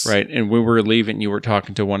 Yes. Right. And when we were leaving, you were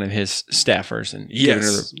talking to one of his staffers and giving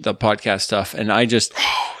her the podcast stuff. And I just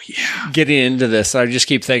getting into this, I just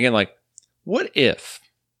keep thinking like, what if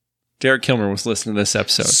Derek Kilmer was listening to this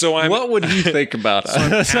episode? So what would he think about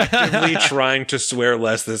us? I'm actively trying to swear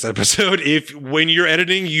less this episode. When you're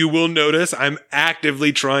editing, you will notice I'm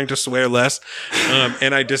actively trying to swear less.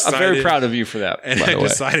 And I decided, I'm very proud of you for that. And I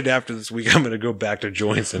decided after this week, I'm going to go back to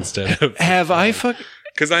joints instead of.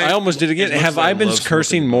 Because I almost did it again. Have I been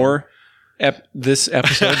cursing more this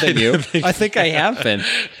episode than you? I think I have been.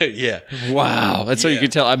 Yeah. Wow. That's how you can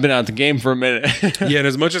tell I've been out the game for a minute. Yeah. And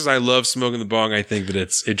as much as I love smoking the bong, I think that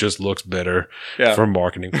it just looks better for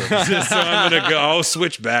marketing purposes. So I'll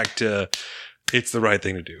switch back to it's the right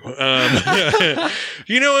thing to do.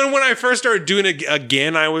 You know, and when I first started doing it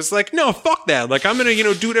again, I was like, no, fuck that. Like, I'm going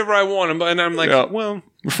to, do whatever I want. And I'm like, well,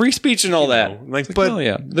 free speech and all that.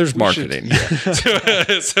 But there's marketing.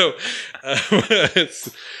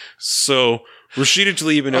 So Rashida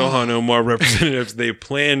Tlaib and Ilhan Omar representatives, they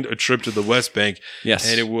planned a trip to the West Bank. Yes.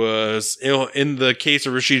 And it was, in the case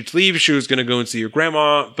of Rashida Tlaib, she was going to go and see her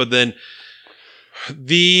grandma, but then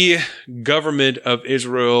the government of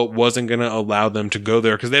Israel wasn't going to allow them to go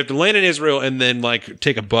there because they have to land in Israel and then like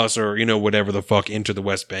take a bus or, whatever the fuck into the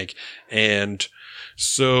West Bank. And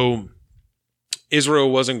so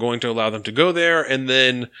Israel wasn't going to allow them to go there. And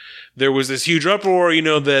then there was this huge uproar,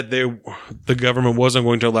 that the government wasn't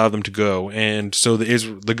going to allow them to go. And so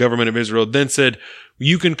the government of Israel then said,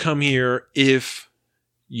 you can come here if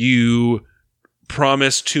you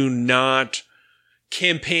promise to not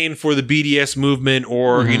campaign for the BDS movement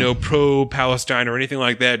or, pro-Palestine or anything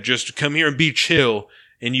like that. Just come here and be chill.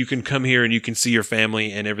 And you can come here and you can see your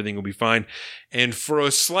family and everything will be fine. And for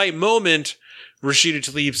a slight moment, Rashida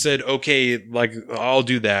Tlaib said, okay, like, I'll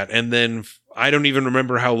do that. And then I don't even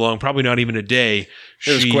remember how long, probably not even a day.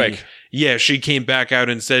 It was quick. Yeah, she came back out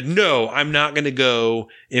and said, no, I'm not going to go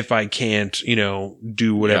if I can't,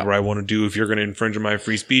 do whatever I want to do if you're going to infringe on my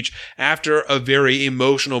free speech. After a very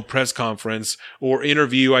emotional press conference or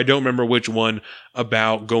interview, I don't remember which one,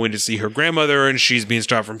 about going to see her grandmother and she's being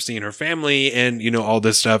stopped from seeing her family and, all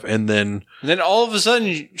this stuff. And then all of a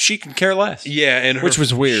sudden she can care less. Yeah. And which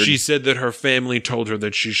was weird. She said that her family told her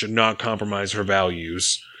that she should not compromise her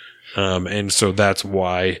values. And so that's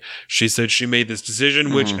why she said she made this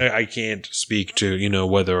decision, which I can't speak to,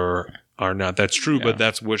 whether or not that's true, but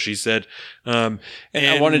that's what she said. And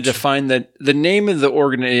I wanted to find that the name of the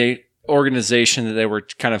organization that they were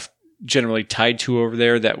kind of generally tied to over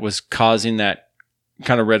there that was causing that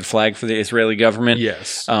kind of red flag for the Israeli government.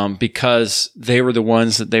 Yes. Because they were the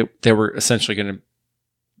ones that they were essentially going to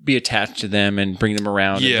be attached to them and bring them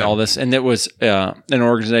around and all this. And it was an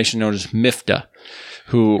organization known as MIFTA,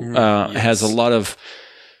 who has a lot of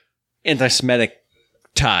anti-Semitic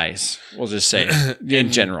ties, we'll just say,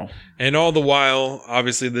 in general. And all the while,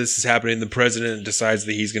 obviously, this is happening. The president decides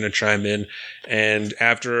that he's going to chime in. And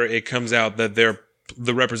after it comes out that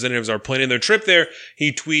the representatives are planning their trip there,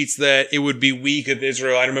 he tweets that it would be weak of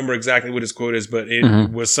Israel. I don't remember exactly what his quote is, but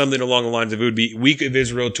it was something along the lines of it would be weak of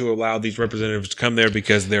Israel to allow these representatives to come there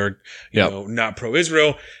because they're not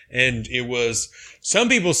pro-Israel. And it was, some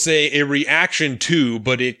people say, a reaction to,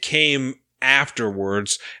 but it came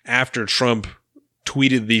afterwards, after Trump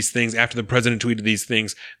tweeted these things, after the president tweeted these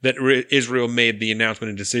things, that Israel made the announcement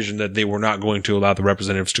and decision that they were not going to allow the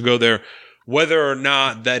representatives to go there. Whether or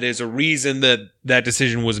not that is a reason that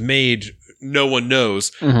decision was made, no one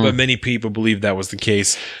knows, but many people believe that was the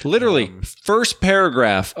case. Literally, first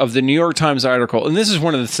paragraph of the New York Times article, and this is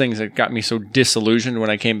one of the things that got me so disillusioned when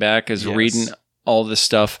I came back, is reading all this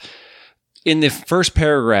stuff. In the first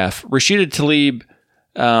paragraph, Rashida Tlaib,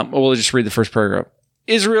 we'll just read the first paragraph.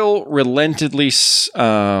 Israel relented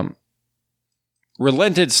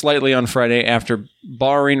slightly on Friday after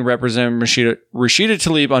barring Representative Rashida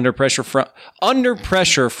Tlaib under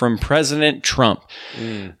pressure from President Trump.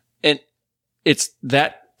 And it's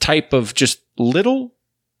that type of just little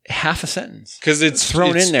half a sentence because it's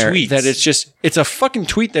thrown in there tweets. that it's a fucking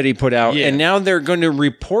tweet that he put out, and now they're going to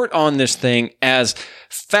report on this thing as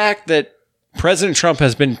fact that President Trump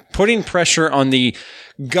has been putting pressure on the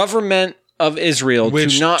government of Israel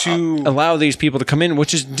to not allow these people to come in,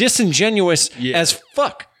 which is disingenuous as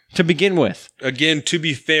fuck to begin with. Again, to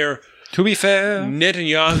be fair,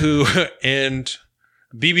 Netanyahu and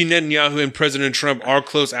Bibi Netanyahu and President Trump are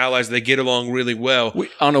close allies. They get along really well.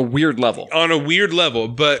 On a weird level.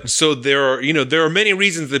 But so there are many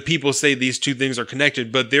reasons that people say these two things are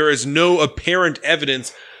connected, but there is no apparent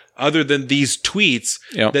evidence other than these tweets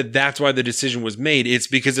that's why the decision was made. It's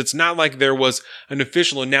because it's not like there was an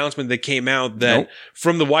official announcement that came out that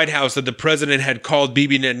from the White House that the president had called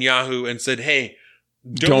Bibi Netanyahu and said, hey,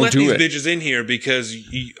 don't let these bitches in here because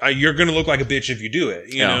you're going to look like a bitch if you do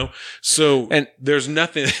it, you know? So, and there's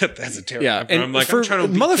nothing that's a terrible. Yeah. And I'm like, I'm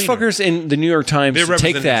trying to motherfuckers in the New York Times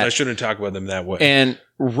take that. I shouldn't talk about them that way. And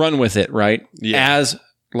run with it, right? Yeah. As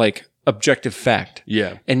like objective fact.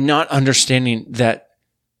 Yeah. And not understanding that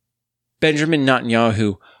Benjamin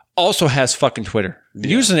Netanyahu also has fucking Twitter.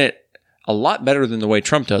 Using it a lot better than the way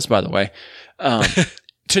Trump does, by the way.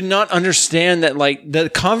 To not understand that, like, the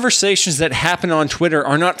conversations that happen on Twitter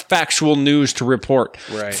are not factual news to report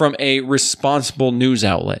from a responsible news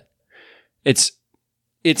outlet. It's,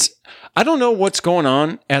 I don't know what's going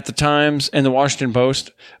on at the Times and the Washington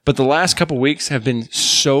Post, but the last couple of weeks have been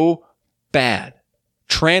so bad,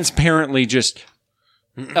 transparently just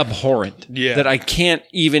abhorrent that I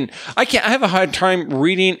have a hard time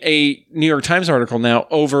reading a New York Times article now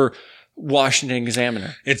over Washington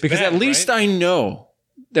Examiner. It's because bad, at least I know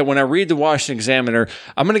that when I read the Washington Examiner,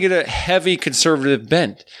 I'm going to get a heavy conservative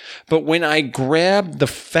bent. But when I grab the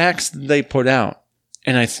facts that they put out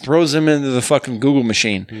and I throws them into the fucking Google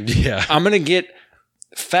machine, I'm going to get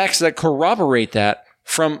facts that corroborate that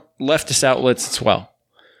from leftist outlets as well.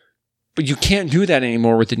 But you can't do that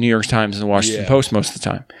anymore with the New York Times and the Washington Post most of the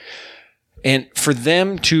time. And for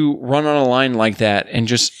them to run on a line like that and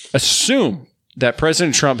just assume that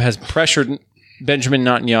President Trump has pressured Benjamin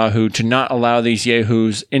Netanyahu to not allow these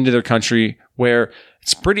yahoos into their country, where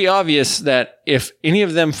it's pretty obvious that if any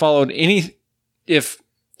of them if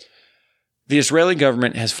the Israeli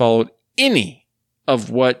government has followed any of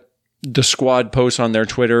what the squad posts on their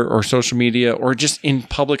Twitter or social media or just in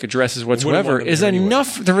public addresses whatsoever, is enough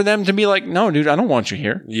for them to be like, no, dude, I don't want you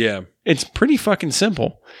here. Yeah. It's pretty fucking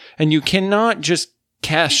simple. And you cannot just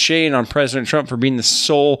cast shade on President Trump for being the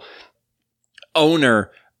sole owner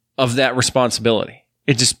of that responsibility.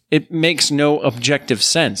 It makes no objective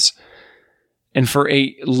sense. And for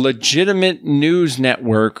a legitimate news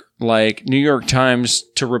network like New York Times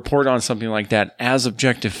to report on something like that as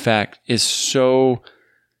objective fact is so,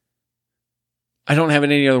 I don't have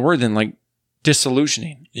any other word than like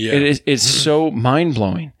disillusioning. Yeah. It's so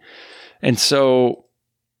mind-blowing. And so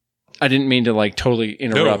I didn't mean to like totally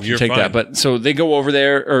interrupt and take that, but so they go over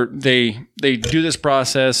there, or they do this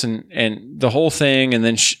process and the whole thing, and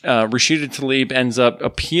then Rashida Tlaib ends up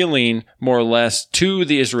appealing more or less to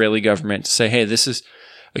the Israeli government to say, hey, this is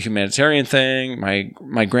a humanitarian thing.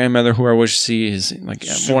 My grandmother, who I wish to see, is like,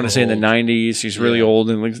 I want to say in the 90s. She's really old,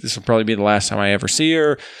 and like, this will probably be the last time I ever see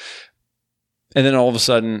her. And then all of a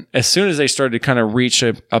sudden, as soon as they started to kind of reach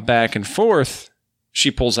a back and forth, she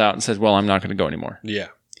pulls out and says, well, I'm not going to go anymore. Yeah.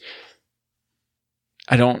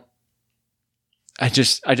 I don't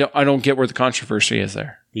get where the controversy is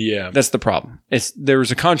there. Yeah. That's the problem. There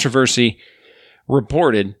was a controversy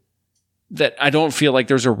reported that I don't feel like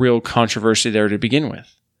there's a real controversy there to begin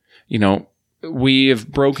with. You know, we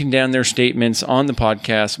have broken down their statements on the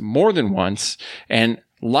podcast more than once and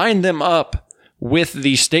lined them up with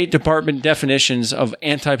the State Department definitions of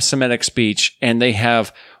anti-Semitic speech, and they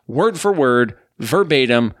have word for word,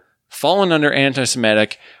 verbatim, fallen under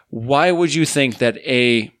anti-Semitic. Why would you think that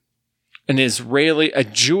a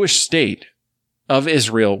Jewish state of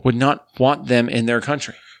Israel would not want them in their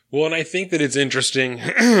country? Well, and I think that it's interesting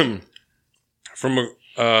from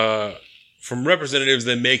representatives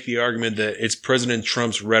that make the argument that it's President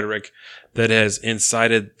Trump's rhetoric that has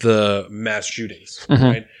incited the mass shootings,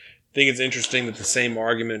 right? I think it's interesting that the same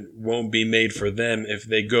argument won't be made for them if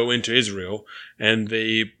they go into Israel and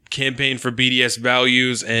they campaign for BDS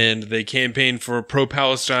values and they campaign for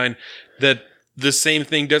pro-Palestine, that the same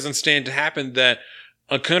thing doesn't stand to happen, that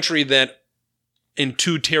a country that in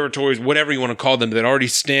two territories, whatever you want to call them, that already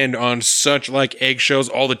stand on such like eggshells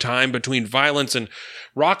all the time between violence and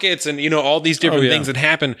rockets and, you know, all these different things that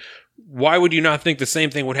happen, why would you not think the same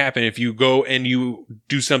thing would happen if you go and you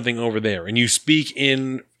do something over there and you speak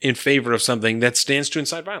in favor of something that stands to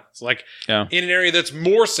incite violence? Like in an area that's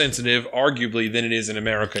more sensitive, arguably, than it is in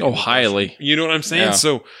America. Oh, highly. You know what I'm saying? Yeah.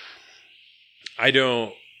 So I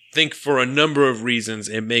don't think for a number of reasons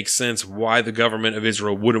it makes sense why the government of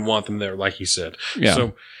Israel wouldn't want them there, like you said. Yeah.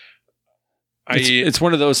 So it's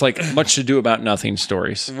one of those like much to do about nothing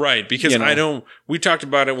stories. Right. Because we talked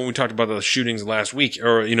about it when we talked about the shootings last week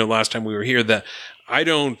or, last time we were here, that I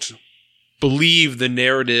don't believe the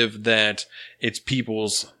narrative that it's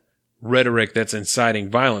people's rhetoric that's inciting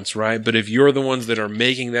violence, right? But if you're the ones that are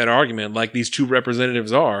making that argument, like these two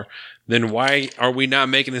representatives are, then why are we not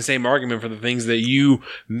making the same argument for the things that you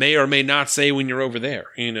may or may not say when you're over there,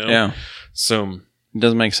 Yeah. So it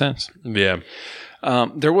doesn't make sense. Yeah.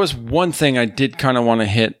 There was one thing I did kind of want to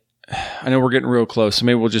hit. I know we're getting real close, so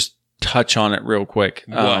maybe we'll just touch on it real quick.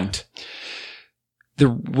 What? The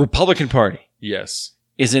Republican Party Yes.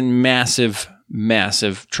 is in massive,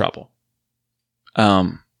 massive trouble.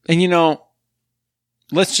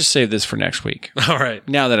 Let's just save this for next week. All right.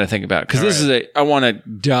 Now that I think about it, because I want to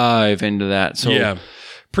dive into that. So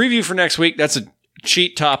preview for next week. That's a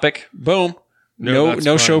cheat topic. Boom.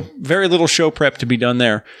 No show, very little show prep to be done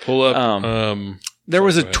there. Pull up. There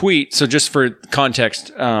was a tweet. So just for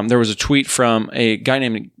context, there was a tweet from a guy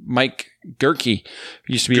named Mike Gerke,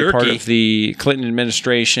 who used to be a part of the Clinton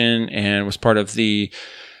administration and was part of the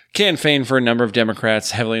campaign for a number of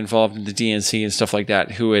Democrats, heavily involved in the DNC and stuff like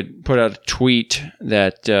that, who had put out a tweet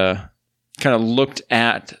that kind of looked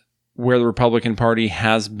at where the Republican Party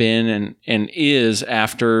has been and is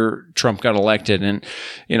after Trump got elected. And,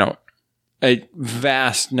 a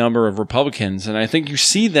vast number of Republicans. And I think you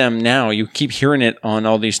see them now. You keep hearing it on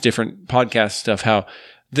all these different podcast stuff, how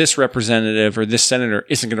this representative or this senator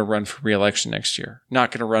isn't going to run for re-election next year. Not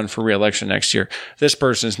going to run for re-election next year. This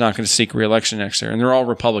person is not going to seek re-election next year. And they're all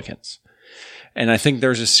Republicans. And I think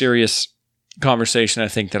there's a serious conversation I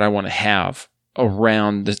think that I want to have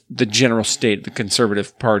around the general state of the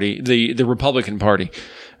Conservative Party, the Republican Party,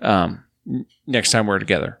 next time we're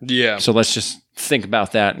together. Yeah. So let's just think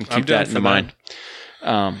about that and keep that in mind.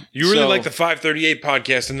 You really like the 538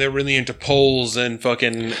 podcast, and they're really into polls and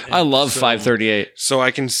fucking. I love 538. So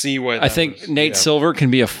I can see what I think Nate Silver can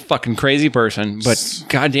be a fucking crazy person, but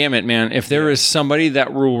god damn it, man! If there is somebody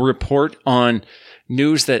that will report on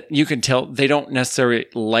news that you can tell they don't necessarily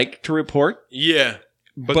like to report,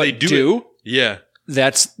 but they do.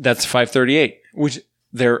 That's 538, which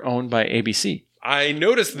they're owned by ABC. I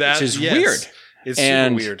noticed that, which is weird. It's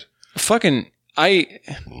super weird. Fucking.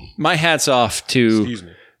 My hat's off to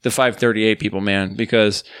the 538 people, man,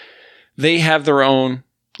 because they have their own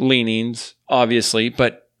leanings, obviously,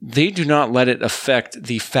 but they do not let it affect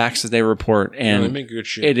the facts that they report. And they make good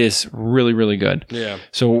shit. It is really, really good. Yeah.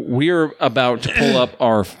 So we're about to pull up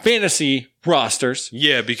our fantasy rosters.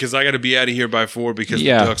 Yeah, because I got to be out of here by 4 because the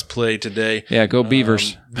Ducks play today. Yeah, go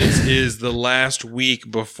Beavers. This is the last week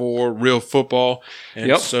before real football.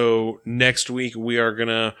 And so next week we are going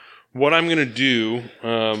to... What I'm going to do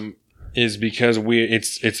is because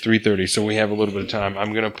it's 3:30, so we have a little bit of time.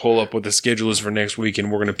 I'm going to pull up what the schedule is for next week, and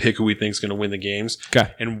we're going to pick who we think is going to win the games.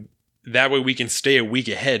 Okay. And that way we can stay a week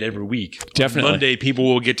ahead every week. Definitely. On Monday, people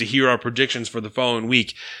will get to hear our predictions for the following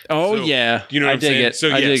week. Oh, so, yeah. You know what I'm saying? It. So,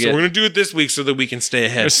 so we're going to do it this week so that we can stay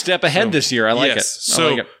ahead. A step ahead this year. I like it.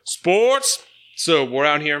 So, sports. So, we're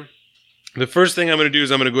out here. The first thing I'm going to do is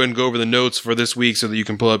I'm going to go ahead and go over the notes for this week so that you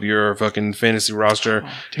can pull up your fucking fantasy roster.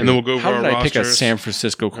 And then we'll go over our rosters. How did I pick a San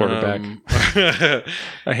Francisco quarterback?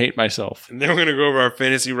 I hate myself. And then we're going to go over our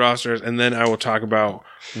fantasy rosters, and then I will talk about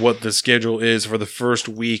what the schedule is for the first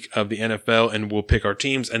week of the NFL, and we'll pick our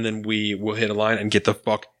teams, and then we will hit a line and get the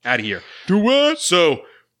fuck out of here. Do what? So...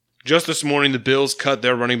 just this morning, the Bills cut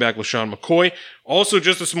their running back, LaShawn McCoy. Also,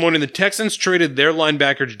 just this morning, the Texans traded their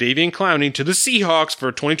linebacker, Jadeveon Clowney, to the Seahawks for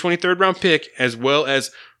a 2023 round pick, as well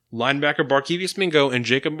as linebacker Barkevious Mingo and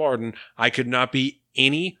Jacob Martin. I could not be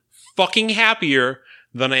any fucking happier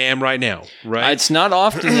than I am right now, right? It's not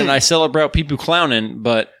often that I celebrate people clowning,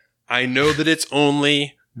 but... I know that it's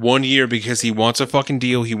only 1 year because he wants a fucking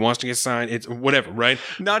deal. He wants to get signed. It's whatever, right?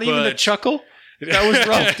 Not even a chuckle? That was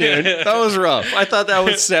rough, dude. That was rough. I thought that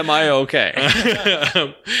was semi-okay.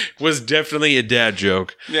 Was definitely a dad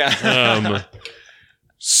joke. Yeah.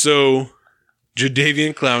 So,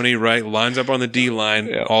 Jadeveon Clowney, right, lines up on the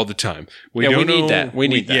D-line all the time. We need that. We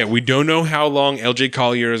need that. Yeah, we don't know how long LJ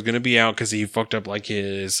Collier is going to be out because he fucked up like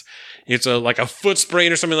it's a foot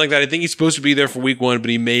sprain or something like that. I think he's supposed to be there for week 1, but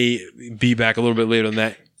he may be back a little bit later than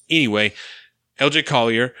that. Anyway, LJ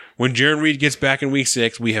Collier. When Jaron Reed gets back in week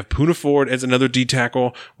 6, we have Poona Ford as another D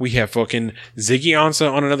tackle. We have fucking Ziggy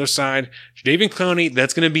Ansah on another side. Jadeveon Clowney,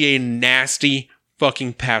 that's going to be a nasty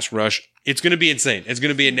fucking pass rush. It's going to be insane. It's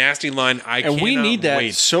going to be a nasty line. And we need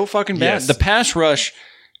that so fucking bad. Yes. The pass rush,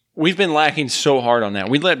 we've been lacking so hard on that.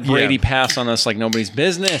 We let Brady pass on us like nobody's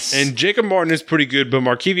business. And Jacob Martin is pretty good, but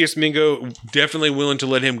Markevious Mingo, definitely willing to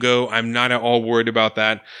let him go. I'm not at all worried about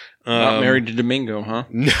that. Not married to Domingo, huh?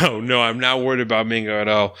 No, I'm not worried about Mingo at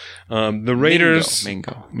all. The Raiders,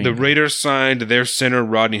 Mingo. The Raiders signed their center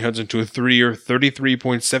Rodney Hudson to a 3-year,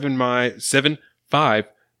 $33.75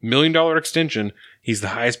 million extension. He's the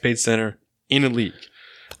highest paid center in the league.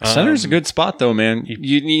 Center's a good spot, though, man.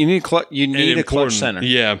 You need a clutch center.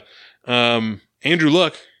 Yeah. Andrew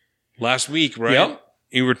Luck last week, right? Yep.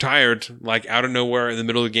 He retired like out of nowhere in the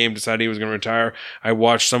middle of the game. Decided he was going to retire. I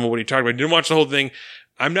watched some of what he talked about. I didn't watch the whole thing.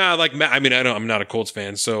 I'm not like mad. I mean, I'm not a Colts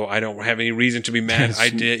fan, so I don't have any reason to be mad. I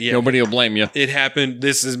did. Yeah, nobody will blame you. It happened.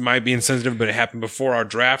 Might be insensitive, but it happened before our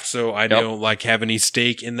draft, so I don't like have any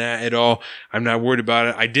stake in that at all. I'm not worried about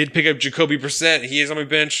it. I did pick up Jacoby Brissett. He is on my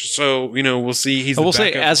bench, so we'll see. He's. We'll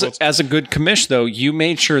say as a good commish though, you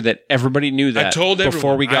made sure that everybody knew that. I told everyone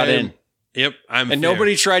before we got in. Yep, and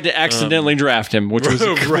nobody tried to accidentally draft him, which was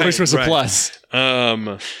a plus.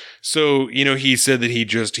 So, he said that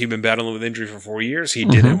he'd been battling with injury for 4 years. He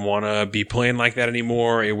didn't want to be playing like that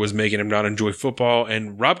anymore. It was making him not enjoy football.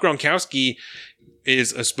 And Rob Gronkowski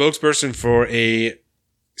is a spokesperson for a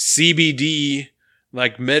CBD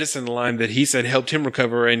medicine line that he said helped him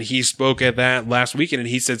recover. And he spoke at that last weekend and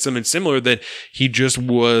he said something similar, that he just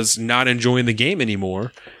was not enjoying the game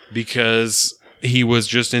anymore because he was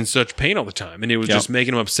just in such pain all the time, and it was just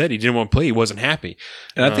making him upset. He didn't want to play. He wasn't happy.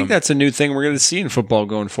 And I think that's a new thing we're going to see in football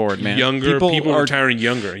going forward, man. People are retiring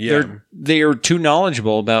younger. Yeah. They are too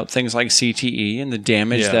knowledgeable about things like CTE and the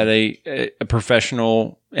damage that a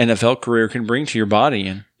professional NFL career can bring to your body.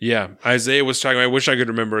 And Isaiah was talking. I wish I could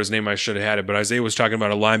remember his name. I should have had it, but Isaiah was talking about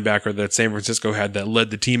a linebacker that San Francisco had that led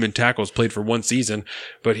the team in tackles, played for 1 season,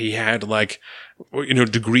 but he had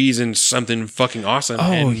degrees in something fucking awesome.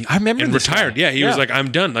 I remember. And retired. Guy. He was like,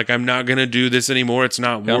 I'm done. I'm not going to do this anymore. It's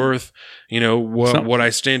not worth, what I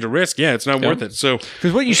stand to risk. Yeah, it's not worth it. So,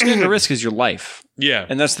 because what you stand to risk is your life. Yeah.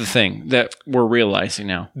 And that's the thing that we're realizing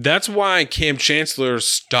now. That's why Cam Chancellor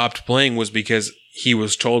stopped playing, was because he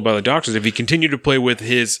was told by the doctors if he continued to play with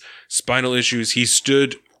his spinal issues, he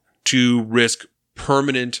stood to risk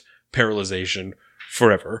permanent paralyzation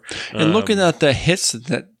forever. And looking at the hits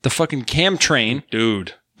that the fucking Cam train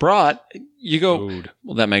brought, you go,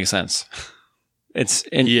 well, that makes sense.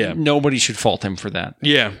 Nobody should fault him for that.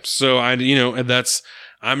 Yeah. So I'm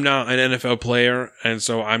not an NFL player, and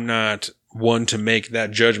so I'm not one to make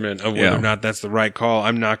that judgment of whether or not that's the right call.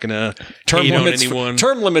 I'm not going to hate on anyone.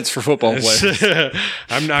 Term limits for football players.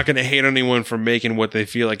 I'm not going to hate on anyone for making what they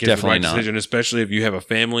feel like is the right decision, especially if you have a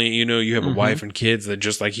family, you have a wife and kids that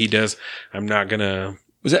just like he does. I'm not going to...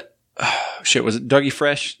 Was it Dougie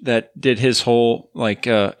Fresh that did his whole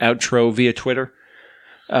outro via Twitter?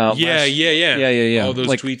 Yeah. All those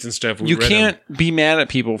tweets and stuff. You can't be mad at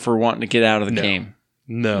people for wanting to get out of the game.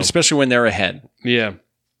 No. Especially when they're ahead. Yeah.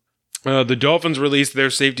 The Dolphins released their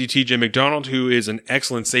safety, TJ McDonald, who is an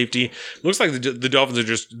excellent safety. Looks like the Dolphins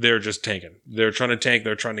are just tanking. They're trying to tank.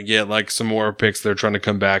 They're trying to get some more picks. They're trying to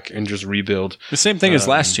come back and just rebuild. The same thing as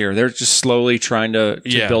last year. They're just slowly trying to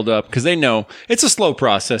build up because they know it's a slow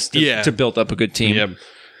process to build up a good team. Yep.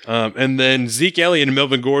 And then Zeke Elliott and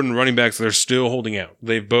Melvin Gordon, running backs, they're still holding out.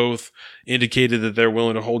 They've both indicated that they're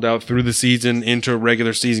willing to hold out through the season into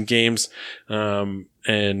regular season games,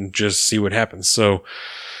 and just see what happens. So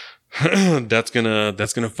that's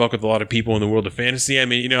gonna fuck with a lot of people in the world of fantasy.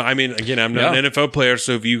 Again, I'm not an NFL player,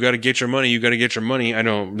 so if you got to get your money, you got to get your money. I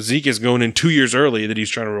know Zeke is going in 2 years early that he's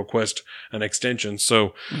trying to request an extension,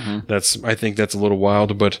 so I think that's a little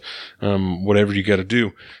wild, but whatever you got to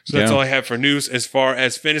do. So that's all I have for news. As far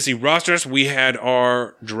as fantasy rosters, we had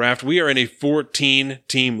our draft. We are in a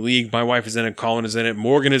 14-team league. My wife is in it. Colin is in it.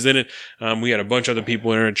 Morgan is in it. We had a bunch of other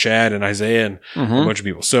people in it, Chad and Isaiah and a bunch of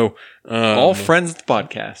people. So all friends of the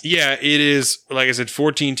podcast. Yeah, it is, like I said,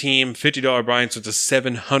 14-team, $50 buy-in, so it's a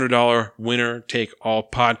 $700 winner-take-all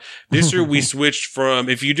pot. This year we switched from,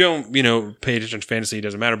 if you don't, pay attention to fantasy, it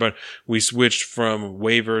doesn't matter, but we switched from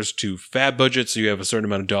waivers to fab budgets, so you have a certain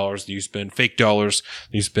amount of dollars that you spend, fake dollars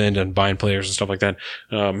that you spend on buying players and stuff like that,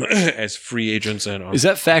 as free agents. And is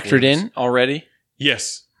that factored in already?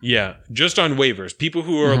 Yes. Yeah, just on waivers. People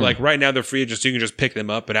who are right now they're free agents, you can just pick them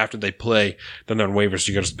up, but after they play, then they're on waivers, so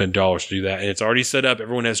you got to spend dollars to do that. And it's already set up.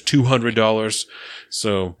 Everyone has $200.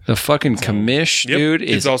 So the fucking commish, dude,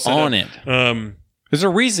 is on it. There's a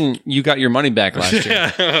reason you got your money back last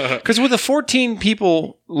year. Because with a 14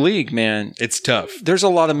 people league, man, it's tough. There's a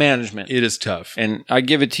lot of management. It is tough. And I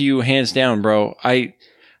give it to you hands down, bro. I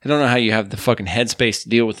don't know how you have the fucking headspace to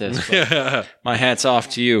deal with this. But my hat's off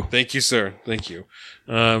to you. Thank you, sir. Thank you.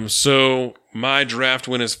 So my draft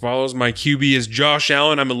went as follows. My QB is Josh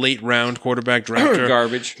Allen. I'm a late round quarterback drafter.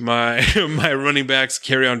 Garbage. My running backs,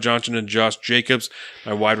 Kerryon Johnson and Josh Jacobs.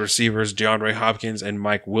 My wide receivers, DeAndre Hopkins and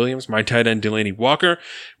Mike Williams. My tight end, Delaney Walker.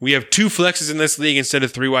 We have 2 flexes in this league instead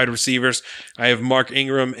of 3 wide receivers. I have Mark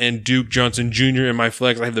Ingram and Duke Johnson Jr. in my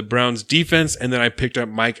flex. I have the Browns defense, and then I picked up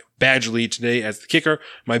Mike Badgley today as the kicker.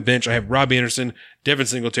 My bench, I have Robbie Anderson, Devin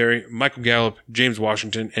Singletary, Michael Gallup, James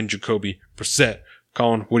Washington, and Jacoby Brissett.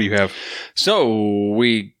 Colin, what do you have? So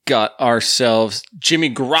we got ourselves Jimmy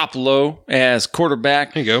Garoppolo as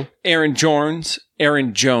quarterback. There you go. Aaron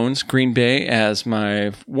Jones, Green Bay as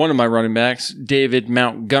one of my running backs. David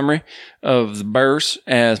Montgomery of the Bears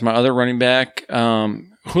as my other running back.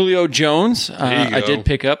 Julio Jones, I did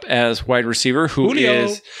pick up as wide receiver, who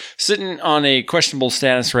is sitting on a questionable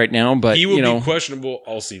status right now, but he will be questionable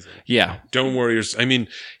all season. Yeah. Don't worry. I mean,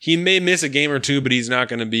 he may miss a game or two, but he's not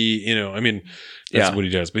going to be, that's what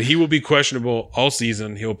he does. But he will be questionable all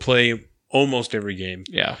season. He'll play almost every game.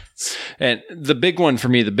 Yeah. And the big one for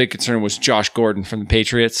me, the big concern was Josh Gordon from the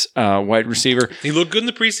Patriots, wide receiver. He looked good in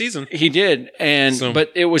the preseason. He did.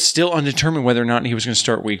 But it was still undetermined whether or not he was going to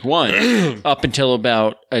start week 1 up until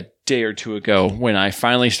about a day or two ago when I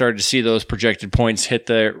finally started to see those projected points hit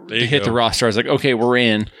the roster. I was like, okay, we're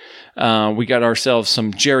in. We got ourselves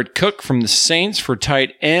some Jared Cook from the Saints for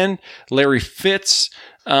tight end, Larry Fitz,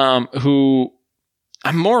 who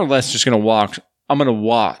I'm more or less just going to watch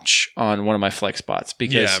on one of my flex spots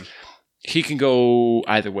because he can go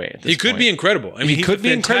either way. He could be incredible. I mean, he could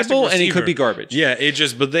be incredible receiver. And he could be garbage. Yeah,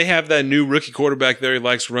 but they have that new rookie quarterback there he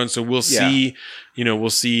likes to run. So we'll see, we'll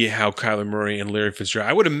see how Kyler Murray and Larry Fitzgerald.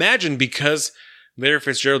 I would imagine because Larry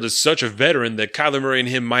Fitzgerald is such a veteran that Kyler Murray and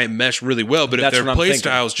him might mesh really well. But if their play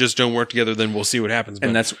styles just don't work together, then we'll see what happens.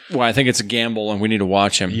 And that's why I think it's a gamble, and we need to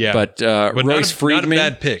watch him. Yeah, but Royce Freeman, not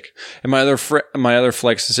a bad pick. And my other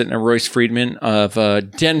flex is sitting at Royce Freeman of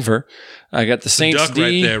Denver. I got the Saints duck D.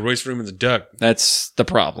 right there. Royce Freeman's a duck. That's the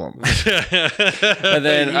problem. And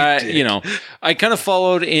then I kind of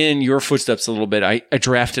followed in your footsteps a little bit. I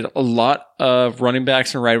drafted a lot of running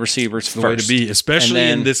backs and wide receivers first. The way to be, especially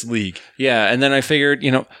in this league. Yeah, and then I figured,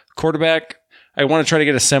 quarterback, I want to try to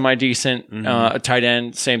get a semi-decent a tight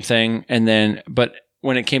end, same thing. But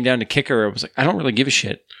when it came down to kicker, I was like, I don't really give a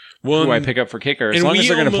shit. Who I pick up for kicker, as long as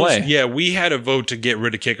they're going to play. Yeah, we had a vote to get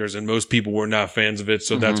rid of kickers, and most people were not fans of it,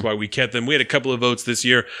 so that's why we kept them. We had a couple of votes this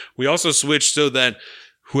year. We also switched so that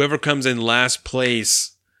whoever comes in last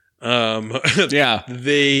place, so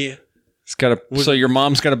your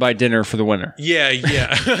mom's got to buy dinner for the winner.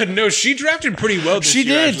 Yeah. No, she drafted pretty well this year. She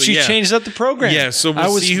did. Actually. She changed up the program. Yeah, so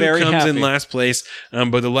we'll see who comes in last place.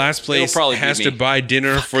 But the last place has to buy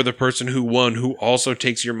dinner for the person who won, who also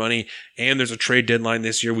takes your money. And there's a trade deadline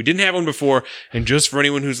this year. We didn't have one before. And just for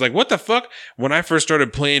anyone who's like, what the fuck? When I first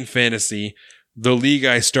started playing fantasy, the league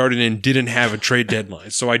I started in didn't have a trade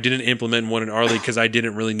deadline. So I didn't implement one in our league because I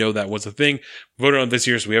didn't really know that was a thing. Voted on this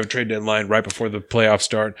year, so we have a trade deadline right before the playoffs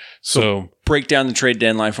start. So break down the trade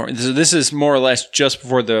deadline for me. So this is more or less just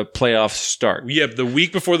before the playoffs start. Yep, the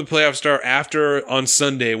week before the playoffs start, after on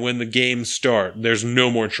Sunday when the games start, there's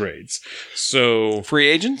no more trades. So free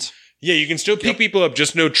agents? Yeah, you can still pick people up,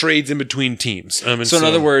 just no trades in between teams. So in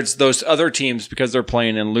other words, those other teams, because they're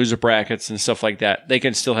playing in loser brackets and stuff like that, they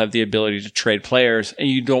can still have the ability to trade players, and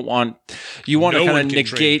you want to kind of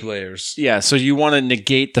negate players. Yeah, so you want to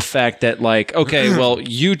negate the fact that well,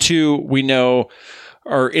 you two we know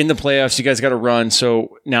are in the playoffs. You guys got to run,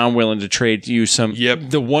 so now I'm willing to trade you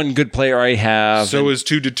the one good player I have. So as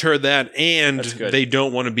to deter that, and they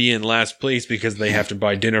don't want to be in last place because they have to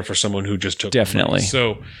buy dinner for someone who just took definitely.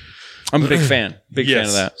 So. I'm a big fan. Fan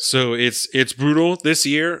of that. So it's brutal this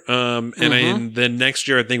year. And then next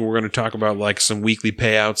year, I think we're going to talk about some weekly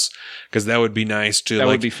payouts because that would be nice too. That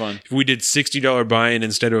would be fun. If we did $60 buy-in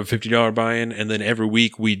instead of a $50 buy-in, and then every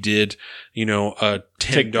week we did, a $10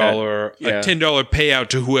 payout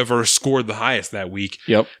to whoever scored the highest that week.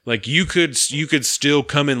 Yep. You could still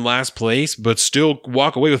come in last place, but still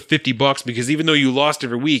walk away with $50 because even though you lost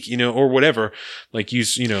every week, or whatever,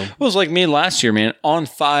 It was like me last year, man, on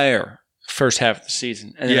fire. First half of the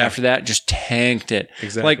season, and then after that, just tanked it.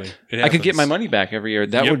 Exactly, I could get my money back every year.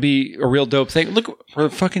 That would be a real dope thing. Look, we're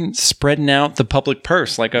fucking spreading out the public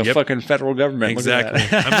purse like a fucking federal government. Exactly.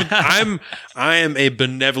 I am a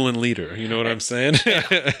benevolent leader. You know what I'm saying?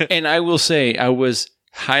 And I will say, I was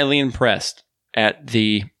highly impressed at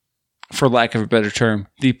the for lack of a better term,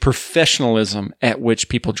 the professionalism at which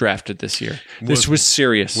people drafted this year. This was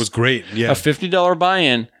serious. Was great. Yeah. A $50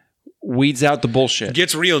 buy-in weeds out the bullshit.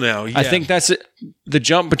 Gets real now. Yeah. I think that's it. The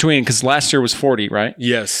jump between, because last year was 40, right?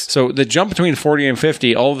 Yes. So the jump between 40 and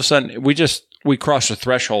 50, all of a sudden, we crossed a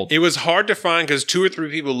threshold. It was hard to find because 2 or 3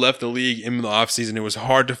 people left the league in the offseason. It was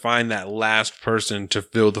hard to find that last person to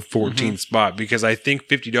fill the 14th spot because I think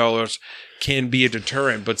 $50 can be a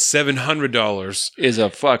deterrent, but $700 is a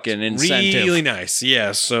fucking incentive. Really nice.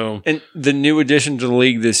 Yeah. So, and the new addition to the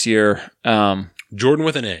league this year, Jordan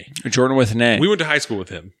with an A. Jordan with an A. We went to high school with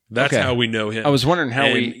him. That's how we know him. I was wondering how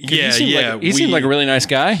he seemed like a really nice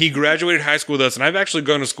guy. He graduated high school with us, and I've actually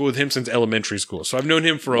gone to school with him since elementary school. So I've known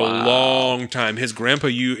him for a long time. His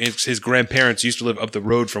grandparents used to live up the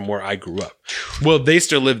road from where I grew up. Well, they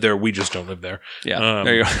still live there. We just don't live there. Yeah.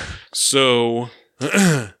 There you go. So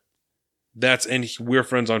we're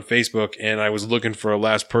friends on Facebook, and I was looking for a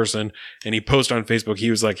last person, and he posted on Facebook.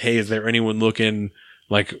 He was like, "Hey, is there anyone looking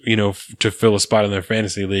to fill a spot in their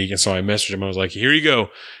fantasy league?" And so I messaged him. I was like, "Here you go."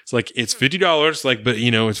 It's like, it's $50. But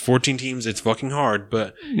it's 14 teams. It's fucking hard.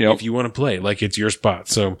 But if you want to play, it's your spot.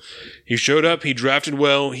 So he showed up. He drafted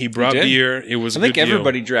well. He brought beer. It was. I think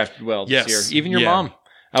everybody drafted well this year. Even your mom.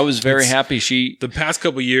 I was very happy. The past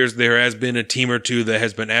couple of years, there has been a team or two that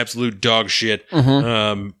has been absolute dog shit.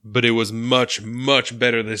 But it was much, much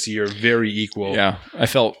better this year. Very equal. Yeah, I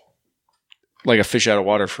felt like a fish out of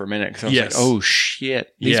water for a minute because I was like, "Oh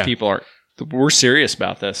shit, these people we're serious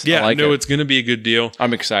about this." Yeah, it's going to be a good deal.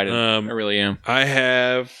 I'm excited. I really am. I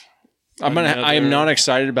am not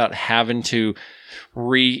excited about having to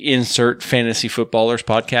reinsert Fantasy Footballers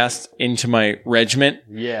podcast into my regiment.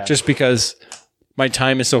 Yeah, just because my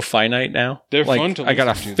time is so finite now. They're fun to listen to. I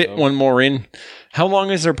gotta fit one more in. How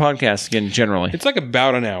long is their podcast again? Generally, it's like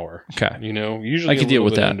about an hour. Okay, usually I can deal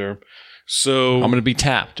with that. Under. So I'm going to be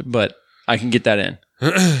tapped, but I can get that in.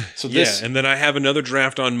 So and then I have another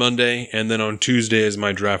draft on Monday, and then on Tuesday is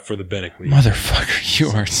my draft for the Bennett League. Motherfucker, you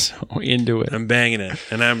are so into it. I'm banging it,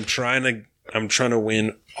 and I'm trying to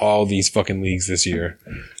win all these fucking leagues this year.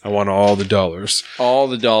 I want all the dollars. All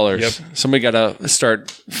the dollars. Yep. Somebody got to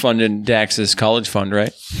start funding Dax's college fund,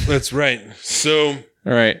 right? That's right. So.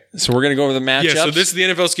 All right. So we're going to go over the matchups. Yeah, so this is the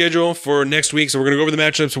NFL schedule for next week. So we're going to go over the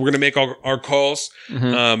matchups. We're going to make our calls.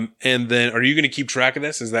 And then are you going to keep track of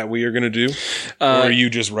this? Is that what you're going to do? Or are you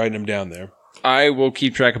just writing them down there? I will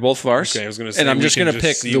keep track of both of ours. Okay, I was going to say. And I'm just going to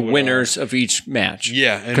pick the winners of each match.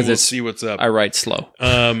 Yeah, and we'll see what's up. I write slow.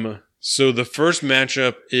 So the first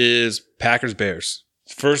matchup is Packers-Bears.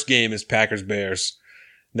 First game is Packers-Bears.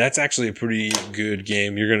 That's actually a pretty good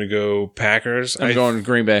game. You're going to go Packers. I'm going to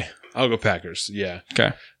Green Bay. I'll go Packers. Yeah.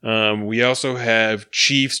 Okay. We also have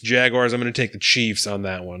Chiefs, Jaguars. I'm going to take the Chiefs on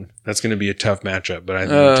that one. That's going to be a tough matchup, but I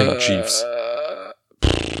think I'll take the Chiefs.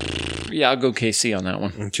 Yeah, I'll go KC on that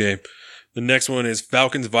one. Okay. The next one is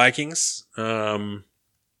Falcons, Vikings. I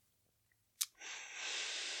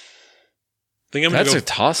think That's a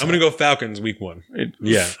toss-up. I'm going to go Falcons week 1.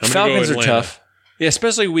 Falcons are tough. Yeah,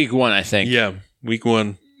 especially week 1, I think. Yeah, week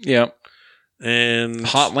 1. Yep. And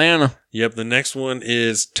Hot Atlanta. Yep, the next one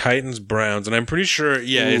is Titans Browns, and I'm pretty sure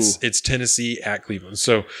it's Tennessee at Cleveland.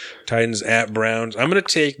 So Titans at Browns. I'm going to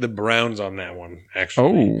take the Browns on that one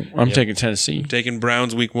actually. I'm taking Tennessee. I'm taking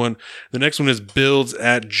Browns week 1. The next one is Bills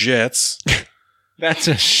at Jets. That's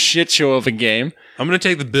a shit show of a game. I'm going to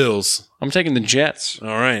take the Bills. I'm taking the Jets. All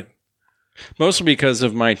right. Mostly because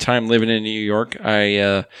of my time living in New York.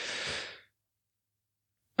 I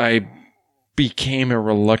became a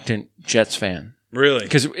reluctant Jets fan. Really?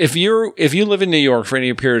 Because if you live in New York for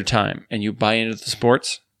any period of time and you buy into the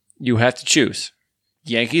sports, you have to choose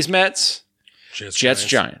Yankees, Mets, Jets,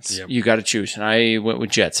 Giants. Yep. You got to choose, and I went with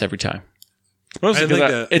Jets every time. Mostly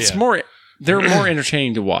because it's more. They're more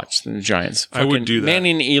entertaining to watch than the Giants. I would do that.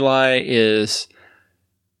 Manning and Eli is,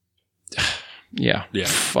 yeah.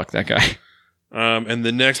 Fuck that guy. And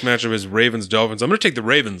the next matchup is Ravens Dolphins. I'm going to take the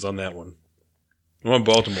Ravens on that one. I want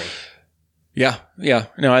Baltimore. Yeah.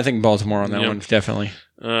 No, I think Baltimore on that one, definitely.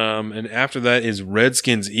 And after that is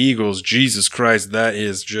Redskins Eagles. Jesus Christ, that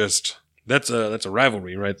is just that's a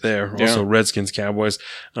rivalry right there. Yeah. Also Redskins Cowboys.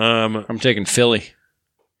 I'm taking Philly.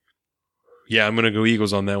 Yeah, I'm gonna go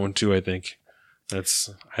Eagles on that one too. I think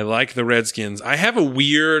I like the Redskins. I have a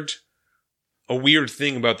weird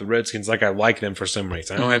thing about the Redskins. Like I like them for some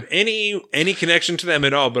reason. I don't have any connection to them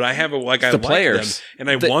at all. But I have I like players, them,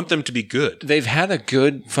 and I want them to be good. They've had a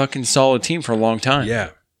good fucking solid team for a long time. Yeah,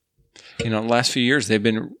 the last few years they've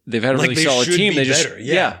had a really solid team. They just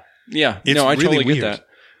yeah. No, I totally get that.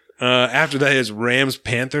 After that is Rams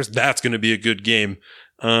Panthers. That's going to be a good game.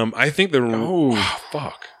 I think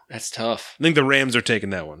fuck. That's tough. I think the Rams are taking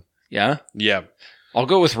that one. Yeah? Yeah. I'll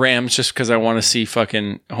go with Rams just because I want to see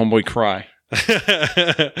fucking homeboy cry.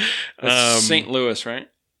 St. Louis, right?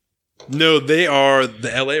 No, they are the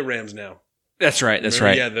LA Rams now. That's right. That's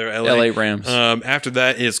right. Yeah, they're LA Rams. After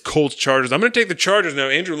that is Colts Chargers. I'm going to take the Chargers now.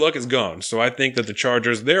 Andrew Luck is gone, so I think that the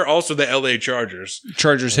Chargers, they're also the LA Chargers.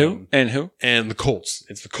 Chargers who? And who? And the Colts.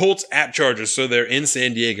 It's the Colts at Chargers, so they're in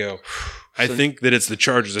San Diego. I think that it's the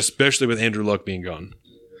Chargers, especially with Andrew Luck being gone.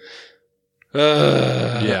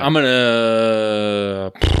 Yeah. I'm going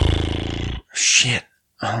to... Shit.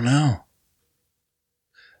 I don't know.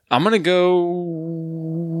 I'm going to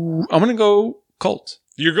go Colts.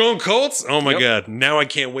 You're going Colts? Oh my God. Now I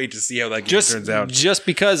can't wait to see how that game turns out. Just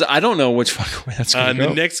because I don't know which fucking way that's going to go.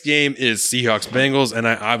 The next game is Seahawks-Bengals, and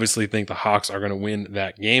I obviously think the Hawks are going to win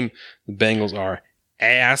that game. The Bengals are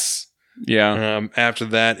ass. Yeah. After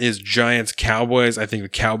that is Giants-Cowboys. I think the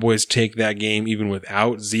Cowboys take that game even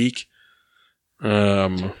without Zeke.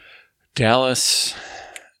 Dallas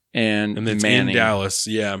and then Manning. In Dallas,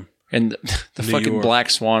 yeah. And the New fucking York. black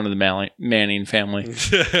swan of the Manning family.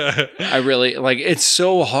 I really, like, it's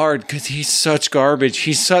so hard because he's such garbage.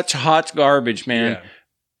 He's such hot garbage, man.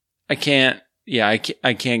 Yeah.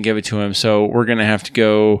 I can't give it to him. So we're going to have to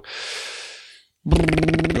go.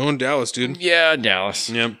 Going Dallas, dude. Yeah, Dallas.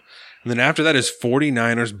 Yep. And then after that is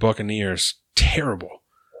 49ers-Buccaneers. Terrible.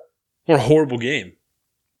 What a horrible game.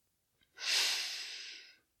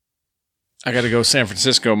 I got to go San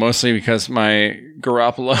Francisco mostly because my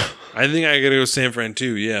Garoppolo. I think I got to go San Fran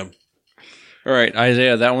too, yeah. All right,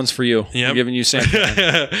 Isaiah, that one's for you. Yep. I'm giving you San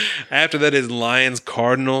Fran. After that is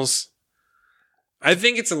Lions-Cardinals. I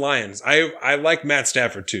think it's the Lions. I like Matt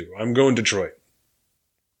Stafford too. I'm going Detroit.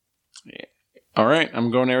 All right, I'm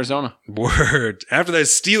going Arizona. Word. After that is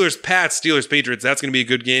Steelers-Pats, Steelers-Patriots. That's going to be a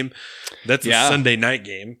good game. That's a Sunday night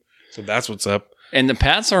game. So that's what's up. And the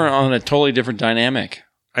Pats are on a totally different dynamic.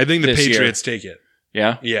 I think the Patriots take it.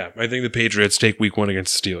 Yeah? Yeah, I think the Patriots take week 1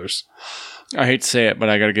 against the Steelers. I hate to say it, but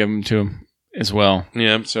I got to give them to them as well.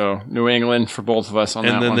 Yeah. So New England for both of us on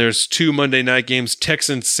that one. And then there's 2 Monday night games,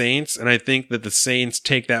 Texans-Saints, and I think that the Saints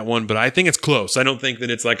take that one, but I think it's close. I don't think that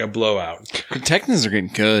it's like a blowout. The Texans are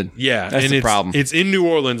getting good. Yeah. That's the problem. It's in New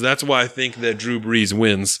Orleans. That's why I think that Drew Brees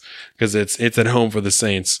wins, because it's at home for the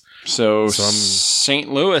Saints. So St.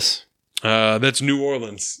 Louis. That's New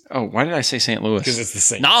Orleans. Oh, why did I say St. Louis? Because it's the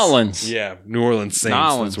Saints. Nolans. Yeah, New Orleans Saints.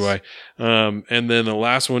 Nolans. That's why. And then the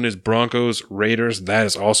last one is Broncos-Raiders. That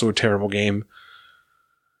is also a terrible game.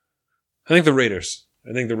 I think the Raiders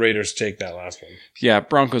take that last one. Yeah,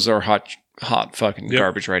 Broncos are hot fucking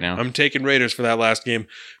garbage right now. I'm taking Raiders for that last game.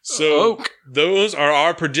 So those are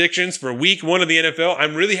our predictions for week 1 of the NFL.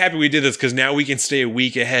 I'm really happy we did this because now we can stay a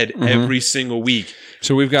week ahead every single week.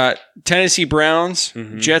 So we've got Tennessee Browns,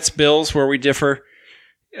 Jets, Bills, where we differ.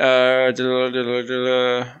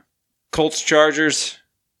 Colts, Chargers,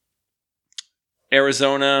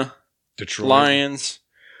 Arizona, Detroit, Lions.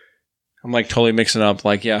 I'm like totally mixing up.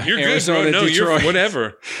 Like, yeah, you're Arizona, good, bro. No, Detroit. you're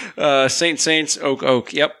whatever. Saints,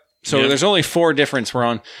 Oak. Yep. So there's only 4 difference we're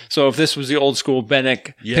on. So if this was the old school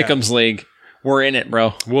Bennick Pick'ems League, we're in it,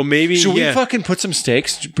 bro. Well, maybe should we fucking put some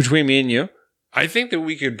stakes between me and you? I think that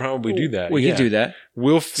we could probably do that. We could do that.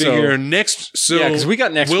 We'll figure next. So yeah, because we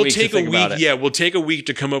got next week to think about it. Yeah, we'll take a week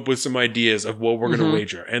to come up with some ideas of what we're going to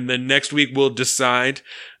wager, and then next week we'll decide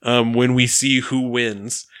when we see who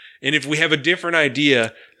wins, and if we have a different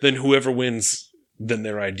idea, then whoever wins, then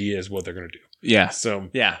their idea is what they're going to do. Yeah. So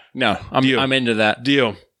yeah, no, I'm into that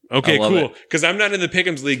deal. Okay, cool. it. Because I'm not in the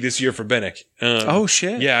Pick'ems League this year for Bennick. Oh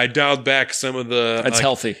shit! Yeah, I dialed back some of the. That's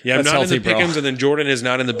healthy. Yeah, I'm That's not healthy, in the Pick'ems, and then Jordan is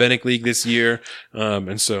not in the Bennick League this year,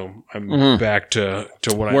 and so I'm back to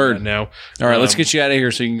what I'm at now. All right, let's get you out of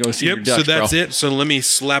here so you can go see your Dutch, so that's bro. it. So let me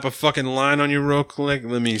slap a fucking line on you real quick.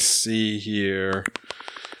 Let me see here.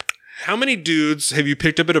 How many dudes have you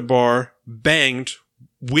picked up at a bar, banged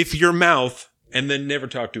with your mouth, and then never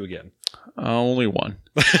talked to again? Only one.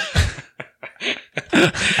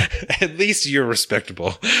 At least you're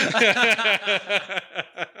respectable.